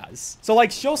anything she does. So like,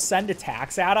 she'll send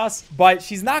attacks at us, but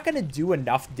she's not going to do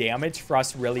enough damage for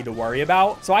us really to worry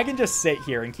about. So I can just sit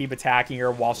here and keep attacking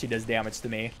her while she does damage to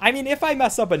me. I mean, if I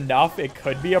mess up enough, it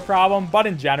could be a problem, but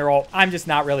in general, I'm just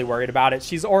not really worried about it.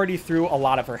 She's already through a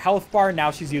lot of her health bar.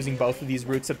 Now she's using both of these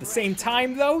roots at the same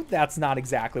time, though. That's not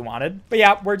exactly wanted. But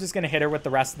yeah, we're just going to hit her with the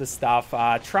rest of the stuff.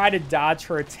 Try to dodge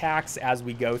her attacks as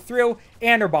we go through,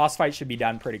 and her boss fight should be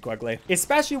done pretty quickly,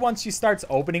 especially once she starts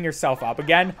opening herself up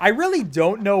again. I really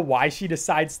don't know why she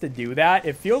decides to do that.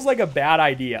 It feels like a bad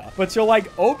idea, but she'll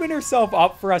like open herself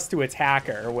up for us to attack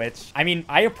her, which, I mean,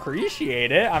 I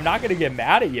appreciate it. I'm not going to get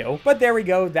mad at you, but there we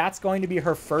go. That's going to be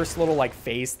her first little like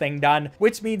phase thing done,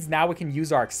 which means now we can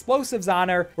use our explosives on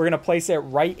her. We're going to place it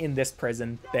right in this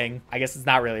prison thing. I guess it's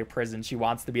not really a prison. She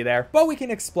wants to be there, but we can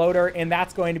explode her, and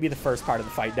that's going to be the first part of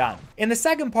the fight done. And the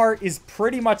second part is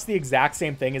pretty much the exact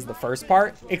same thing as the first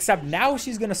part, except now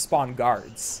she's going to spawn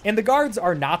guards. And the guards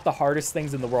are not the hardest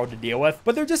things in the world to deal with,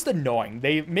 but they're just annoying.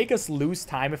 They make us lose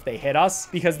time if they hit us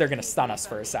because they're going to stun us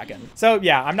for a second. So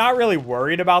yeah, I'm not really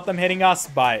worried about them hitting us,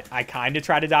 but I kind of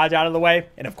try to dodge out of the way.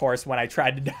 And of course, when I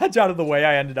tried to dodge out of the way,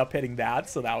 I ended up hitting that.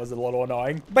 So that was a little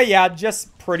annoying. But yeah,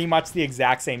 just pretty much the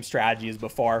exact same strategy as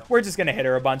before. We're just going to hit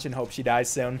her a bunch and hope she dies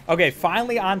soon. Okay,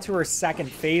 finally on to her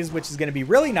second phase, which is going to be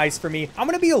really nice for me. I'm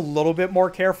going to be a little bit more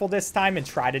careful this time and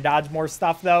try to dodge more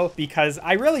stuff though, because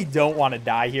I really don't want to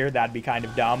die here. That'd be kind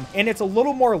of dumb. And it's a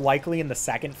little more likely in the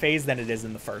second phase than it is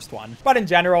in the first one. But in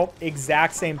general,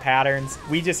 exact same patterns.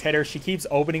 We just hit her. She keeps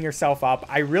opening herself up.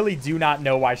 I really do not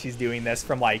know why she's doing this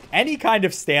from like any kind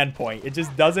of standpoint. It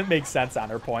just doesn't make sense on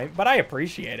her point, but I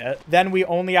appreciate it. Then we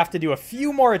only have to do a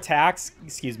few more attacks.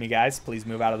 Excuse me, guys. Please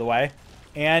move out of the way.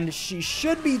 And she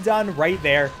should be done right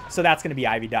there. So that's going to be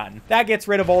Ivy done. That gets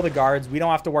rid of all the guards. We don't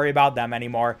have to worry about them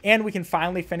anymore. And we can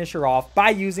finally finish her off by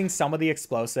using some of the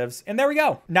explosives. And there we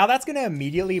go. Now that's going to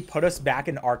immediately put us back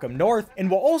in Arkham North. And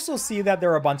we'll also see that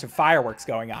there are a bunch of fireworks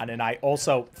going on. And I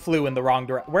also flew in the wrong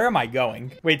direction. Where am I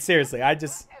going? Wait, seriously,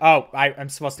 I'm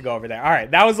supposed to go over there. All right,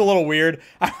 that was a little weird.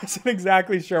 I wasn't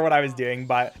exactly sure what I was doing,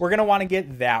 but we're going to want to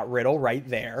get that riddle right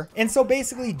there. And so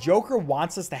basically, Joker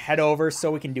wants us to head over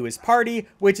so we can do his party.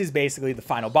 party, which is basically the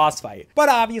final boss fight. But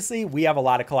obviously, we have a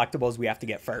lot of collectibles we have to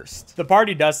get first. The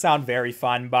party does sound very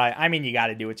fun, but I mean, you got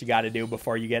to do what you got to do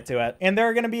before you get to it. And there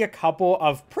are going to be a couple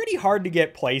of pretty hard to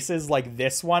get places like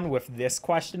this one with this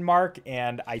question mark,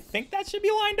 and I think that should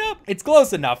be lined up. It's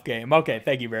close enough, game. Okay,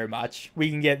 thank you very much. We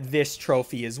can get this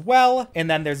trophy as well, and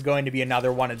then there's going to be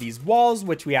another one of these walls,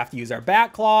 which we have to use our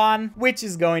bat claw on, which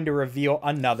is going to reveal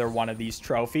another one of these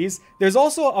trophies. There's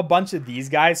also a bunch of these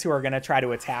guys who are going to try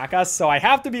to attack us, so I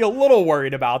have to be a little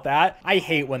worried about that. I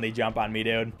hate when they jump on me,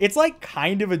 dude. It's like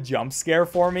kind of a jump scare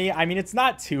for me. I mean, it's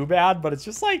not too bad, but it's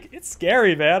just like, it's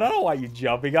scary, man. I don't want you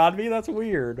jumping on me. That's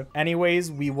weird.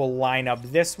 Anyways, we will line up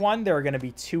this one. There are going to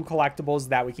be 2 collectibles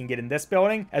that we can get in this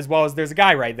building, as well as there's a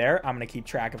guy right there. I'm going to keep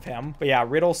track of him. But yeah,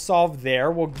 riddle solved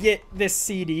there. We'll get this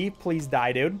CD. Please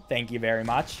die, dude. Thank you very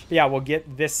much. But yeah, we'll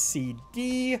get this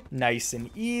CD. Nice and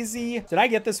easy. Did I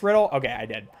get this riddle? Okay, I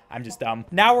did. I'm just dumb.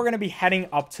 Now we're going to be heading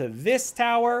up to this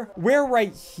tower, where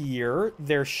right here,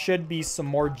 there should be some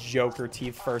more Joker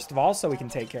teeth, first of all, so we can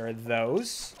take care of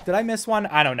those. Did I miss one?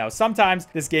 I don't know. Sometimes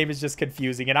this game is just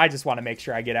confusing, and I just want to make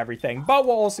sure I get everything. But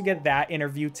we'll also get that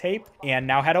interview tape, and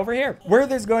now head over here, where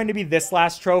there's going to be this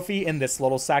last trophy in this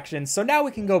little section. So now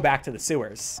we can go back to the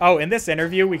sewers. Oh, in this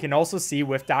interview, we can also see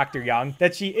with Dr. Young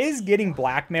that she is getting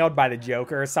blackmailed by the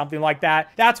Joker or something like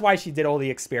that. That's why she did all the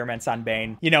experiments on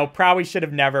Bane. You know, probably should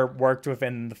have never worked with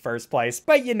him in the first place,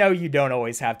 but you know, you don't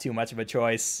always have too much of a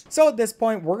choice. So at this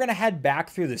point, we're going to head back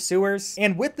through the sewers,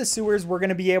 and with the sewers, we're going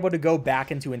to be able to go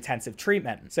back into intensive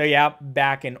treatment. So yeah,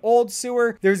 back in old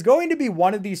sewer, there's going to be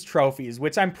one of these trophies,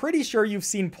 which I'm pretty sure you've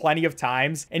seen plenty of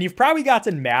times, and you've probably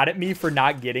gotten mad at me for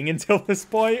not getting until this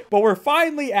point, but we're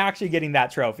finally actually getting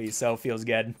that trophy, so it feels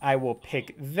good. I will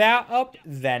pick that up,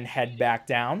 then head back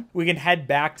down. We can head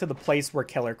back to the place where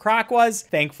Killer Croc was.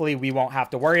 Thankfully, we won't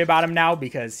have to worry about him now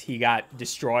because he got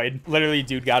destroyed. Literally,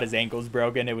 dude got his ankles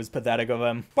broken. It was pathetic of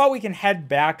him. But we can head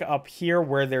back up here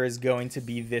where there is going to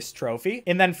be this trophy.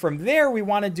 And then from there, we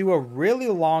want to do a really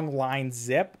long line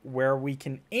zip where we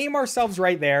can aim ourselves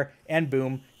right there and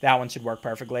boom, that one should work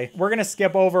perfectly. We're going to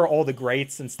skip over all the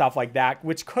grates and stuff like that,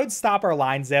 which could stop our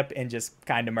line zip and just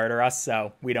kind of murder us.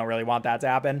 So we don't really want that to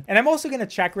happen. And I'm also going to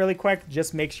check really quick,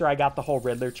 just make sure I got the whole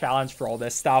Riddler challenge for all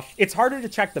this stuff. It's harder to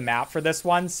check the map for this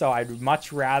one, so I'd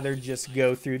much rather just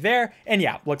go through there. And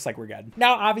yeah, looks like we're good.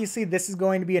 Now, obviously, this is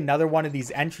going to be another one of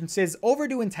these entrances over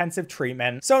to intensive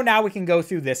treatment. So now we can go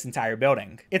through this entire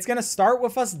building. It's going to start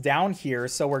with us down here.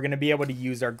 So we're going to be able to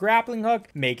use our grappling hook,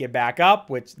 make it back up,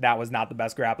 which that was not the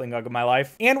best grappling hook of my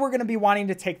life. And we're going to be wanting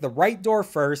to take the right door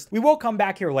first. We will come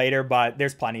back here later, but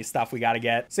there's plenty of stuff we got to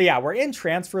get. So yeah, we're in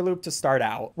transfer loop to start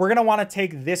out. We're going to want to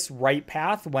take this right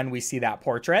path when we see that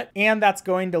portrait. And that's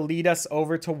going to lead us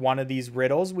over to one of these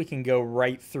riddles. We can go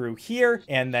right through here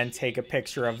and then take a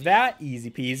picture of that. Easy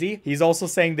peasy. He's also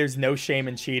saying there's no shame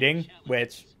in cheating,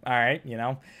 which, all right, you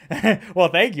know, well,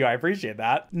 thank you. I appreciate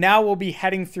that. Now we'll be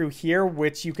heading through here,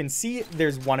 which you can see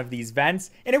there's one of these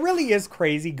vents. And it really is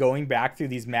crazy going back through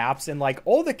these maps and like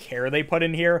all the care they put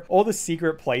in here, all the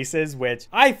secret places, which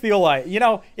I feel like, you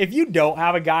know, if you don't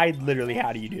have a guide, literally,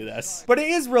 how do you do this? But it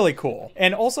is really cool.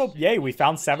 And also, yay, we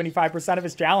found 75% of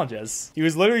his challenges. He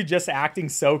was literally just acting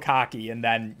so cocky. And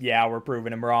then, yeah, we're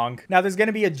proving him wrong. Now there's going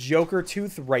to be a Joker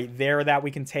tooth right there that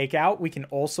we can take out. We can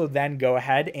also then go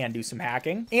ahead and do some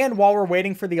hacking. And while we're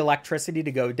waiting for the electricity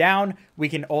to go down, we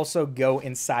can also go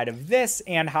inside of this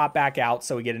and hop back out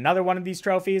so we get another one of these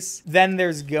trophies. Then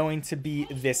there's going to be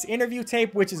this interview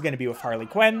tape, which is going to be with Harley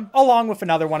Quinn, along with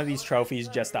another one of these trophies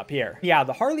just up here. Yeah,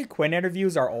 the Harley Quinn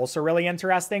interviews are also really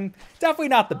interesting. Definitely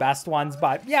not the best ones,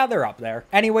 but yeah, they're up there.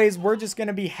 Anyways, we're just going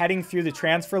to be heading through the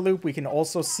transfer loop. We can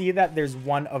also see that there's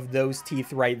one of those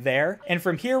teeth right there. And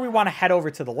from here, we want to head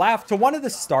over to the left to one of the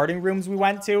starting rooms we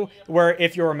went to, where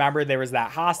if you remember, there was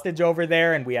that hostage over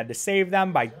there and we had to save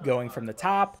them by going from the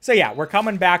top. So yeah, we're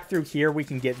coming back through here. We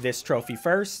can get this trophy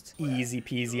first. Easy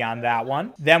peasy on that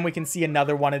one. Then we can see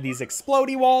another one of these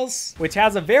explodey walls, which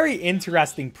has a very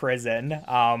interesting prison.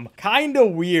 Kind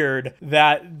of weird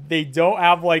that they don't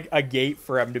have like a gate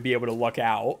for him to be able to look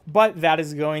out, but that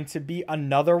is going to be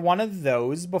another one of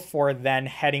those before then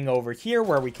heading over here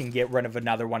where we can get rid of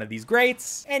another one of these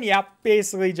grates. And yeah,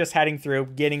 basically just heading through,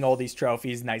 getting all these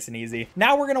trophies nice and easy.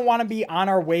 Now we're going to want to be on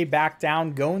our way back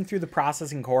down, going through the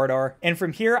processing corridor. And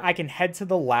from here, I can head to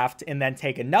the left and then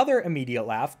take another immediate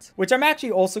left, which I'm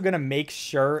actually also going to make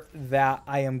sure that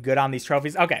I am good on these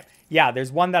trophies. Okay. yeah,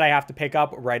 there's one that I have to pick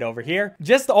up right over here.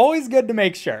 Just always good to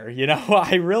make sure, you know,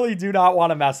 I really do not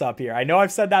want to mess up here. I know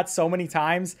I've said that so many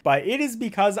times, but it is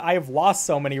because I have lost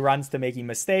so many runs to making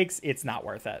mistakes. It's not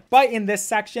worth it. But in this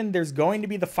section, there's going to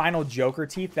be the final Joker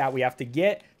teeth that we have to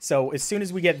get. So as soon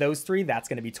as we get those 3, that's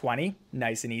going to be 20.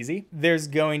 Nice and easy. There's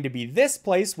going to be this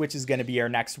place, which is going to be our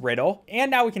next riddle.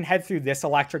 And now we can head through this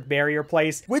electric barrier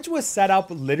place, which was set up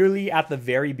literally at the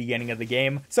very beginning of the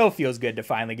game. So it feels good to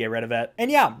finally get rid of it. And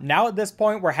yeah, now at this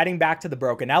point, we're heading back to the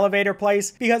broken elevator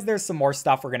place because there's some more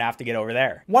stuff we're going to have to get over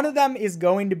there. One of them is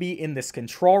going to be in this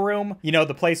control room, you know,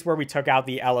 the place where we took out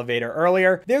the elevator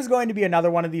earlier. There's going to be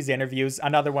another one of these interviews,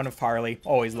 another one of Harley.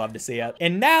 Always love to see it.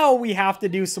 And now we have to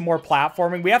do some more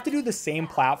platforming. We have to do the same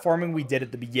platforming we did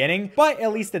at the beginning, but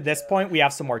at least at this point we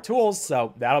have some more tools,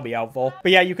 so that'll be helpful.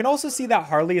 But yeah, you can also see that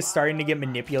Harley is starting to get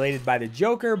manipulated by the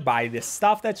Joker, by this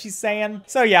stuff that she's saying.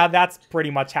 So yeah, that's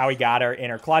pretty much how we got her in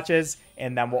her clutches.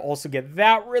 And then we'll also get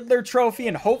that Riddler trophy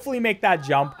and hopefully make that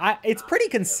jump. It's pretty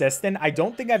consistent. I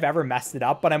don't think I've ever messed it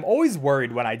up, but I'm always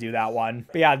worried when I do that one.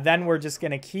 But yeah, then we're just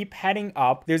going to keep heading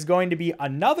up. There's going to be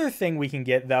another thing we can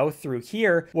get, though, through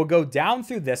here. We'll go down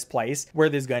through this place where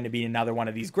there's going to be another one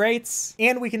of these grates.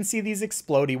 And we can see these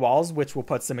explodey walls, which will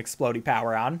put some explodey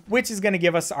power on, which is going to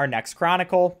give us our next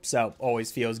chronicle. So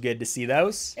always feels good to see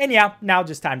those. And yeah, now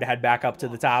just time to head back up to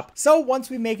the top. So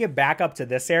once we make it back up to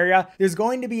this area, there's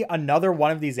going to be another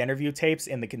one of these interview tapes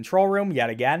in the control room yet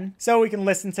again. So we can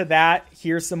listen to that,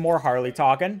 hear some more Harley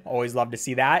talking. Always love to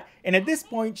see that. And at this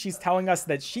point, she's telling us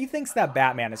that she thinks that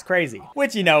Batman is crazy,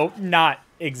 which, you know, not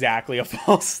exactly a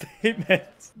false statement.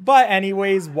 But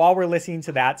anyways, while we're listening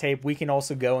to that tape, we can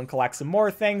also go and collect some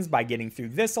more things by getting through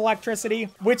this electricity,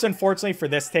 which unfortunately for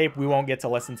this tape, we won't get to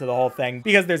listen to the whole thing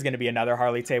because there's going to be another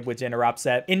Harley tape which interrupts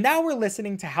it. And now we're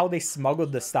listening to how they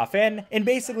smuggled the stuff in and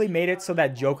basically made it so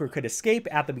that Joker could escape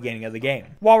at the beginning of the game.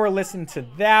 While we're listening to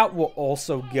that, we'll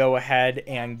also go ahead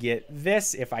and get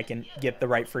this, if I can get the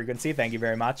right frequency. Thank you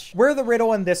very much. Where the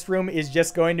riddle in this room is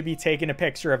just going to be taking a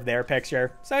picture of their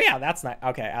picture. So yeah, that's not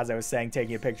okay. As I was saying,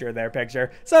 taking a picture of their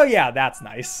picture. So yeah, that's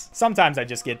nice. Sometimes I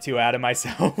just get too out of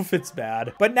myself. It's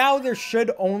bad. But now there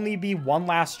should only be one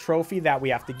last trophy that we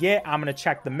have to get. I'm going to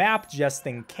check the map just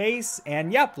in case.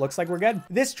 And yep, looks like we're good.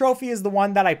 This trophy is the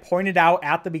one that I pointed out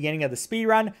at the beginning of the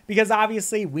speedrun because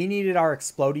obviously we needed our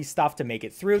explodey stuff to make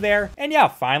it through there. And yeah,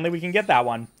 finally we can get that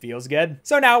one. Feels good.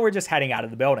 So now we're just heading out of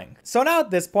the building. So now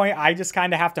at this point, I just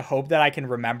kind of have to hope that I can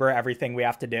remember everything we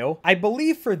have to do. I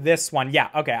believe for this one, yeah,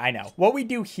 okay, I know. What we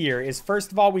do here is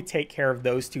first of all, we take care of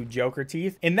those 2 Joker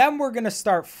teeth, and then we're going to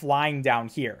start flying down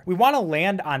here. We want to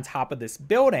land on top of this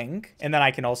building, and then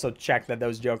I can also check that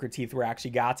those Joker teeth were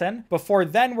actually gotten. Before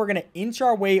then, we're going to inch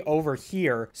our way over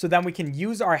here, so then we can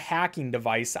use our hacking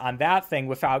device on that thing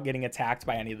without getting attacked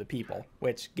by any of the people.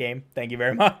 Which, game, thank you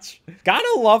very much.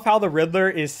 Gotta love how the Riddler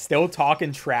is still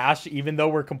talking trash, even though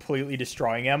we're completely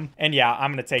destroying him. And yeah,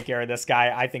 I'm going to take care of this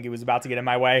guy. I think he was about to get in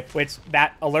my way, which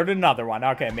that alerted another one.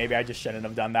 Okay, maybe I just shouldn't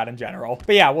have done that in general.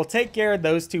 But yeah, we'll take care of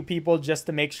those 2 people just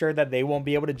to make sure that they won't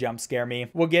be able to jump scare me.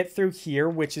 We'll get through here,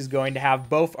 which is going to have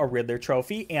both a Riddler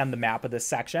trophy and the map of this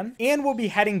section. And we'll be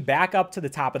heading back up to the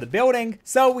top of the building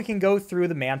so we can go through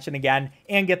the mansion again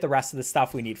and get the rest of the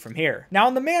stuff we need from here. Now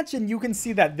in the mansion, you can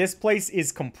see that this place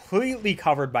is completely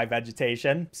covered by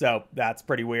vegetation. So that's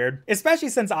pretty weird, especially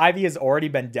since Ivy has already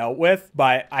been dealt with.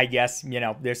 But I guess, you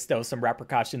know, there's still some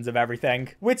repercussions of everything,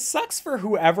 which sucks for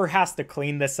whoever has to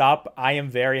clean this up. I am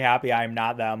very happy I am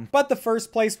not them. But the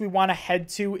first place we want to head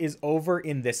to is over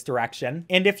in this direction.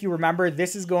 And if you remember,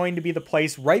 this is going to be the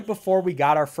place right before we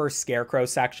got our first Scarecrow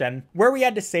section where we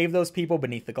had to save those people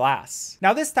beneath the glass.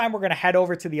 Now this time we're going to head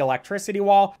over to the electricity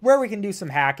wall where we can do some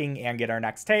hacking and get our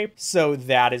next tape. So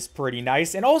that is pretty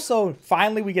nice. And also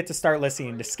finally we get to start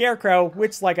listening to Scarecrow,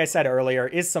 which like I said earlier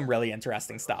is some really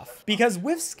interesting stuff. Because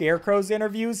with Scarecrow's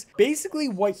interviews, basically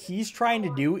what he's trying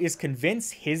to do is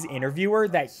convince his interviewer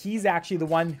that he's actually the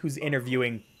one who's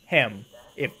interviewing him,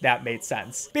 if that made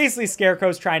sense. Basically,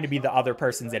 Scarecrow's trying to be the other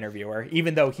person's interviewer,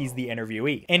 even though he's the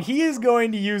interviewee. And he is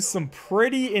going to use some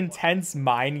pretty intense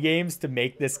mind games to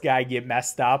make this guy get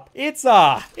messed up. It's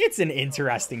an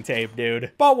interesting tape,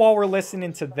 dude. But while we're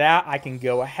listening to that, I can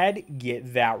go ahead,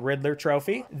 get that Riddler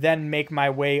trophy, then make my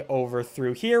way over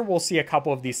through here. We'll see a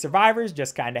couple of these survivors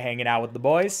just kind of hanging out with the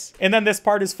boys. And then this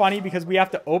part is funny because we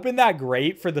have to open that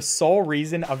grate for the sole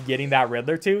reason of getting that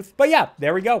Riddler tooth. But yeah,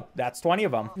 there we go. That's 20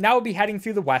 of them. Now we'll be heading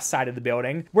through the west side of the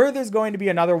building, where there's going to be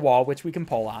another wall, which we can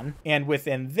pull on. And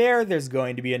within there, there's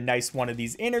going to be a nice one of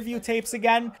these interview tapes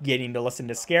again, getting to listen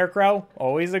to Scarecrow.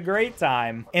 Always a great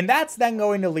time. And that's then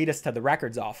going to lead us to the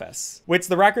records office, which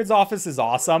the records office is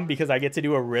awesome because I get to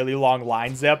do a really long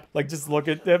line zip. Like, just look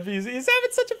at him. He's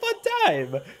having such a fun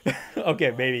time.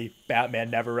 Okay, maybe Batman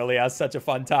never really has such a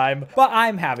fun time, but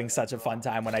I'm having such a fun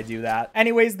time when I do that.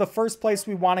 Anyways, the first place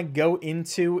we want to go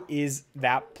into is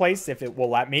that place, if it will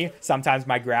let me. Sometimes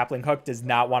my grappling hook does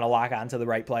not want to lock onto the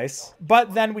right place.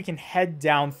 But then we can head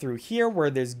down through here where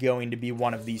there's going to be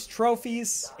one of these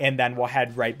trophies, and then we'll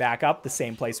head right back up the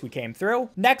same place we came through.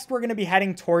 Next, we're going to be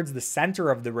heading towards the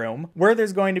center of the room, where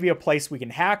there's going to be a place we can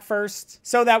hack first,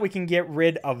 so that we can get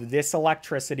rid of this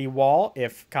electricity wall.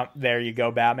 There you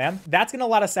go, Batman. That's going to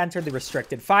let us enter the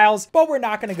restricted files, but we're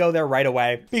not going to go there right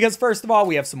away, because first of all,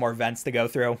 we have some more vents to go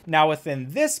through. Now,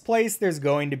 within this place, there's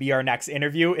going to be our next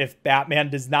interview if Batman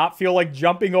does not feel like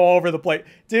jumping all over the place.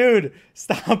 Dude,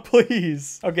 stop,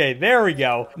 please. Okay, there we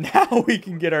go. Now we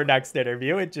can get our next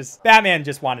interview. Batman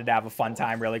just wanted to have a fun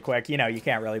time really quick. You know, you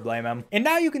can't really blame him. And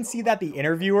now you can see that the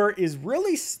interviewer is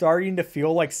really starting to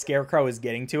feel like Scarecrow is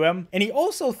getting to him. And he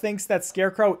also thinks that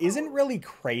Scarecrow isn't really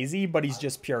crazy, but he's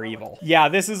just pure evil. Yeah,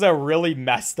 this is a really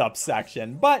messed up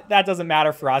section, but that doesn't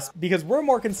matter for us because we're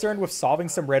more concerned with solving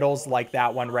some riddles like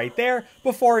that one right there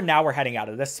before now we're heading out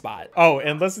of this spot. Oh,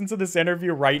 and listen to this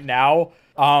interview right now.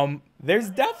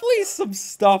 There's definitely some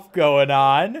stuff going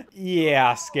on.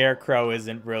 Yeah, Scarecrow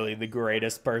isn't really the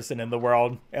greatest person in the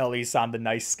world, at least on the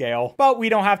nice scale. But we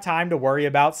don't have time to worry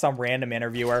about some random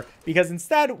interviewer because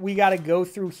instead we got to go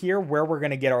through here where we're going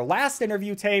to get our last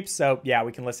interview tape. So yeah,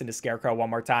 we can listen to Scarecrow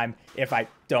one more time if I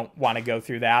don't want to go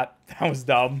through that. That was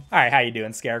dumb. All right, how you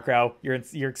doing, Scarecrow?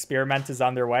 Your experiment is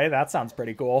underway. That sounds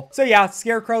pretty cool. So yeah,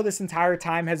 Scarecrow this entire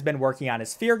time has been working on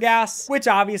his fear gas, which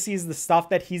obviously is the stuff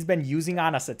that he's been using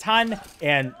on us a ton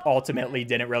and ultimately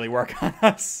didn't really work on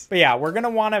us. But yeah, we're going to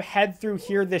want to head through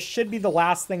here. This should be the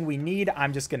last thing we need.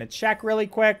 I'm just going to check really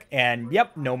quick. And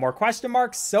yep, no more question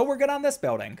marks. So we're good on this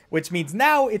building, which means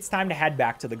now it's time to head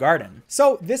back to the garden.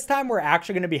 So this time we're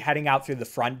actually going to be heading out through the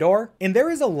front door. And there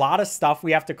is a lot of stuff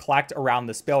we have to collect around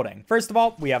this building. First of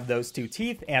all, we have those 2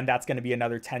 teeth, and that's going to be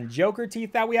another 10 Joker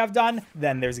teeth that we have done.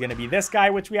 Then there's going to be this guy,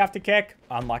 which we have to kick.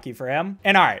 Unlucky for him.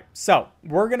 And all right, so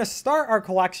we're going to start our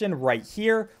collection right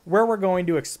here where we're going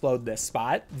to explode this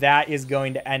spot. That is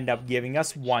going to end up giving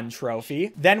us 1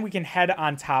 trophy. Then we can head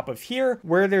on top of here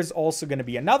where there's also going to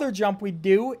be another jump we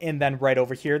do. And then right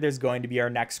over here, there's going to be our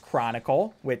next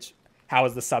chronicle, which, how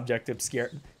is the subject obscure?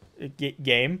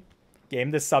 Game?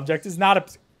 This subject is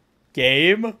not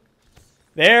game.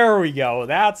 There we go.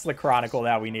 That's the chronicle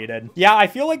that we needed. Yeah, I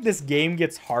feel like this game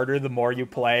gets harder the more you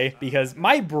play because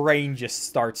my brain just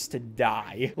starts to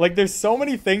die. Like, there's so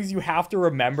many things you have to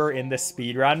remember in this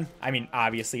speedrun. I mean,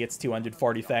 obviously, it's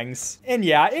 240 things. And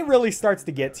yeah, it really starts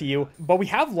to get to you. But we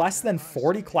have less than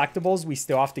 40 collectibles we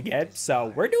still have to get,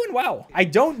 so we're doing well. I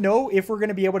don't know if we're going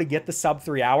to be able to get the sub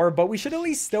 3 hour, but we should at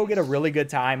least still get a really good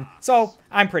time. So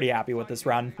I'm pretty happy with this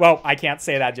run. Well, I can't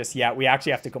say that just yet. We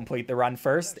actually have to complete the run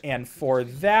first. And for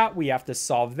that, we have to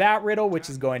solve that riddle, which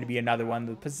is going to be another one of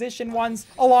the position ones,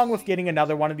 along with getting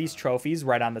another one of these trophies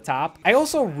right on the top. I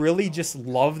also really just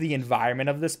love the environment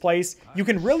of this place. You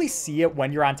can really see it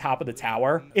when you're on top of the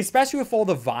tower, especially with all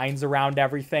the vines around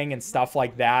everything and stuff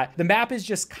like that. The map is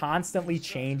just constantly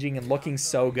changing and looking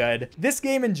so good. This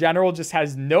game in general just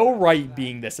has no right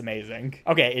being this amazing.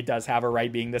 Okay, it does have a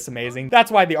right being this amazing. That's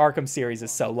why the Arkham series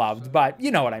is so loved, but you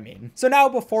know what I mean. So now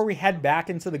before we head back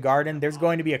into the garden, there's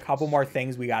going to be a couple more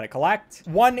things we got to collect.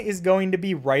 One is going to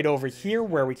be right over here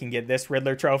where we can get this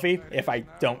Riddler trophy if I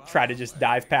don't try to just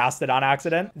dive past it on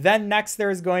accident. Then next there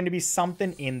is going to be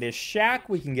something in this shack.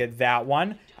 We can get that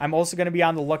one. I'm also going to be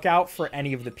on the lookout for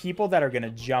any of the people that are going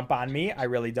to jump on me. I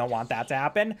really don't want that to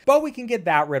happen, but we can get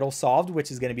that riddle solved,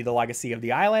 which is going to be the legacy of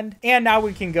the island. And now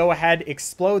we can go ahead,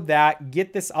 explode that,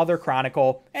 get this other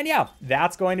chronicle. And yeah,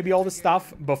 that's going to be all the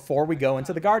stuff before we go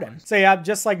into the garden. So yeah,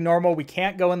 just like normal, we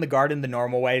can't go in the garden the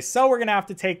normal way. So we're going to have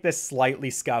to take this slightly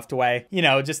scuffed way. You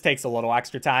know, it just takes a little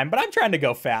extra time, but I'm trying to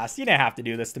go fast. You didn't have to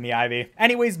do this to me, Ivy.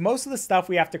 Anyways, most of the stuff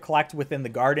we have to collect within the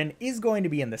garden is going to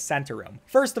be in the center room.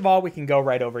 First of all, we can go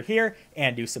right over here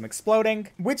and do some exploding,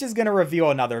 which is going to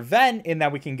reveal another vent in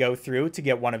that we can go through to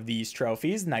get one of these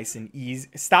trophies. Nice and easy.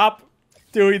 Stop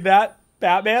doing that,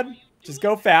 Batman. Just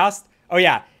go fast. Oh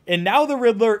yeah. And now the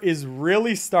Riddler is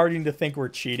really starting to think we're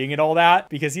cheating and all that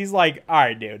because he's like, all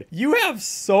right, dude, you have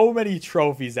so many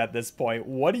trophies at this point.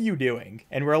 What are you doing?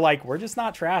 And we're like, we're just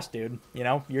not trash, dude. You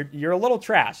know, you're a little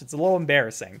trash. It's a little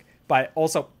embarrassing, but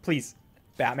also please,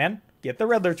 Batman, get the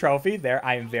Riddler trophy. There,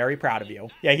 I am very proud of you.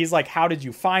 Yeah, he's like, how did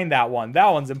you find that one? That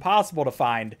one's impossible to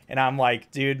find. And I'm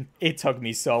like, dude, it took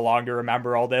me so long to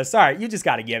remember all this. All right, you just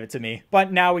got to give it to me.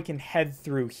 But now we can head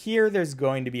through here. There's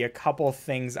going to be a couple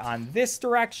things on this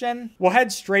direction. We'll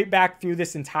head straight back through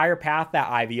this entire path that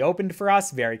Ivy opened for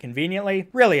us very conveniently.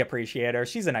 Really appreciate her.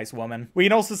 She's a nice woman. We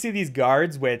can also see these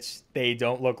guards, which they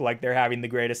don't look like they're having the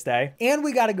greatest day. And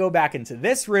we got to go back into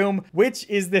this room, which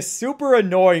is this super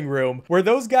annoying room where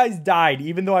those guys died,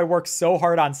 even though I worked so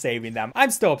hard on saving them.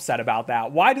 I'm still upset about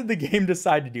that. Why did the game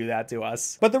decide to do that to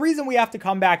us? But the reason we have to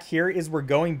come back here is we're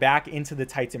going back into the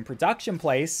Titan production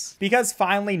place, because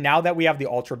finally, now that we have the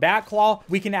Ultra Bat Claw,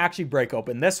 we can actually break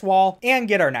open this wall and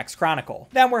get our next Chronicle.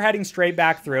 Then we're heading straight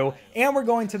back through, and we're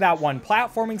going to that one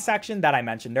platforming section that I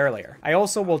mentioned earlier. I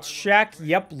also will check.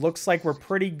 Yep, looks like we're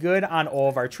pretty good on all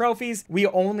of our trophies. We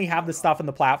only have the stuff in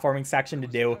the platforming section to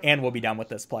do, and we'll be done with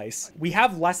this place. We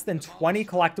have less than 20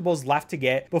 collectibles left to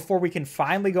get before we can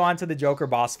finally go on to the Joker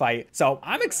boss fight. So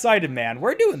I'm excited, man.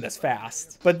 We're doing this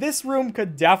fast. But this room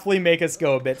could definitely make us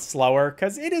go a bit slower,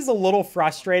 because it is a little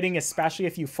frustrating, especially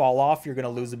if you fall off, you're going to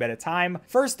lose a bit of time.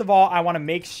 First of all, I want to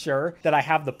make sure that I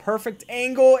have the perfect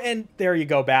angle, and there you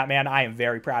go, Batman. I am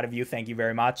very proud of you. Thank you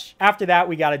very much. After that,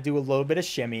 we got to do a little bit of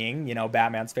shimmying, you know,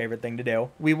 Batman's favorite thing to do.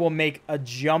 We will make a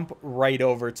jump right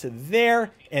over to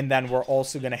there, and then we're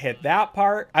also going to hit that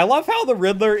part. I love how the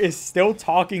Riddler is still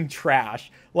talking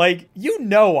trash. Like, you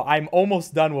know I'm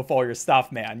almost done with all your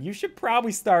stuff, man. You should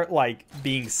probably start, like,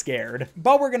 being scared.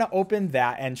 But we're going to open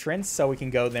that entrance so we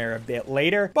can go there a bit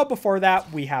later. But before that,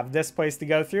 we have this place to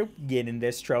go through. Getting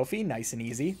this trophy, nice and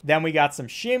easy. Then we got some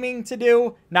shimming to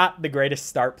do. Not the greatest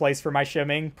start place for my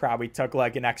shimming. Probably took,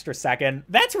 like, an extra second.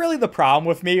 That's really the problem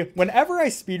with me. Whenever I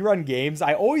speedrun games,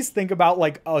 I always think about,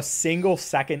 like, a single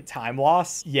second time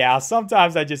loss. Yeah,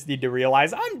 sometimes I just need to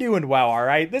realize I'm doing well, all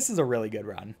right? This is a really good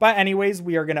run. But anyways,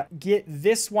 we are gonna get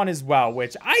this one as well,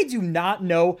 which I do not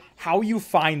know how you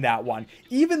find that one.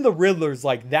 Even the Riddler's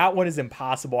like, that one is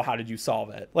impossible. How did you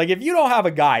solve it? Like, if you don't have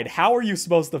a guide, how are you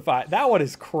supposed to find that? One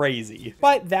is crazy.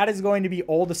 But that is going to be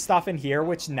all the stuff in here,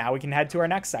 which now we can head to our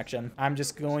next section. I'm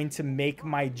just going to make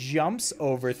my jumps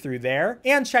over through there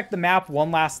and check the map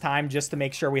one last time just to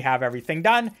make sure we have everything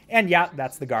done. And yeah,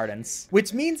 that's the gardens,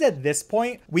 which means at this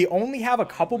point, we only have a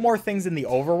couple more things in the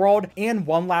overworld and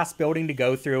one last building to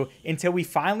go through until we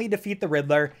finally defeat the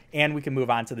Riddler and we can move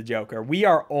on to the Joker. We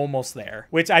are almost there,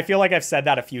 which I feel like I've said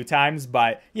that a few times,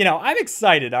 but you know, I'm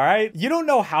excited, all right? You don't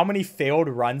know how many failed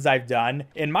runs I've done,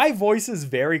 and my voice is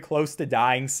very close to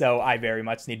dying, so I very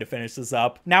much need to finish this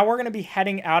up. Now we're gonna be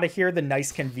heading out of here the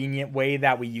nice convenient way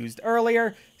that we used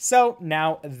earlier. So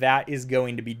now that is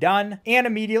going to be done, and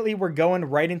immediately we're going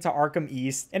right into Arkham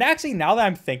East. And actually, now that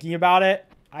I'm thinking about it,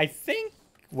 I think,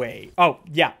 wait, oh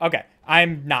yeah, okay.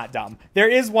 I'm not dumb. There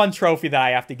is one trophy that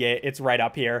I have to get. It's right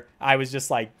up here. I was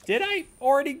just like, did I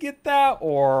already get that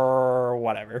or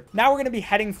whatever? Now we're going to be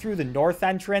heading through the north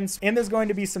entrance, and there's going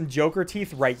to be some Joker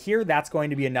teeth right here. That's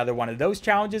going to be another one of those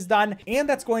challenges done, and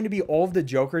that's going to be all of the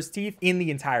Joker's teeth in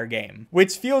the entire game,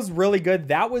 which feels really good.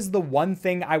 That was the one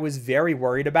thing I was very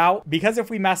worried about, because if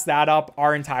we messed that up,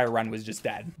 our entire run was just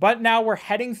dead. But now we're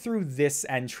heading through this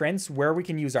entrance where we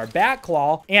can use our Bat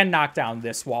Claw and knock down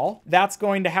this wall. That's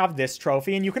going to have this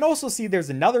trophy, and you can also see there's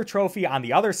another trophy on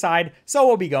the other side, so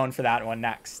we'll be going for that one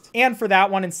next. And for that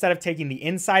one, instead of taking the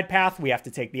inside path, we have to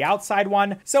take the outside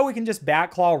one, so we can just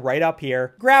Bat Claw right up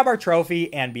here, grab our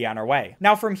trophy, and be on our way.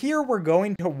 Now from here, we're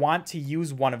going to want to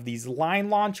use one of these line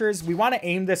launchers. We want to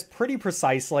aim this pretty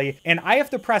precisely, and I have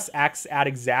to press X at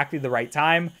exactly the right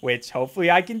time, which hopefully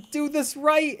I can do this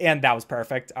right, and that was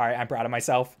perfect. All right, I'm proud of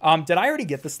myself. Did I already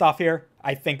get the stuff here?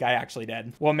 I think I actually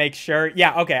did. We'll make sure.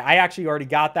 Yeah, okay. I actually already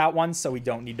got that one, so we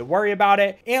don't need to worry about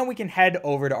it. And we can head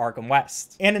over to Arkham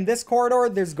West. And in this corridor,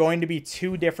 there's going to be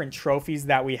two different trophies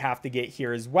that we have to get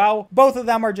here as well. Both of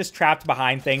them are just trapped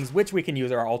behind things, which we can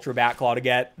use our Ultra Bat Claw to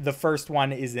get. The first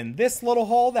one is in this little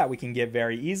hole that we can get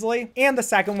very easily. And the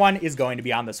second one is going to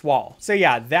be on this wall. So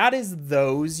yeah, that is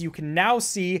those. You can now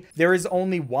see there is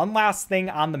only one last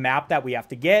thing on the map that we have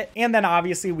to get. And then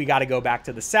obviously we got to go back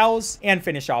to the cells and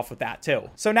finish off with that too.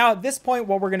 So now at this point,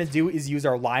 what we're going to do is use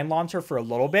our line launcher for a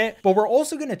little bit, but we're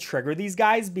also going to trigger these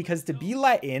guys because to be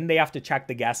let in, they have to check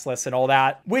the guest list and all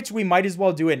that, which we might as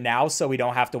well do it now so we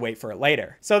don't have to wait for it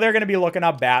later. So they're going to be looking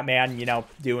up Batman, you know,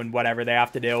 doing whatever they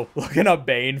have to do, looking up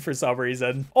Bane for some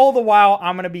reason. All the while,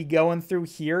 I'm going to be going through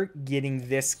here, getting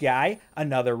this guy,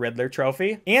 another Riddler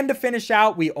trophy. And to finish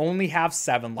out, we only have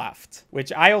 7 left,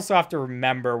 which I also have to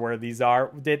remember where these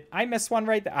are. Did I miss one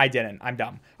right there? I didn't. I'm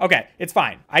dumb. Okay, it's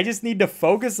fine. I just need to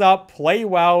focus up, play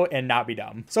well, and not be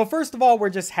dumb. So first of all, we're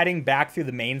just heading back through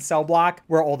the main cell block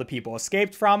where all the people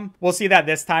escaped from. We'll see that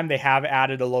this time they have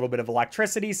added a little bit of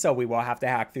electricity, so we will have to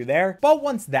hack through there. But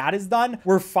once that is done,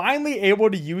 we're finally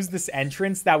able to use this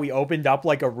entrance that we opened up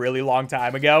like a really long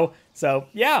time ago. So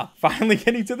yeah, finally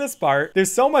getting to this part.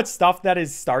 There's so much stuff that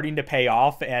is starting to pay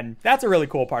off, and that's a really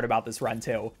cool part about this run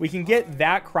too. We can get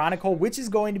that chronicle, which is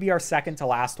going to be our second to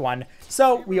last one,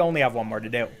 so we only have one more to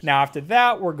do. Now after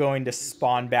that, we're going to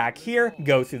spawn back here,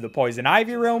 go through the poison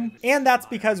ivy room, and that's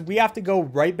because we have to go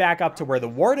right back up to where the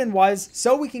warden was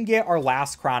so we can get our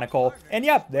last chronicle. And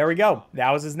yep, there we go.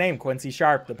 That was his name, Quincy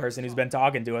Sharp, the person who's been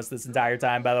talking to us this entire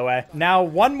time, by the way. Now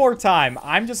one more time,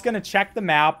 I'm just gonna check the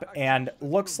map, and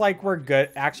looks like we're good.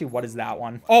 Actually, what is that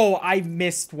one? Oh, I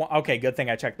missed one. Okay, good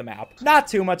thing I checked the map. Not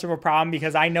too much of a problem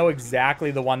because I know exactly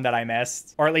the one that I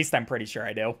missed, or at least I'm pretty sure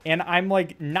I do. And I'm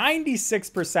like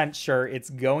 96% sure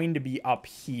it's going to be up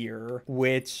here,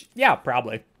 which, yeah,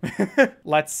 probably.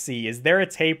 Let's see. Is there a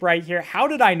tape right here? How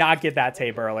did I not get that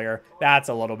tape earlier? That's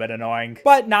a little bit annoying,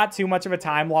 but not too much of a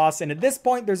time loss. And at this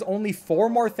point, there's only 4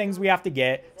 more things we have to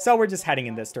get. So we're just heading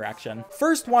in this direction.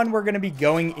 First one, we're going to be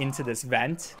going into this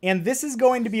vent, and this is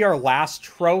going to be our last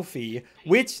trophy,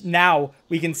 which now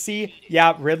we can see,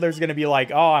 yeah, Riddler's going to be like,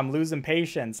 oh, I'm losing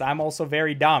patience. I'm also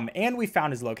very dumb. And we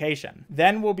found his location.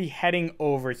 Then we'll be heading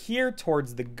over here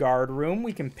towards the guard room.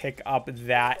 We can pick up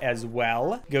that as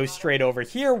well. Go straight over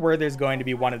here where there's going to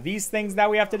be one of these things that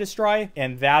we have to destroy,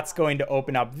 and that's going to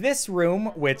open up this room,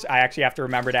 which I actually have to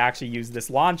remember to actually use this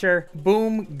launcher.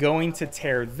 Boom, going to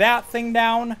tear that thing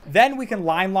down. Then we can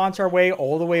line launch our way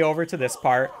all the way over to this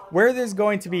part where there's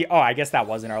going to be, oh, I guess that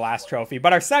wasn't our last trophy,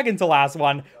 but our second to last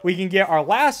one. We can get our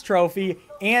last trophy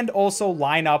and also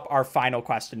line up our final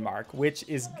question mark, which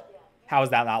is, how is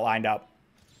that not lined up?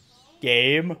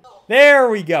 Game. There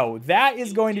we go. That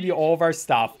is going to be all of our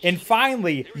stuff. And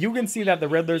finally, you can see that the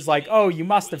Riddler's like, oh, you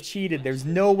must have cheated. There's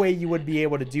no way you would be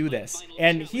able to do this.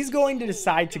 And he's going to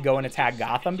decide to go and attack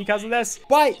Gotham because of this.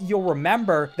 But you'll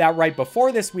remember that right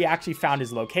before this, we actually found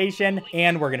his location,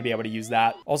 and we're going to be able to use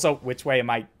that. Also, which way am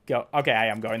I go? Okay, I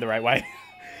am going the right way.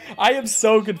 I am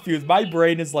so confused. My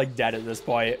brain is like dead at this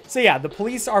point. So yeah, the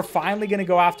police are finally going to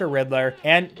go after Riddler.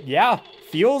 And yeah,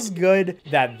 feels good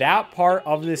that that part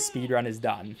of this speedrun is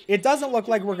done. It doesn't look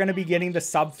like we're going to be getting the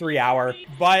sub 3 hour,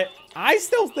 but I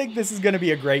still think this is going to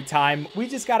be a great time. We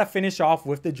just got to finish off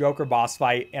with the Joker boss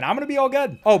fight, and I'm going to be all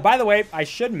good. Oh, by the way, I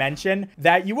should mention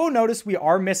that you will notice we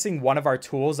are missing one of our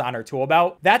tools on our tool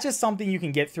belt. That's just something you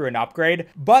can get through an upgrade,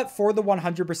 but for the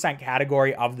 100%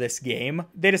 category of this game,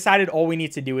 they decided all we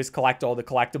need to do is collect all the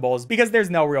collectibles because there's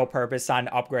no real purpose on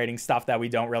upgrading stuff that we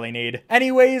don't really need.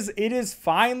 Anyways, it is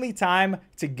finally time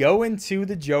to go into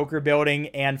the Joker building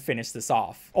and finish this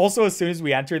off. Also, as soon as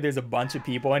we enter, there's a bunch of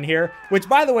people in here, which,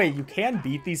 by the way, you can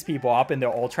beat these people up and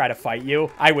they'll all try to fight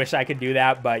you. I wish I could do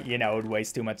that, but you know, it would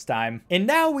waste too much time. And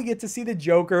now we get to see the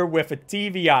Joker with a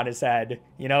TV on his head,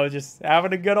 you know, just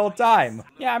having a good old time.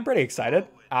 Yeah, I'm pretty excited.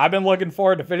 I've been looking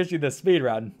forward to finishing this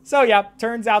speedrun. So yeah,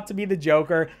 turns out to be the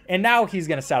Joker, and now he's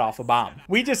gonna set off a bomb.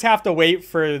 We just have to wait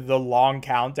for the long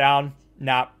countdown.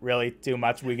 Not really too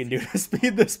much we can do to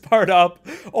speed this part up.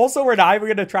 Also, we're not even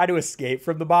going to try to escape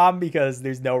from the bomb because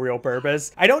there's no real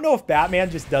purpose. I don't know if Batman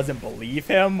just doesn't believe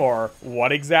him or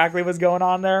what exactly was going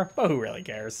on there, but who really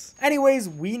cares? Anyways,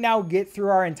 we now get through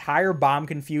our entire bomb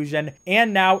confusion,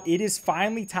 and now it is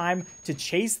finally time to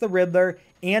chase the Riddler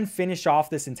and finish off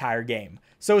this entire game.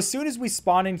 So as soon as we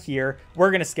spawn in here,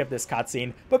 we're going to skip this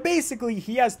cutscene. But basically,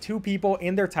 he has 2 people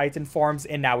in their Titan forms,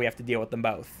 and now we have to deal with them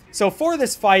both. So for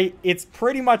this fight, it's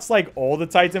pretty much like all the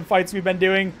Titan fights we've been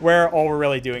doing, where all we're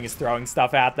really doing is throwing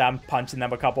stuff at them, punching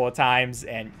them a couple of times,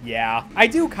 and yeah. I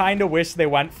do kind of wish they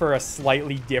went for a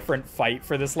slightly different fight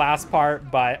for this last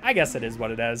part, but I guess it is what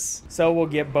it is. So we'll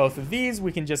get both of these.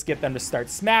 We can just get them to start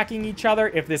smacking each other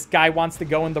if this guy wants to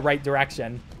go in the right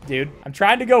direction. Dude, I'm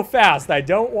trying to go fast. I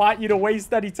don't want you to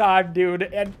waste any time, dude.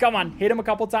 And come on, hit him a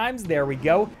couple times. There we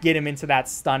go. Get him into that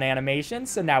stun animation.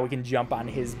 So now we can jump on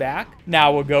his back.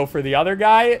 Now we'll go for the other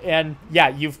guy. And yeah,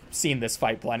 you've seen this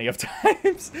fight plenty of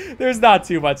times. There's not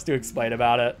too much to explain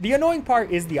about it. The annoying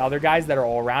part is the other guys that are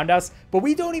all around us, but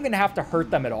we don't even have to hurt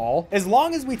them at all. As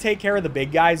long as we take care of the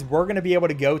big guys, we're going to be able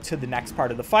to go to the next part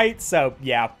of the fight. So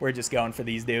yeah, we're just going for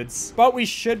these dudes. But we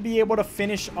should be able to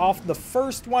finish off the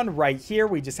first one right here.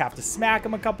 We just have to smack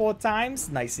him a couple of times.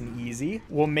 Nice and easy.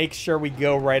 We'll make sure we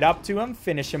go right up to him,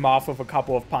 finish him off with a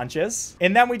couple of punches.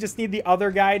 And then we just need the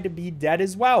other guy to be dead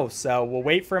as well. So we'll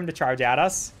wait for him to charge at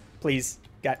us. Please,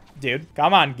 dude,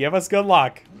 come on, give us good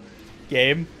luck.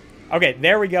 Game. Okay,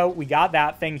 there we go. We got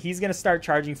that thing. He's going to start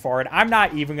charging forward. I'm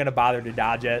not even going to bother to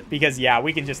dodge it because, yeah,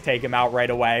 we can just take him out right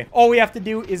away. All we have to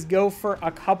do is go for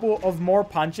a couple of more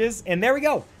punches, and there we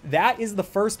go. That is the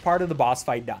first part of the boss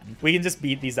fight done. We can just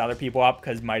beat these other people up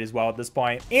because might as well at this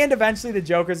point. And eventually the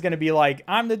Joker's going to be like,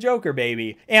 I'm the Joker,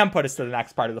 baby, and put us to the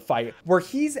next part of the fight where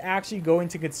he's actually going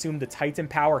to consume the Titan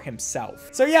power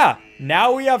himself. So yeah,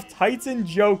 now we have Titan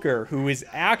Joker, who is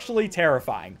actually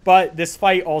terrifying, but this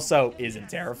fight also isn't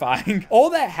terrifying. All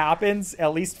that happens,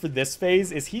 at least for this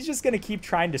phase, is he's just going to keep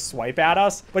trying to swipe at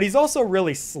us, but he's also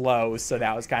really slow, so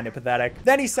that was kind of pathetic.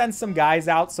 Then he sends some guys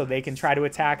out so they can try to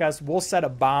attack us. We'll set a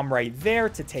bomb right there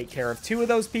to take care of 2 of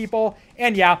those people.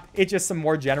 And yeah, it's just some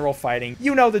more general fighting.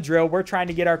 You know the drill. We're trying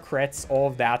to get our crits, all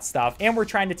of that stuff, and we're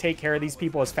trying to take care of these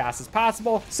people as fast as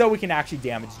possible so we can actually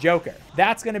damage Joker.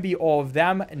 That's going to be all of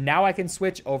them. Now I can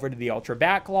switch over to the Ultra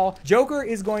Bat Claw. Joker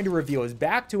is going to reveal his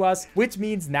back to us, which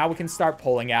means now we can start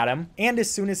pulling at him. And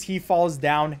as soon as he falls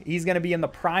down, he's going to be in the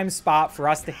prime spot for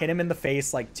us to hit him in the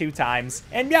face like 2 times.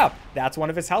 And yeah, that's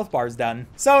one of his health bars done.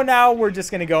 So now we're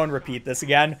just going to go and repeat this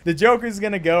again. The Joker's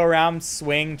going to go around,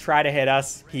 swing, try to hit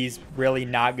us. He's really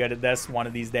not good at this. One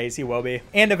of these days he will be.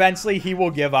 And eventually he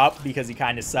will give up because he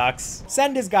kind of sucks.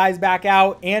 Send his guys back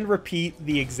out and repeat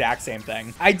the exact same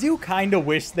thing. I do kind of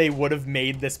wish they would have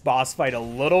made this boss fight a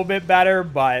little bit better,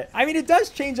 but I mean, it does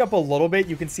change up a little bit.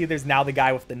 You can see there's now the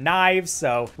guy with the knives,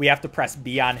 so we have to press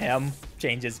B on him.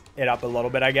 Changes it up a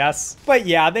little bit, I guess. But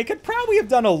yeah, they could probably have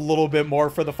done a little bit more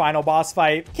for the final boss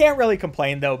fight. Can't really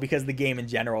complain though, because the game in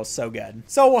general is so good.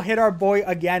 So we'll hit our boy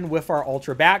again with our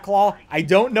Ultra Bat Claw. I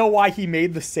don't know why he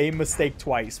made the same mistake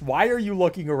twice. Why are you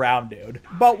looking around, dude?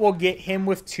 But we'll get him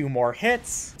with 2 more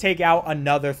hits, take out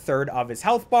another 1/3 of his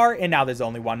health bar, and now there's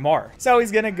only 1 more. So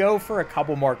he's gonna go for a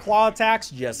couple more claw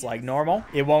attacks, just like normal.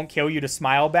 It won't kill you to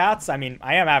smile bats. I mean,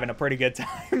 I am having a pretty good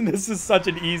time. This is such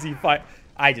an easy fight.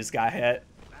 I just got hit.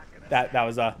 That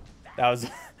was a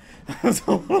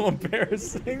little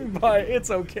embarrassing, but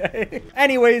it's okay.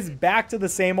 Anyways, back to the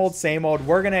same old, same old.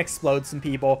 We're gonna explode some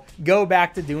people, go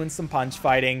back to doing some punch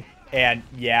fighting, and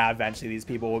yeah, eventually these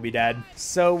people will be dead.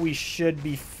 So we should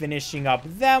be finishing up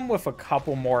them with a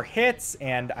couple more hits,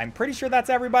 and I'm pretty sure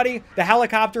that's everybody. The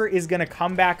helicopter is gonna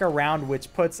come back around,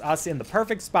 which puts us in the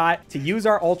perfect spot to use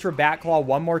our Ultra Bat Claw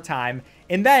one more time.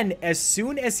 And then as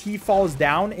soon as he falls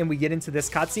down and we get into this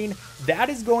cutscene, that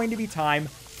is going to be time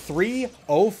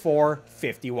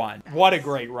 3:04:51. What a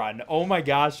great run. Oh my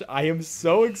gosh, I am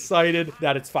so excited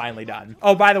that it's finally done.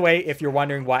 Oh, by the way, if you're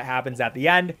wondering what happens at the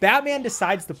end, Batman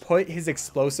decides to put his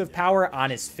explosive power on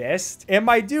his fist, and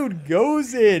my dude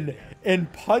goes in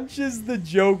and punches the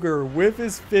Joker with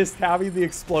his fist having the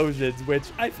explosions, which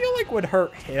I feel like would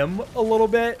hurt him a little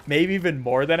bit, maybe even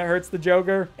more than it hurts the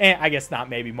Joker. And I guess not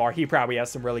maybe more. He probably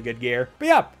has some really good gear. But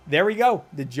yeah, there we go.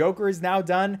 The Joker is now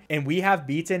done, and we have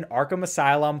beaten Arkham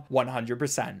Asylum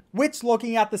 100%. Which,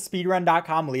 looking at the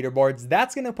speedrun.com leaderboards,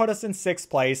 that's going to put us in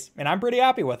 6th place, and I'm pretty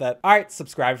happy with it. All right,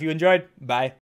 subscribe if you enjoyed. Bye.